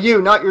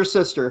 you, not your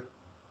sister.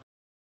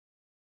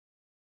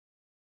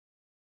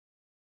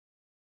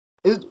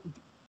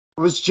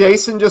 Was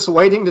Jason just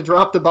waiting to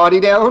drop the body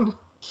down?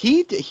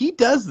 He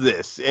does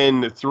this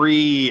in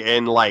 3,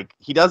 and like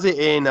he does it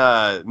in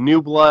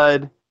New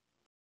Blood,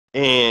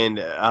 and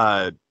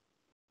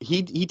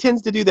he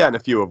tends to do that in a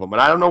few of them.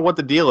 And I don't know what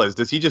the deal is.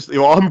 Does he just?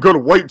 I'm gonna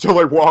wait till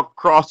they walk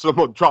across, and I'm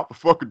gonna drop a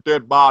fucking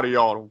dead body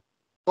on them.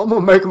 I'm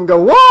gonna make him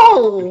go,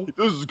 whoa!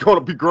 This is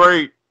gonna be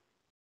great.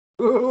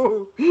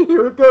 Oh,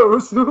 here it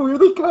goes. Here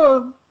they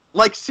come.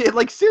 Like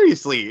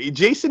seriously,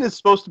 Jason is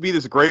supposed to be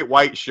this great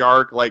white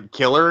shark like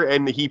killer,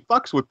 and he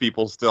fucks with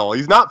people still.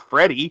 He's not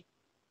Freddy.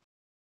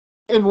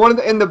 In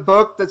the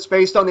book that's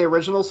based on the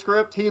original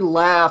script, he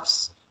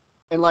laughs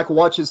and like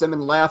watches them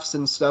and laughs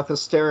and stuff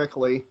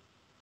hysterically.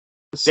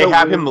 It's They so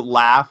have weird. him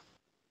laugh.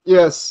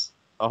 Yes,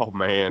 Oh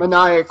man.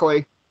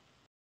 maniacally.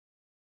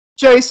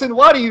 Jason,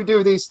 why do you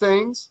do these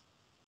things?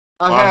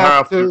 I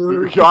have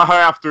to. I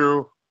have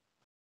to.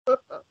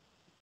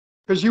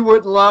 Because you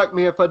wouldn't like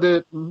me if I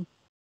didn't.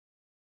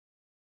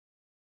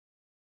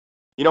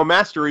 You know,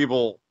 Master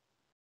Evil,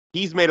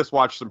 he's made us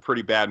watch some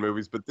pretty bad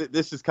movies, but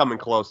this is coming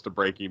close to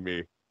breaking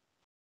me.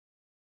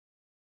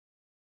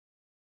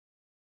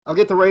 I'll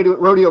get the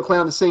rodeo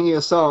clown to sing you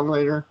a song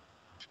later.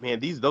 Man,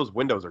 those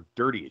windows are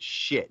dirty as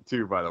shit,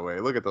 too, by the way.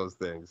 Look at those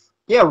things.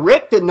 Yeah,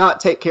 Rick did not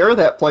take care of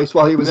that place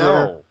while he was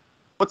there.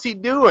 What's he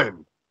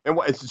doing? And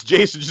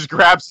Jason just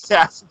grabs his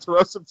ass and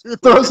throws him through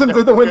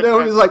the window,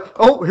 and he's like,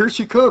 oh, here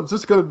she comes.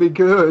 It's going to be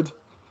good.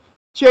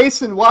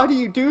 Jason, why do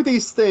you do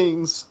these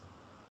things?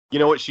 You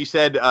know what she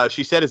said?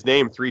 She said his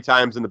name 3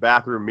 times in the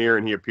bathroom mirror,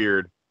 and he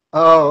appeared.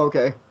 Oh,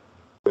 okay.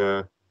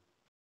 Yeah.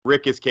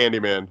 Rick is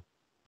Candyman.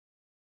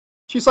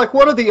 She's like,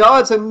 what are the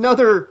odds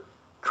another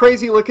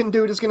crazy-looking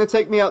dude is going to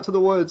take me out to the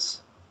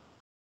woods?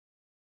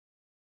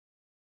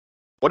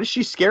 What is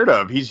she scared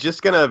of? He's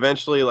just going to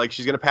eventually, like,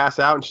 she's going to pass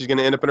out, and she's going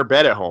to end up in her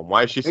bed at home.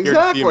 Why is she scared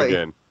to see him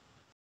again?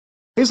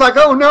 He's like,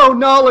 oh, no,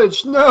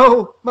 knowledge.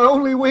 No, my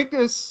only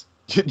weakness.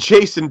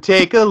 Jason,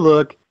 take a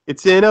look.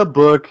 It's in a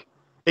book.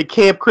 At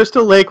Camp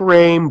Crystal Lake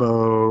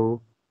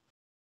Rainbow.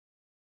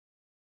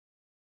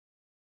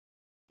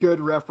 Good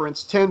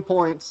reference. 10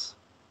 points.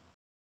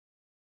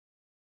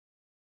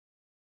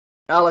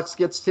 Alex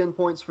gets 10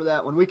 points for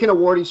that one. We can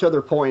award each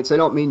other points. They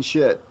don't mean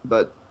shit,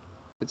 but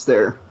it's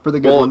there for the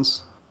good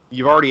ones.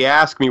 You've already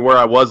asked me where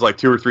I was like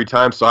 2 or 3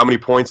 times, so how many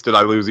points did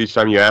I lose each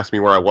time you asked me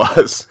where I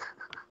was?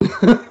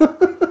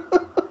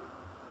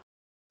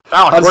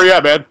 Alex, where you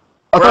at, man?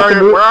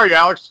 Where are you,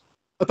 Alex?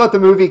 I thought the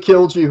movie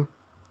killed you.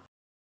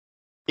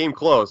 Came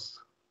close.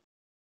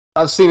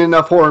 I've seen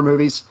enough horror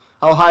movies.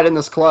 I'll hide in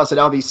this closet.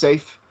 I'll be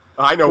safe.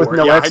 I know where.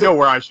 I know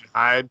where I should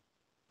hide.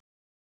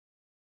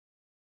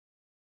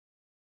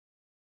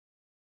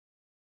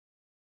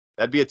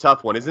 That'd be a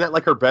tough one. Isn't that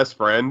like her best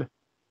friend?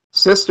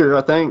 Sister,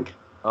 I think.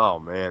 Oh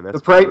man,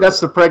 that's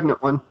the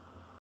pregnant one.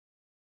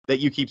 That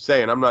you keep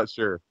saying. I'm not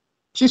sure.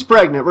 She's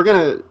pregnant. We're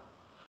gonna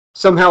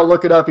somehow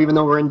look it up, even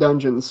though we're in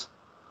dungeons.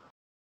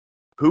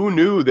 Who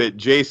knew that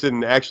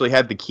Jason actually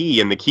had the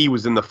key, and the key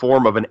was in the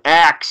form of an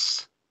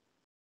axe?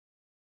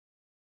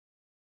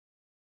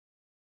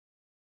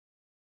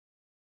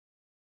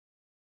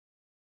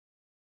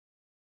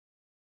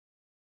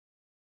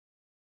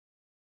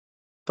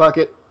 Fuck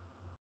it.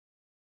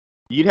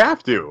 You'd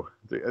have to.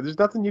 There's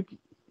nothing you...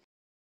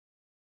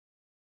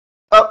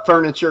 Up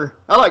furniture.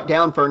 I like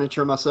down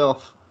furniture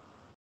myself.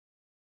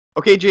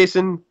 Okay,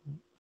 Jason.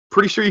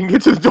 Pretty sure you can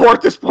get to the door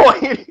at this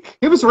point.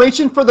 He was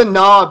reaching for the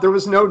knob. There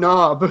was no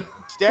knob.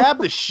 Stab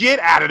the shit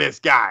out of this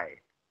guy.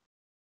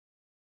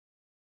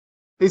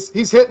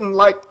 He's hitting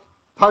like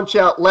punch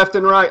out left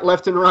and right,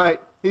 left and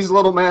right. He's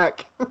Little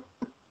Mac.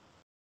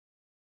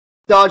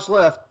 Dodge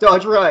left,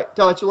 dodge right,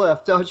 dodge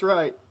left, dodge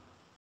right.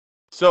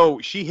 So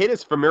she hit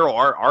his femoral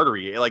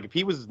artery. Like if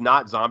he was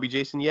not zombie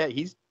Jason yet,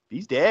 he's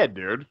dead,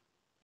 dude.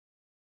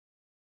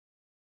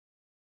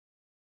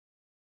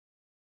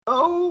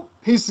 Oh,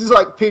 he's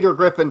like Peter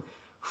Griffin.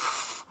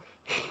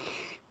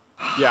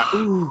 Yeah.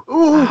 Ooh,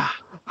 ooh,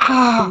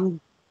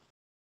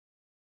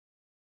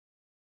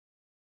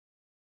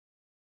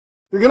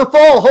 You're gonna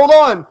fall. Hold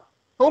on.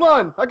 Hold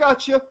on. I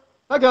got you.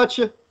 I got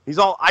you. He's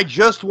all, I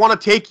just want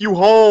to take you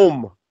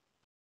home.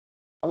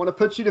 I want to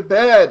put you to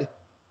bed.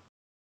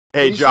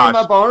 Hey, you Josh.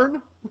 See my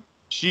barn?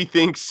 She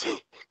thinks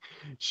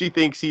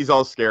he's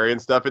all scary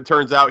and stuff. It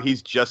turns out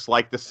he's just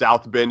like the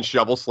South Bend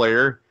Shovel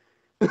Slayer.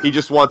 He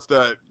just wants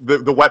the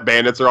wet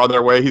bandits are on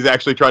their way. He's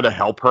actually trying to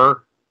help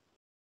her.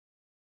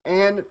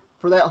 And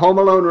for that Home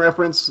Alone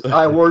reference,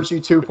 I award you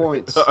 2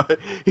 points.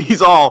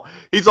 He's all,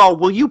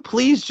 will you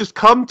please just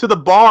come to the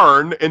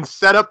barn and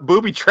set up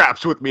booby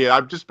traps with me?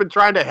 I've just been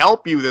trying to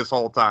help you this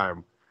whole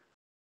time.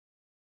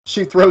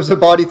 She throws a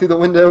body through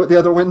the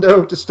other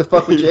window, just to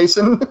fuck with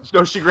Jason.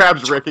 No, she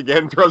grabs Rick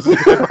again, throws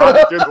his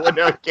body through the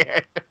window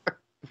again.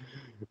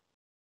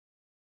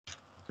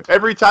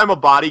 Every time a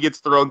body gets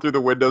thrown through the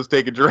windows,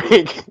 take a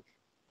drink.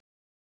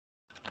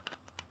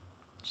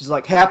 She's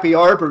like, Happy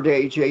Arbor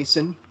Day,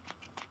 Jason.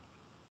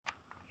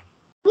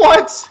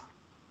 What?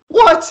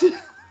 What?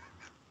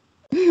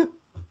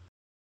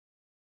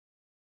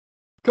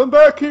 Come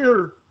back here.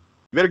 You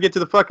better get to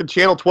the fucking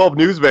Channel 12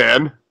 news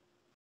van.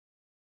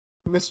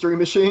 Mystery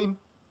machine.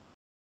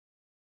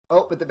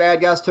 Oh, but the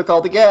bad guys took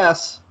all the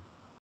gas.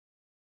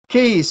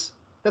 Keys.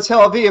 That's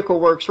how a vehicle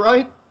works,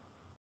 right?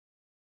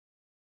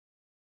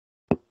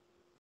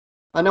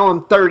 I know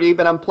I'm 30,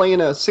 but I'm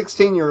playing a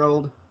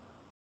 16-year-old.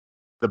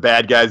 The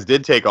bad guys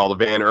did take all the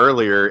van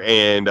earlier,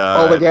 and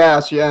All the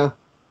gas, yeah.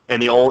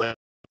 And the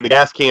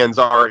gas cans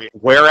are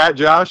where at,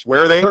 Josh?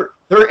 Where are they?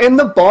 They're in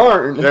the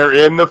barn. They're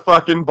in the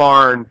fucking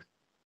barn.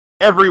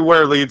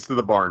 Everywhere leads to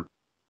the barn.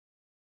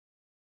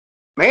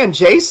 Man,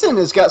 Jason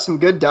has got some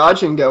good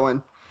dodging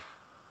going.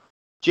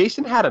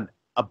 Jason had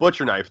a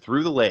butcher knife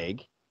through the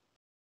leg.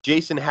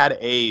 Jason had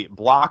a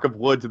block of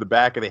wood to the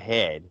back of the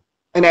head.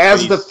 And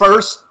as the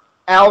first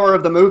hour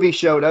of the movie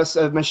showed us,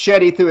 a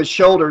machete through his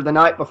shoulder the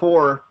night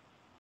before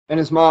in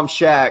his mom's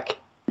shack.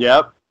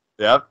 Yep.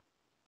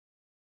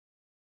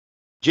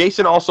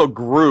 Jason also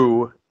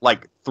grew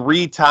like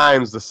 3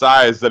 times the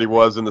size that he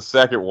was in the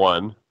second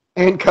one.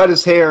 And cut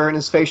his hair and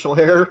his facial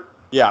hair.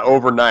 Yeah,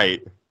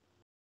 overnight.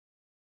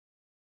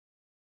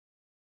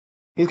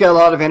 He's got a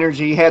lot of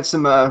energy. He had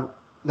some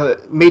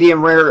the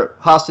medium rare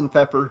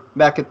Hassenpfeffer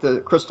back at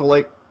the Crystal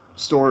Lake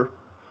store.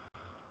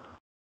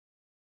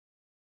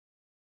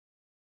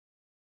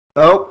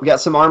 Oh, we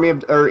got some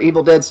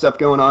Evil Dead stuff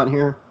going on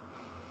here.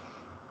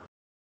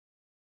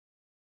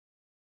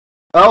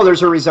 Oh,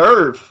 there's a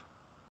reserve.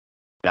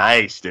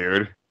 Nice,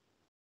 dude.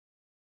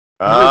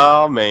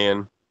 Oh,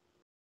 man.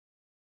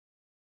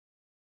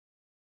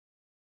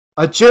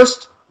 I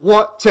just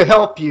want to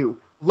help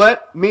you.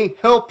 Let me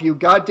help you,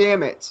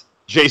 goddammit.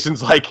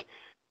 Jason's like,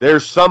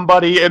 there's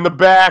somebody in the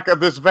back of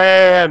this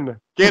van.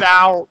 Get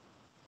out.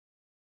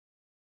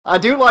 I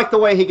do like the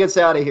way he gets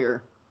out of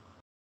here.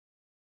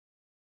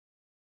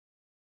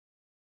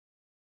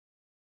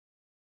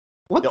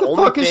 What the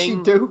fuck is she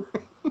doing?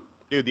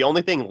 Dude, the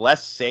only thing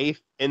less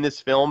safe in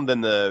this film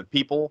than the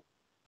people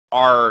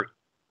are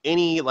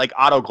any, like,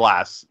 auto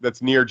glass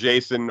that's near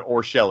Jason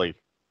or Shelly.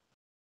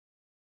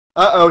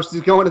 Uh-oh,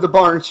 she's going to the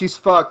barn. She's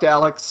fucked,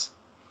 Alex.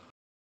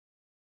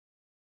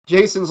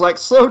 Jason's like,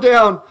 slow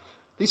down.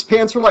 These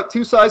pants are like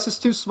 2 sizes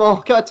too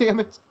small. God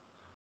damn it.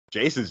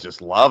 Jason's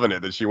just loving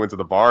it that she went to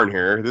the barn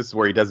here. This is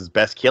where he does his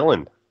best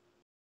killing.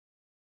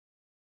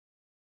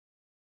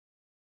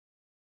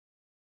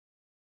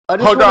 I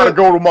gotta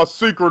go to my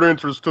secret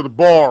entrance to the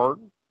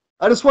barn.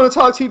 I just want to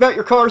talk to you about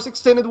your car's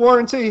extended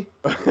warranty.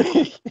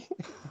 Have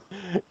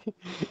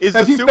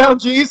you found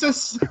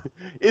Jesus?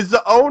 Is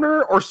the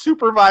owner or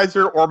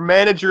supervisor or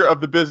manager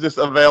of the business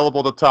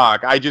available to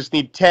talk? I just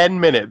need 10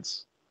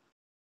 minutes.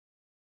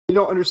 You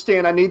don't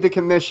understand. I need the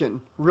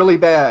commission. Really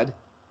bad.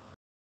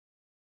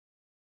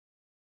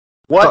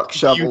 What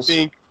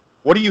do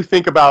you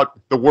think about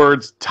the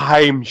words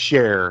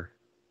timeshare?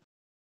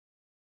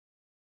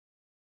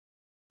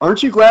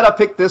 Aren't you glad I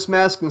picked this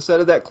mask instead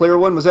of that clear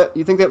one?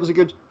 You think that was a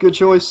good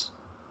choice?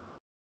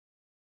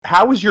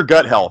 How is your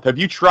gut health? Have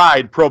you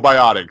tried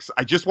probiotics?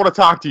 I just want to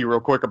talk to you real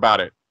quick about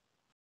it.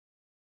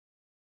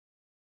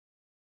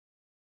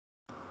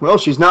 Well,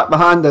 she's not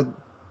behind the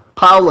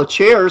pile of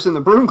chairs in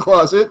the broom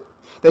closet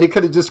that he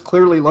could have just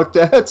clearly looked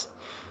at.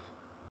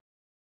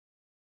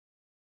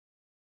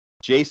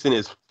 Jason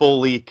is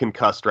fully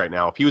concussed right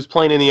now. If he was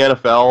playing in the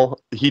NFL,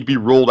 he'd be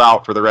ruled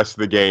out for the rest of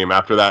the game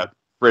after that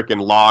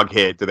frickin' log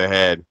hit to the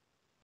head.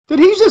 Did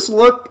he just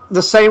look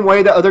the same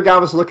way the other guy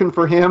was looking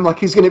for him? Like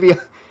he's going to be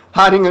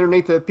hiding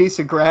underneath a piece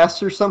of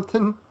grass or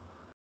something?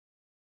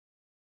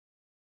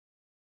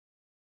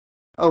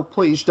 Oh,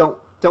 please don't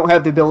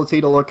have the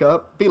ability to look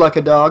up. Be like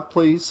a dog,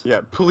 please.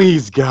 Yeah,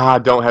 please,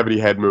 God, don't have any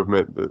head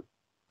movement.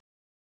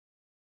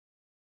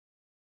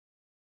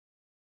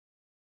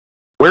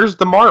 Where's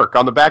the mark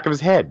on the back of his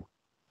head?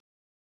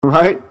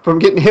 Right? From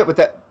getting hit with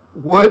that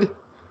wood?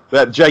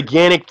 That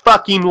gigantic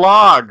fucking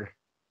log.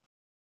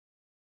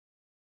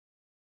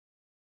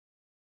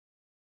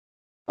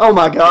 Oh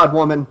my God,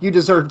 woman. You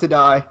deserve to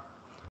die.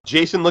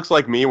 Jason looks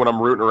like me when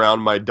I'm rooting around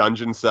my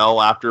dungeon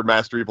cell after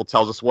Master Evil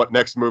tells us what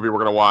next movie we're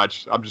going to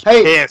watch. I'm just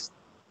pissed.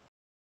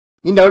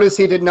 You notice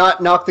he did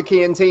not knock the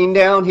canteen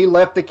down? He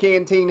left the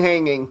canteen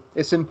hanging.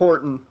 It's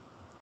important.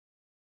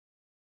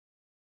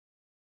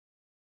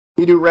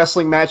 You do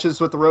wrestling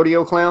matches with the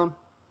rodeo clown?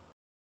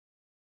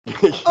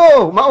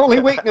 Oh, my only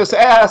weakness,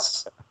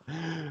 ass.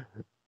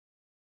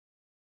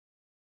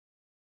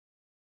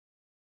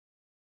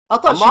 I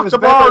thought she was the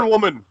barn,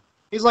 woman.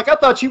 He's like, I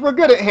thought you were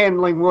good at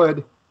handling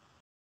wood.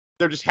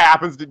 There just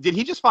happens to... Did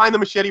he just find the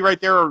machete right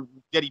there, or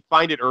did he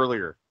find it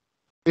earlier?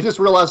 He just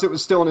realized it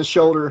was still in his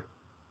shoulder.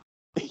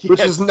 Which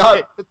is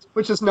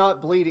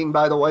not bleeding,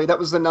 by the way. That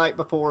was the night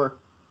before.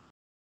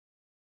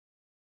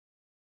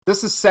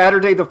 This is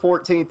Saturday the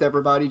 14th,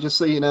 everybody, just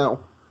so you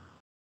know.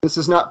 This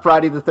is not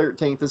Friday the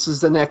 13th. This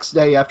is the next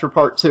day after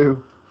part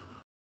 2.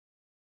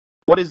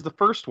 What is the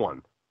first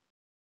one?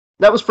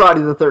 That was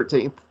Friday the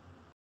 13th.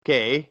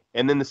 Okay,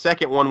 and then the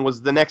second one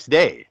was the next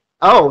day.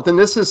 Oh, then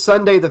this is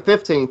Sunday the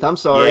 15th. I'm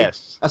sorry.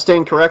 Yes. I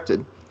stand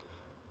corrected.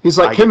 He's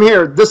like, come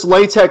here. This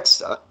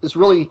latex is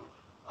really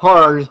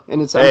hard,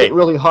 and it's getting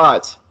really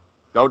hot.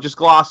 Don't just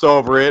gloss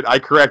over it. I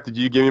corrected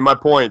you. Give me my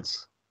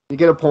points. You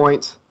get a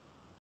point.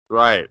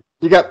 Right.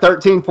 You got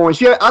 13 points.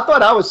 Yeah, I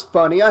thought I was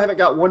funny. I haven't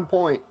got 1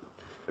 point.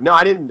 No,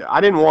 I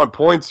didn't want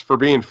points for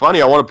being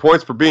funny. I wanted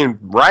points for being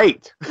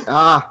right.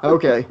 Ah,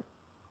 okay.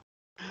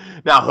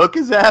 Now hook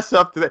his ass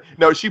up to the...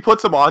 No, she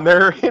puts him on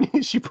there,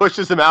 and she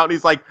pushes him out, and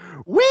he's like,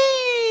 wee!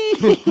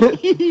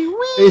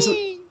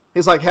 Wee!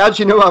 He's like, how'd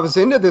you know I was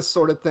into this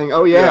sort of thing?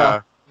 Oh,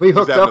 yeah. We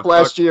hooked up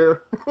last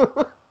year.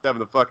 Having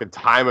the fucking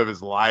time of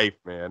his life,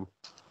 man.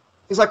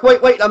 He's like,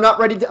 wait, I'm not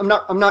ready. I'm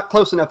not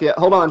close enough yet.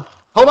 Hold on.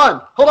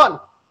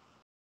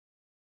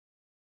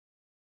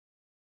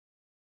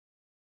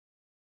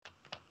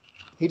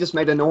 He just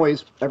made a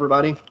noise,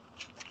 everybody.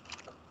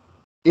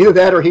 Either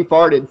that or he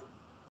farted.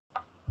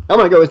 I'm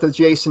gonna go with the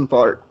Jason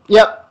fart.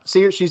 Yep.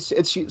 See her? She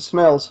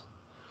smells.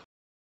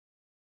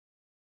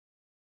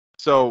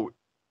 So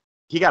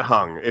he got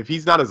hung. If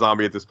he's not a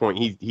zombie at this point,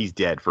 he's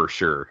dead for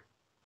sure.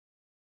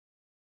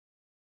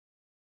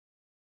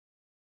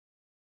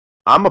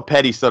 I'm a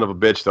petty son of a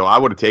bitch, though. I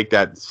would have taken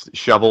that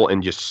shovel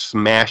and just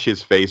smash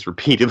his face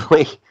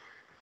repeatedly.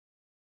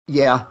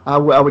 Yeah, I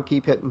would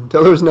keep hitting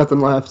until there was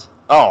nothing left.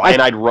 Oh,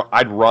 and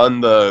I'd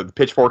run the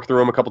pitchfork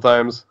through him a couple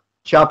times.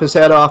 Chop his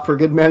head off for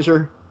good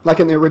measure, like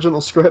in the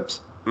original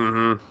scripts.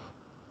 Mm-hmm.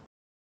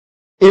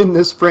 In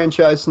this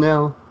franchise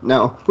now,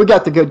 no. We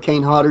got the good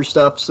Kane Hodder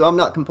stuff, so I'm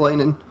not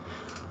complaining.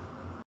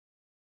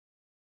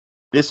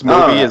 This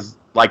movie is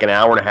like an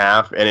hour and a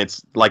half, and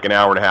it's like an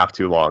hour and a half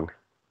too long.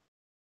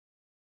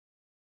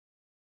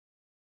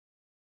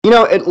 You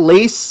know, at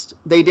least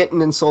they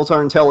didn't insult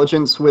our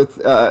intelligence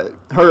with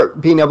her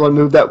being able to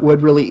move that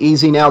wood really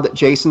easy now that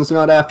Jason's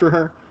not after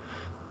her.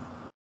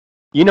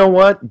 You know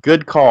what?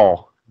 Good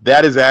call.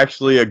 That is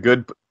actually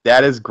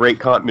that is great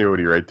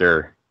continuity right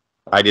there.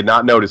 I did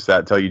not notice that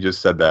until you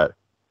just said that.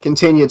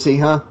 Continuity,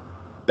 huh?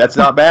 That's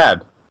not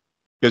bad.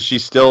 Because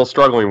she's still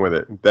struggling with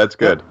it. That's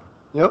good.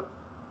 Yep.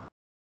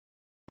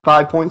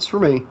 5 points for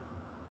me.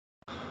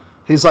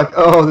 He's like,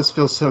 oh, this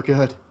feels so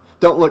good.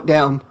 Don't look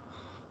down.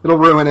 It'll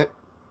ruin it.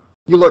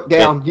 You look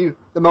down,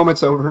 the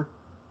moment's over.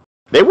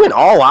 They went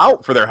all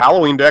out for their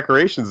Halloween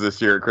decorations this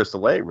year at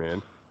Crystal Lake,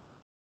 man.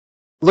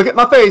 Look at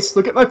my face.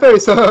 Don't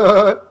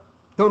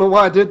know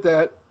why I did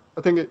that.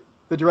 I think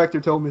the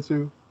director told me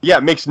to. Yeah,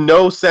 it makes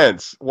no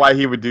sense why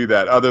he would do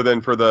that other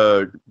than for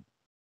the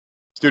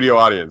studio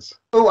audience.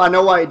 Oh, I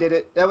know why he did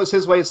it. That was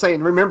his way of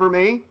saying, remember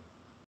me?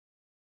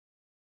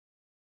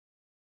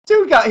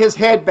 Dude got his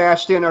head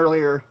bashed in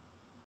earlier.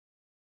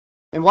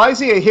 And why is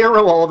he a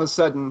hero all of a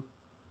sudden?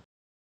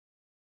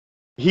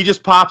 He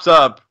just pops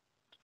up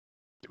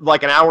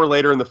like an hour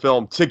later in the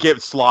film to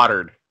get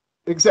slaughtered.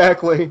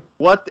 Exactly.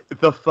 What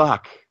the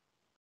fuck?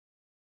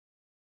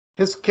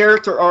 His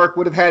character arc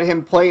would have had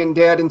him playing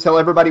dead until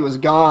everybody was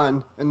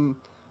gone,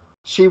 and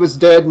she was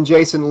dead and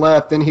Jason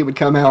left, then he would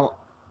come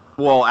out.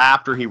 Well,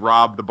 after he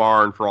robbed the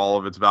barn for all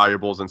of its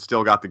valuables and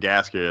still got the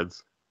gas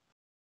kids.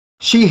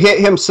 She hit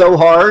him so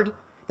hard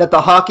that the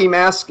hockey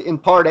mask in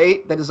Part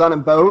 8 that is on a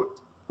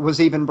boat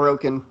was even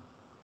broken.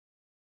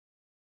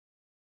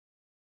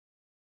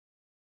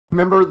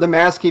 Remember the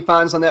mask he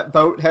finds on that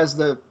boat has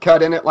the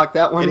cut in it like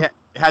that one? It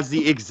has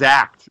the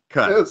exact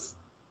cut. Yes.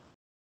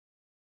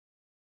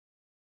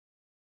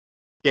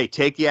 Okay,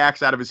 take the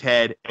axe out of his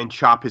head and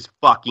chop his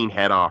fucking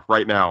head off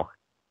right now.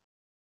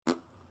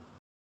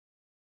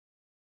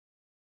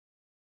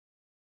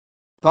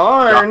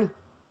 Darn.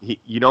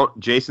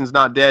 Jason's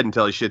not dead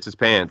until he shits his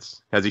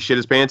pants. Has he shit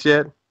his pants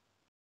yet?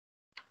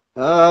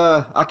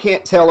 I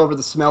can't tell over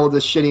the smell of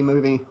this shitty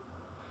movie.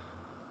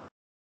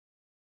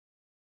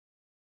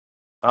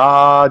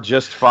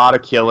 Just fought a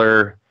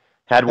killer.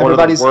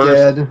 Everybody's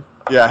dead.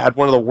 Yeah, had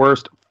one of the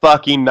worst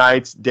fucking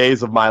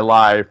days of my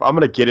life. I'm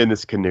gonna get in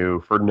this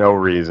canoe for no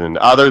reason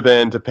other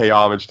than to pay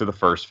homage to the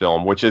first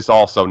film, which is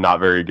also not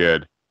very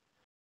good.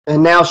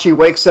 And now she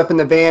wakes up in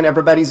the van,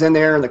 everybody's in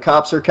there, and the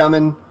cops are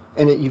coming,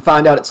 and you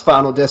find out it's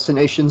Final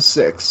Destination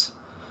 6.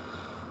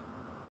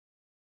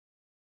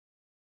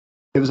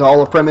 It was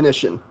all a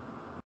premonition.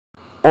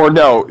 Or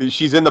no,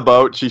 she's in the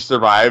boat, she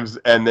survives,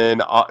 and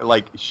then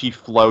she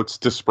floats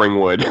to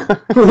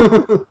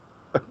Springwood.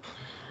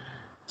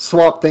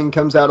 Swamp Thing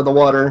comes out of the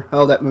water.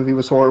 Oh, that movie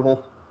was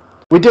horrible.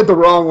 We did the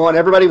wrong one.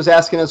 Everybody was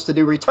asking us to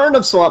do Return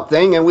of Swamp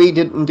Thing, and we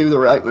didn't do the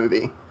right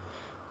movie.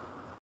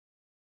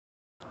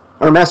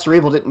 Or Master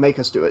Evil didn't make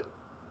us do it.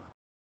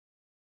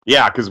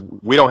 Yeah, because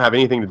we don't have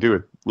anything to do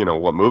with,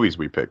 what movies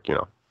we pick,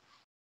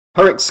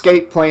 Her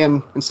escape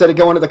plan, instead of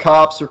going to the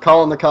cops or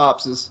calling the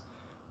cops, is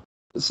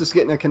let's just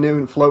get in a canoe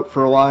and float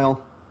for a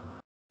while.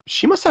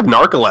 She must have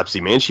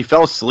narcolepsy, man. She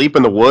fell asleep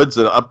in the woods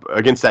and up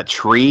against that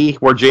tree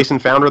where Jason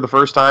found her the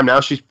first time. Now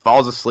she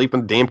falls asleep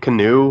in the damn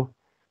canoe.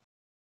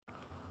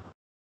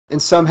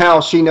 And somehow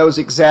she knows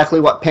exactly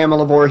what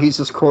Pamela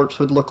Voorhees' corpse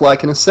would look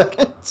like in a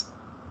second.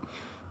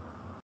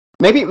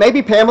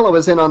 Maybe Pamela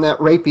was in on that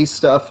rapey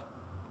stuff.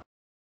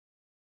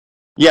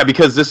 Yeah,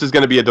 because this is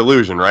going to be a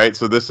delusion, right?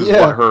 So this is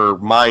what her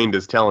mind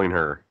is telling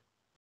her.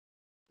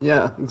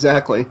 Yeah,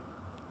 exactly.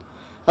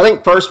 I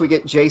think first we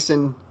get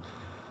Jason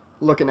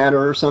looking at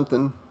her or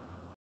something.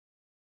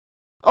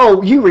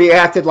 Oh, you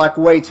reacted like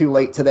way too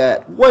late to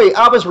that. Wait,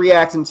 I was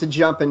reacting to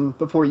jumping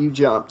before you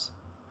jumped.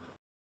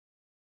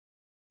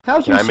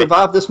 How'd you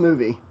survive this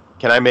movie?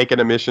 Can I make an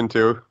admission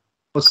too?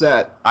 What's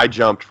that? I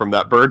jumped from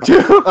that bird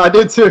too. I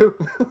did too.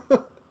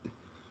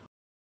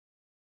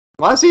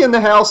 Why is he in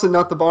the house and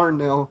not the barn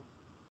now?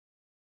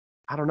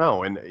 I don't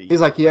know. And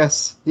he's like,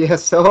 yes,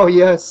 yes, oh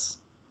yes.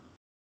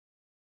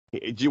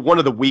 One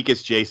of the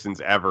weakest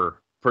Jasons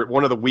ever.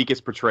 One of the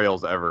weakest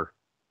portrayals ever.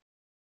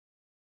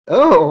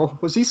 Oh,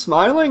 was he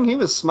smiling? He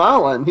was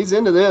smiling. He's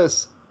into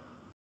this.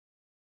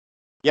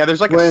 Yeah,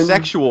 there's like a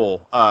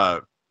sexual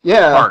part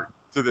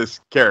to this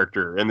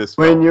character in this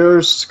film. When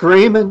you're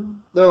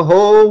screaming, the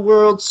whole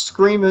world's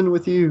screaming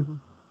with you.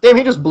 Damn,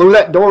 he just blew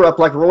that door up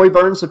like Roy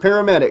Burns, the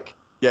paramedic.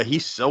 Yeah,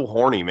 he's so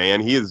horny, man.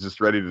 He is just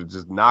ready to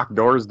just knock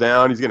doors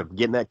down. He's going to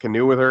get in that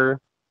canoe with her.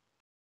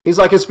 He's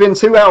like, it's been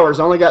 2 hours.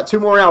 I only got 2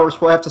 more hours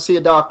before I have to see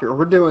a doctor.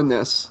 We're doing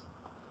this.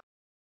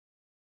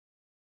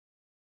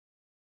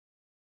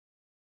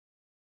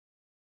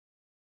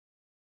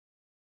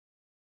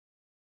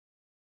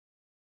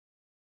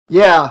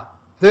 Yeah,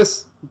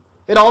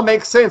 it all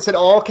makes sense. It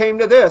all came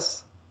to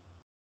this.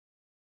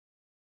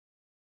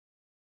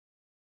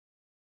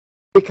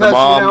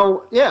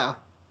 Because, yeah.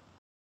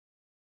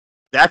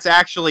 That's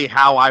actually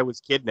how I was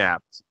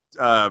kidnapped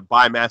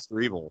by Master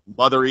Evil.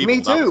 Mother Evil.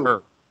 Me too.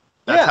 Her.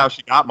 That's how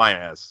she got my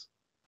ass.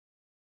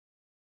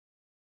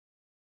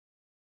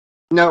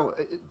 No,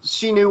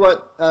 she knew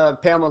what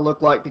Pamela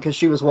looked like because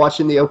she was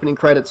watching the opening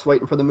credits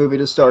waiting for the movie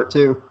to start,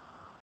 too.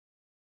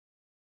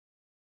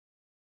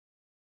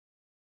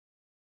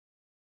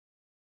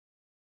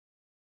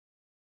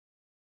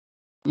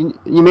 You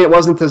mean it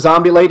wasn't the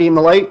zombie lady in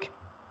the lake?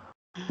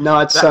 No,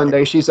 it's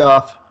Sunday. She's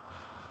off.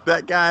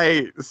 That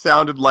guy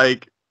sounded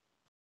like,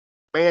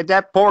 man,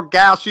 that poor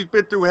gal, she's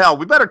been through hell.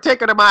 We better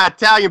take her to my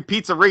Italian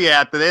pizzeria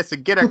after this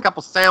and get her a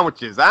couple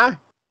sandwiches, huh?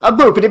 A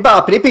boopity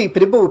boppity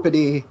peepity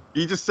boopity.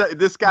 You just said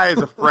this guy is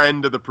a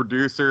friend of the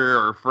producer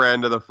or a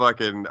friend of the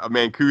fucking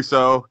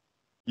Mancuso.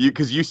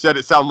 Because you said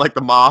it sounded like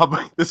the mob.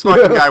 This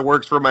fucking guy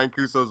works for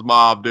Mancuso's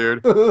mob,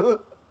 dude.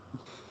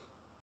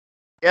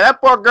 Yeah,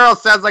 that poor girl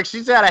sounds like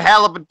she's had a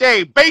hell of a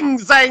day. Bing,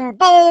 zang,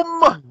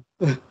 boom!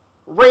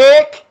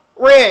 Rick!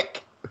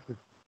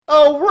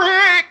 Oh,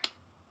 Rick!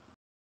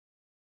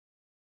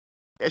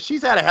 Yeah,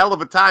 she's had a hell of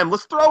a time.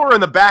 Let's throw her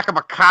in the back of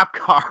a cop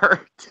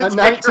car. Let's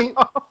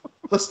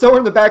throw her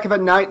in the back of a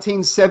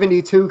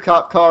 1972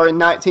 cop car in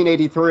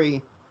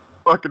 1983.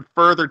 Fucking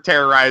further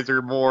terrorize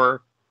her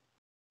more.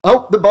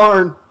 Oh, the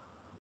barn.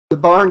 The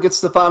barn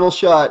gets the final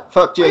shot.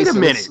 Fuck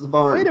Jason.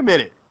 Wait a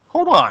minute.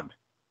 Hold on.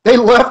 They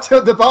left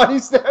the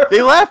bodies there.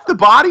 They left the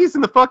bodies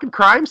in the fucking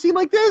crime scene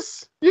like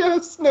this?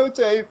 Yes, no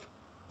tape.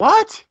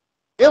 What?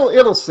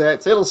 It'll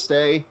set. It'll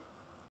stay.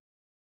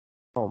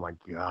 Oh my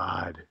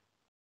god.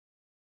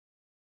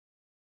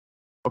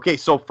 Okay,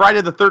 so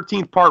Friday the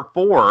 13th Part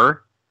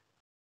 4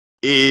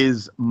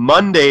 is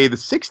Monday the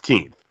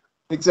 16th.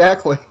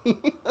 Exactly.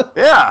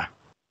 Yeah.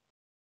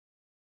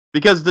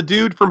 Because the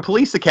dude from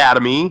Police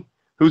Academy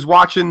who's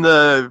watching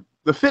the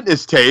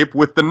fitness tape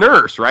with the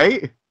nurse,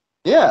 right?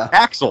 Yeah.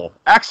 Axel.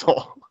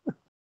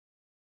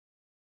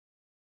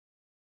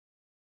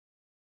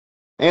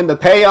 And the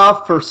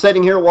payoff for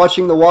sitting here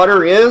watching the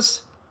water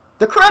is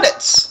the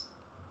credits.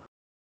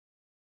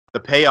 The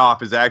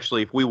payoff is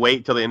actually, if we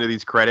wait till the end of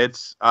these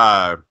credits,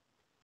 the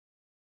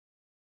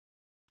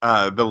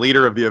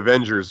leader of the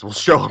Avengers will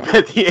show up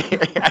at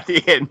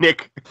the end.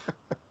 Nick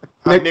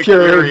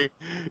Fury.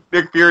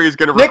 Nick Fury is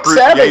going to recruit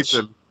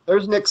Jason.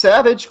 There's Nick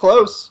Savage,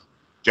 close.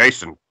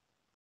 Jason,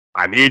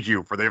 I need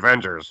you for the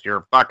Avengers.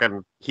 Your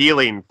fucking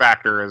healing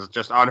factor is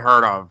just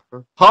unheard of.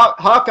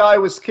 Hawkeye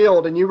was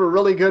killed, and you were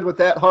really good with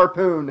that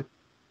harpoon.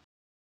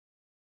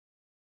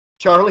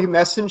 Charlie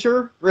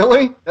Messenger?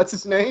 Really? That's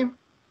his name?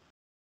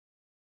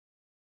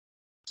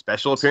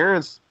 Special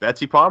appearance,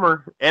 Betsy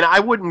Palmer. And I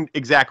wouldn't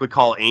exactly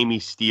call Amy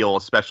Steele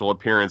a special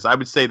appearance. I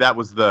would say that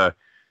was the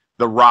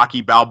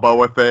Rocky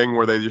Balboa thing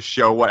where they just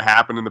show what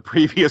happened in the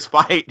previous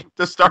fight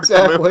to start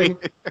the movie.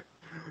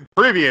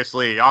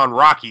 Previously on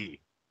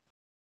Rocky.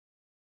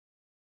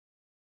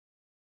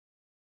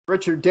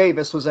 Richard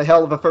Davis was a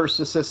hell of a first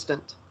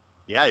assistant.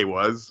 Yeah, he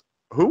was.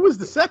 Who was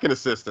the second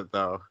assistant,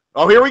 though?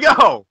 Oh, here we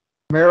go.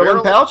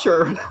 Marilyn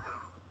Poucher.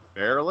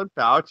 Marilyn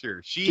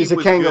Poucher. She's a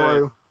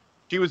kangaroo. Good.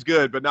 She was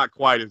good, but not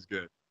quite as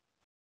good.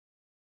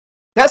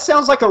 That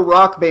sounds like a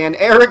rock band.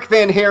 Eric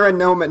Van Haren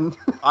Noman.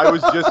 I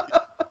was just...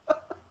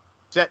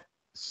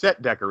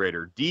 Set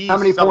decorator. D. How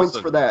many Sullivan. points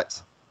for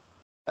that?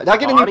 Did I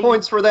get any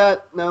points for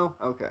that? No?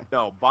 Okay.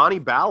 No, Bonnie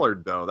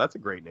Ballard, though. That's a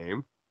great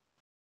name.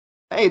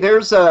 Hey,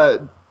 there's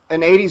an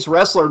 80s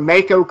wrestler,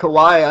 Mako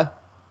Kawaya.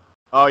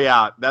 Oh,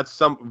 yeah.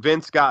 That's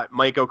Vince got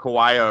Mako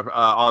Kawaya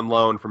on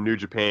loan from New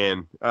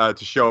Japan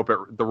to show up at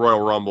the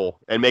Royal Rumble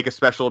and make a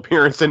special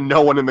appearance, and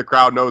no one in the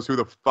crowd knows who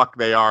the fuck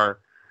they are.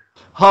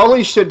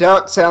 Holly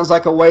Shaduck sounds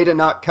like a way to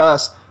not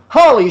cuss.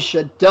 Holly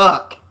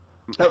Shaduck.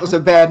 That was a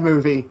bad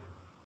movie.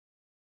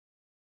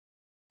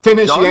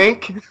 Finish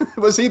Yank?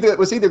 Was he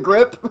the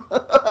grip?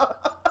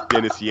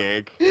 Dennis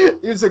Yank.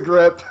 Use a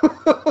grip.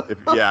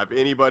 If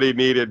anybody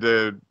needed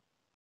to,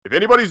 if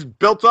anybody's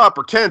built up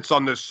or tense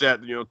on this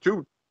set,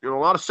 a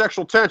lot of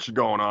sexual tension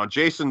going on.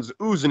 Jason's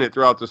oozing it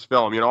throughout this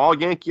film. I'll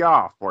yank you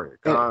off for you.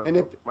 And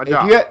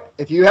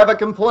if you have a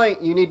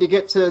complaint, you need to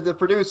get to the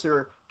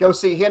producer. Go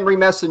see Henry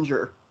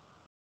Messenger.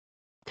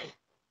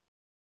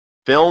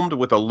 Filmed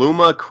with a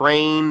Luma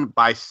crane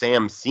by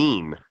Sam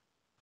Seen.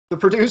 The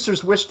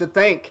producers wish to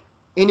thank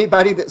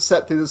anybody that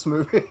sat through this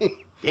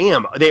movie.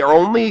 Damn, they're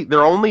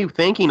only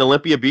thanking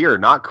Olympia Beer,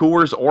 not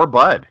Coors or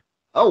Bud.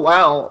 Oh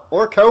wow,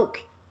 or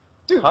Coke,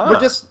 dude. Huh.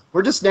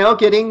 We're just now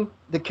getting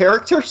the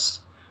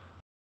characters.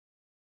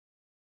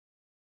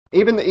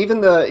 Even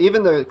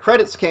the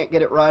credits can't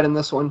get it right in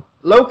this one.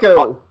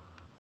 Loco.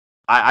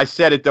 I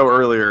said it though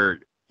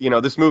earlier.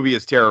 This movie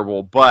is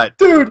terrible, but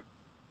dude,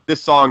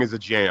 this song is a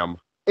jam.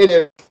 It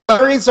is.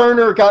 Larry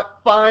Zerner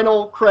got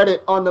final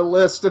credit on the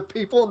list of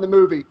people in the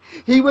movie.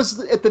 He was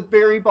at the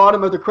very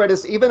bottom of the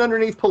credits, even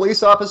underneath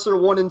Police Officer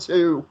 1 and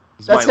 2.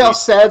 That's how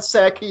sad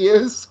sack he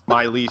is.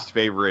 My least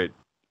favorite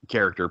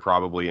character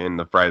probably in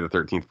the Friday the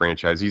 13th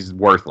franchise. He's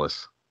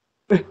worthless.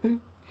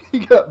 He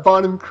got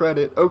bottom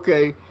credit.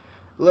 Okay,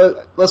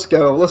 let's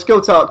go. Let's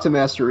go talk to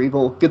Master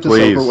Evil. Get this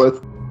over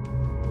with.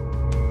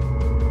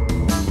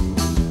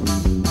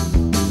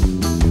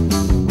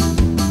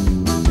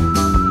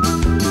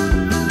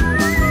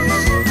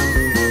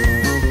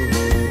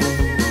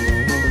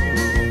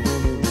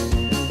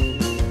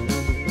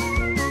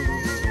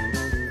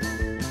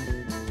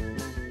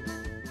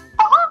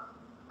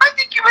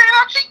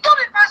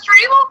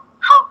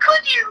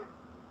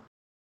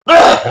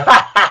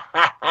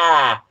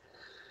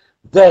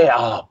 They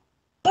are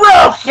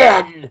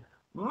broken!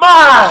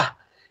 Ma!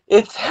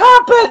 It's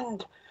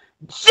happened!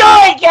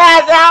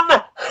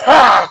 Joygasm!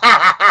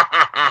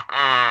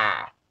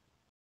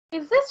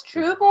 Is this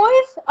true,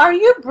 boys? Are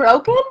you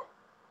broken?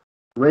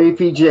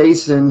 Rapey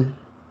Jason.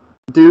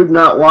 Dude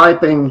not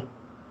wiping.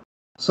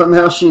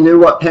 Somehow she knew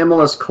what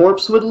Pamela's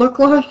corpse would look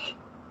like?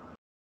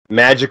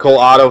 Magical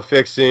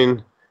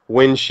auto-fixing.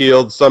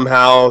 Windshield,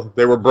 somehow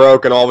they were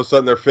broken. All of a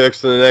sudden they're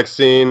fixed in the next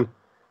scene.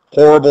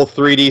 Horrible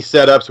 3D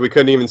setups we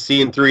couldn't even see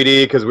in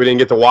 3D because we didn't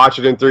get to watch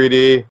it in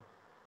 3D.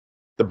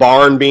 The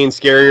barn being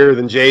scarier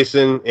than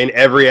Jason in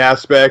every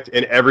aspect,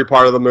 in every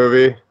part of the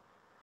movie.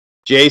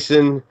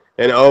 Jason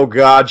and, oh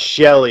God,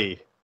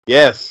 Shelley.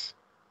 Yes.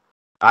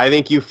 I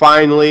think you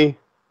finally...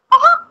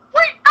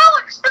 Wait,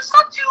 Alex, it's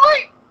not too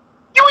late.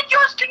 You and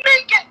Josh can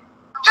make it.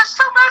 Just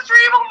tell Master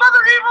Evil,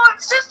 Mother Evil, and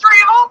Sister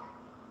Evil.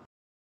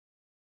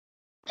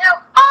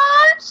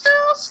 I'm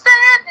still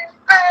standing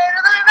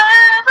better than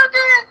I ever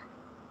did.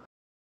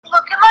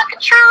 Looking like a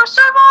true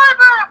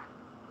survivor.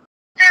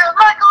 Feeling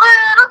like a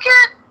little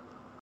kid.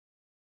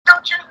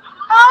 Don't you know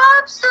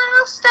I'm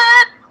still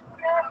standing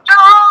after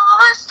all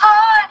this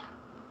time.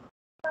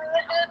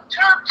 It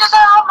took just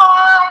how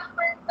much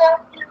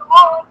that you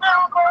are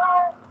now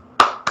mine.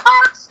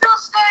 I'm still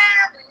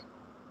standing.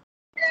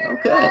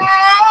 Okay.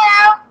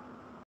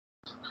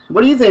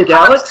 What do you think,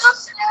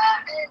 Alex?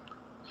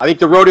 I think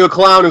the rodeo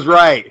clown is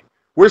right.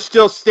 We're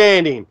still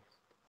standing.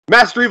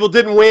 Master Evil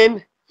didn't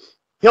win.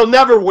 He'll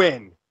never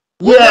win.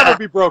 We'll never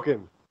be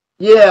broken.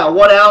 Yeah,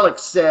 what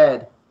Alex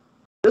said.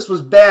 This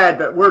was bad,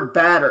 but we're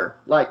badder.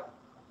 Like,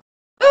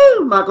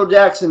 ooh, Michael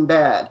Jackson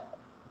bad.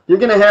 You're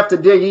going to have to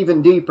dig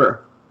even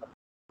deeper.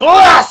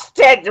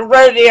 Blasted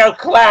rodeo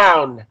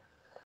clown!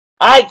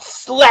 I'd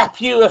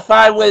slap you if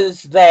I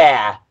was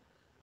there.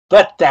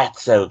 But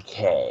that's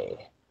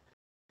okay.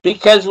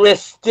 Because we're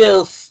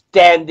still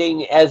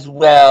standing as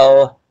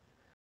well.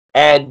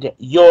 And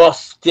you're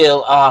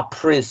still our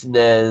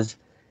prisoners.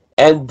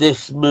 And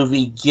this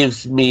movie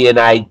gives me an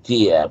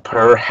idea.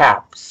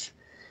 Perhaps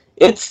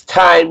it's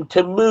time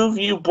to move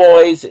you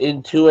boys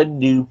into a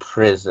new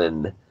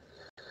prison.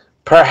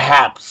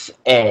 Perhaps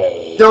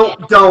a...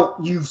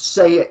 Don't you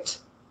say it.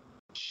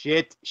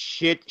 Shit.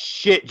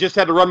 Just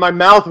had to run my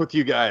mouth with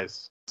you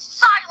guys.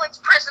 Silence,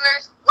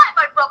 prisoners. Let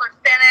my brother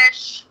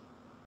finish.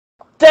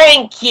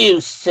 Thank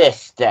you,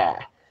 sister.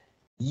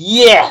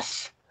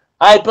 Yes,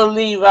 I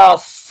believe I'll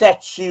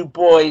set you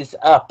boys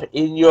up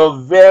in your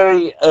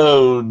very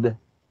own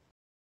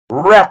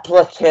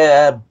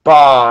replica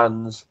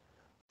barns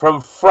from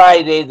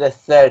Friday the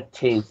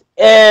 13th.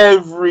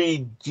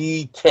 Every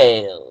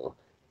detail.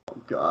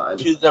 Oh, God.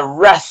 To the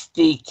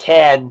rusty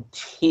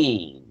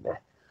canteen.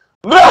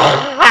 I'll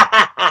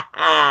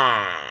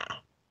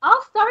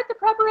start the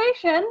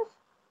preparations.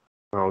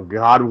 Oh,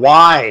 God,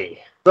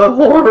 why? The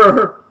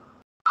horror.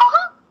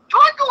 Do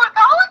I go with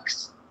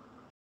Alex?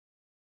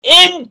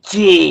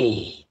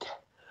 Indeed.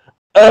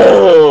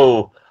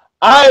 Oh,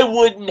 I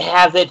wouldn't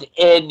have it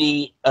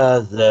any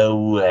other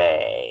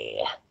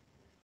way.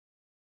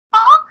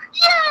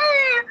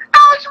 Yay!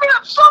 Alex, we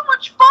have so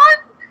much fun!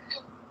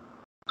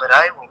 But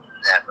I will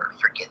never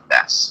forget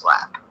that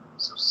slap.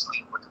 So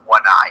sleep with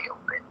one eye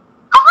open.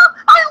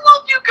 I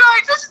love you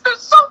guys! Isn't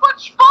this so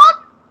much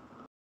fun?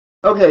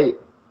 Okay,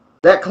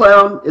 that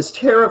clown is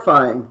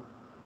terrifying.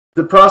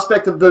 The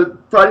prospect of the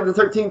Friday the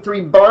 13th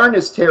 3 barn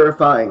is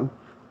terrifying.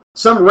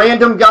 Some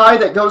random guy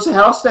that goes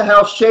house to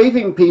house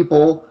shaving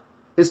people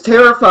is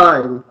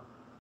terrifying.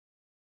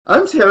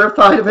 I'm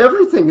terrified of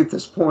everything at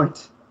this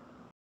point.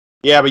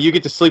 Yeah, but you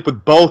get to sleep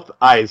with both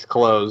eyes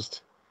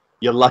closed.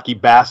 You lucky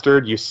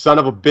bastard. You son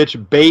of a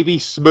bitch. Baby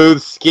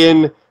smooth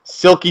skin,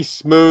 silky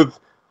smooth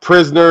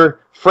prisoner,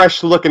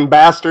 fresh looking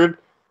bastard.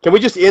 Can we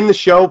just end the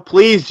show?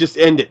 Please just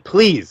end it.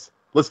 Please.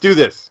 Let's do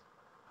this.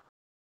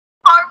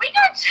 Are we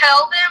going to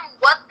tell them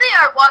what they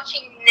are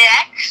watching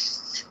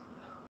next?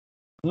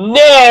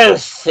 No,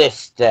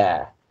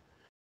 sister.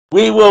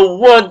 We will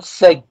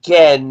once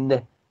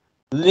again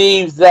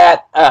leave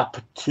that up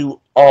to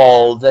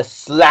all the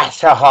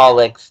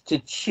slashaholics to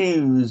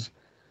choose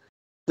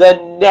the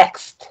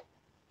next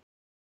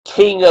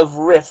King of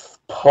Riff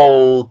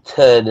Poll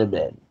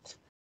tournament.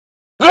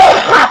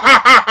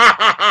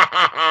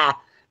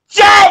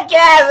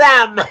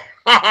 Jargasm!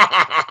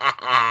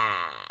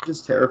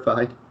 Just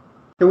terrified.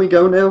 Can we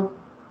go now?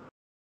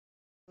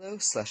 Hello,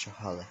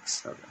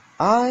 Slashaholics. Okay.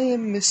 I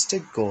am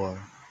Mr.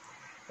 Gore,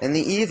 and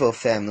the Evil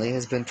family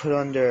has been put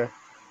under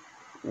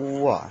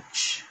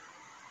watch.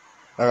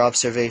 Our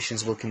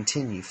observations will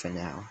continue for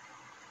now.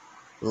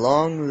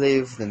 Long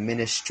live the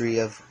Ministry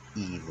of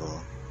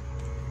Evil.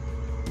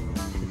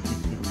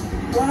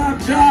 What up,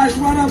 Josh?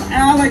 What up,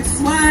 Alex /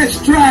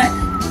 Trax?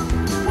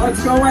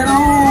 What's going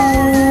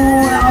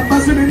on? I'm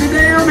busting in the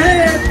damn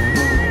head!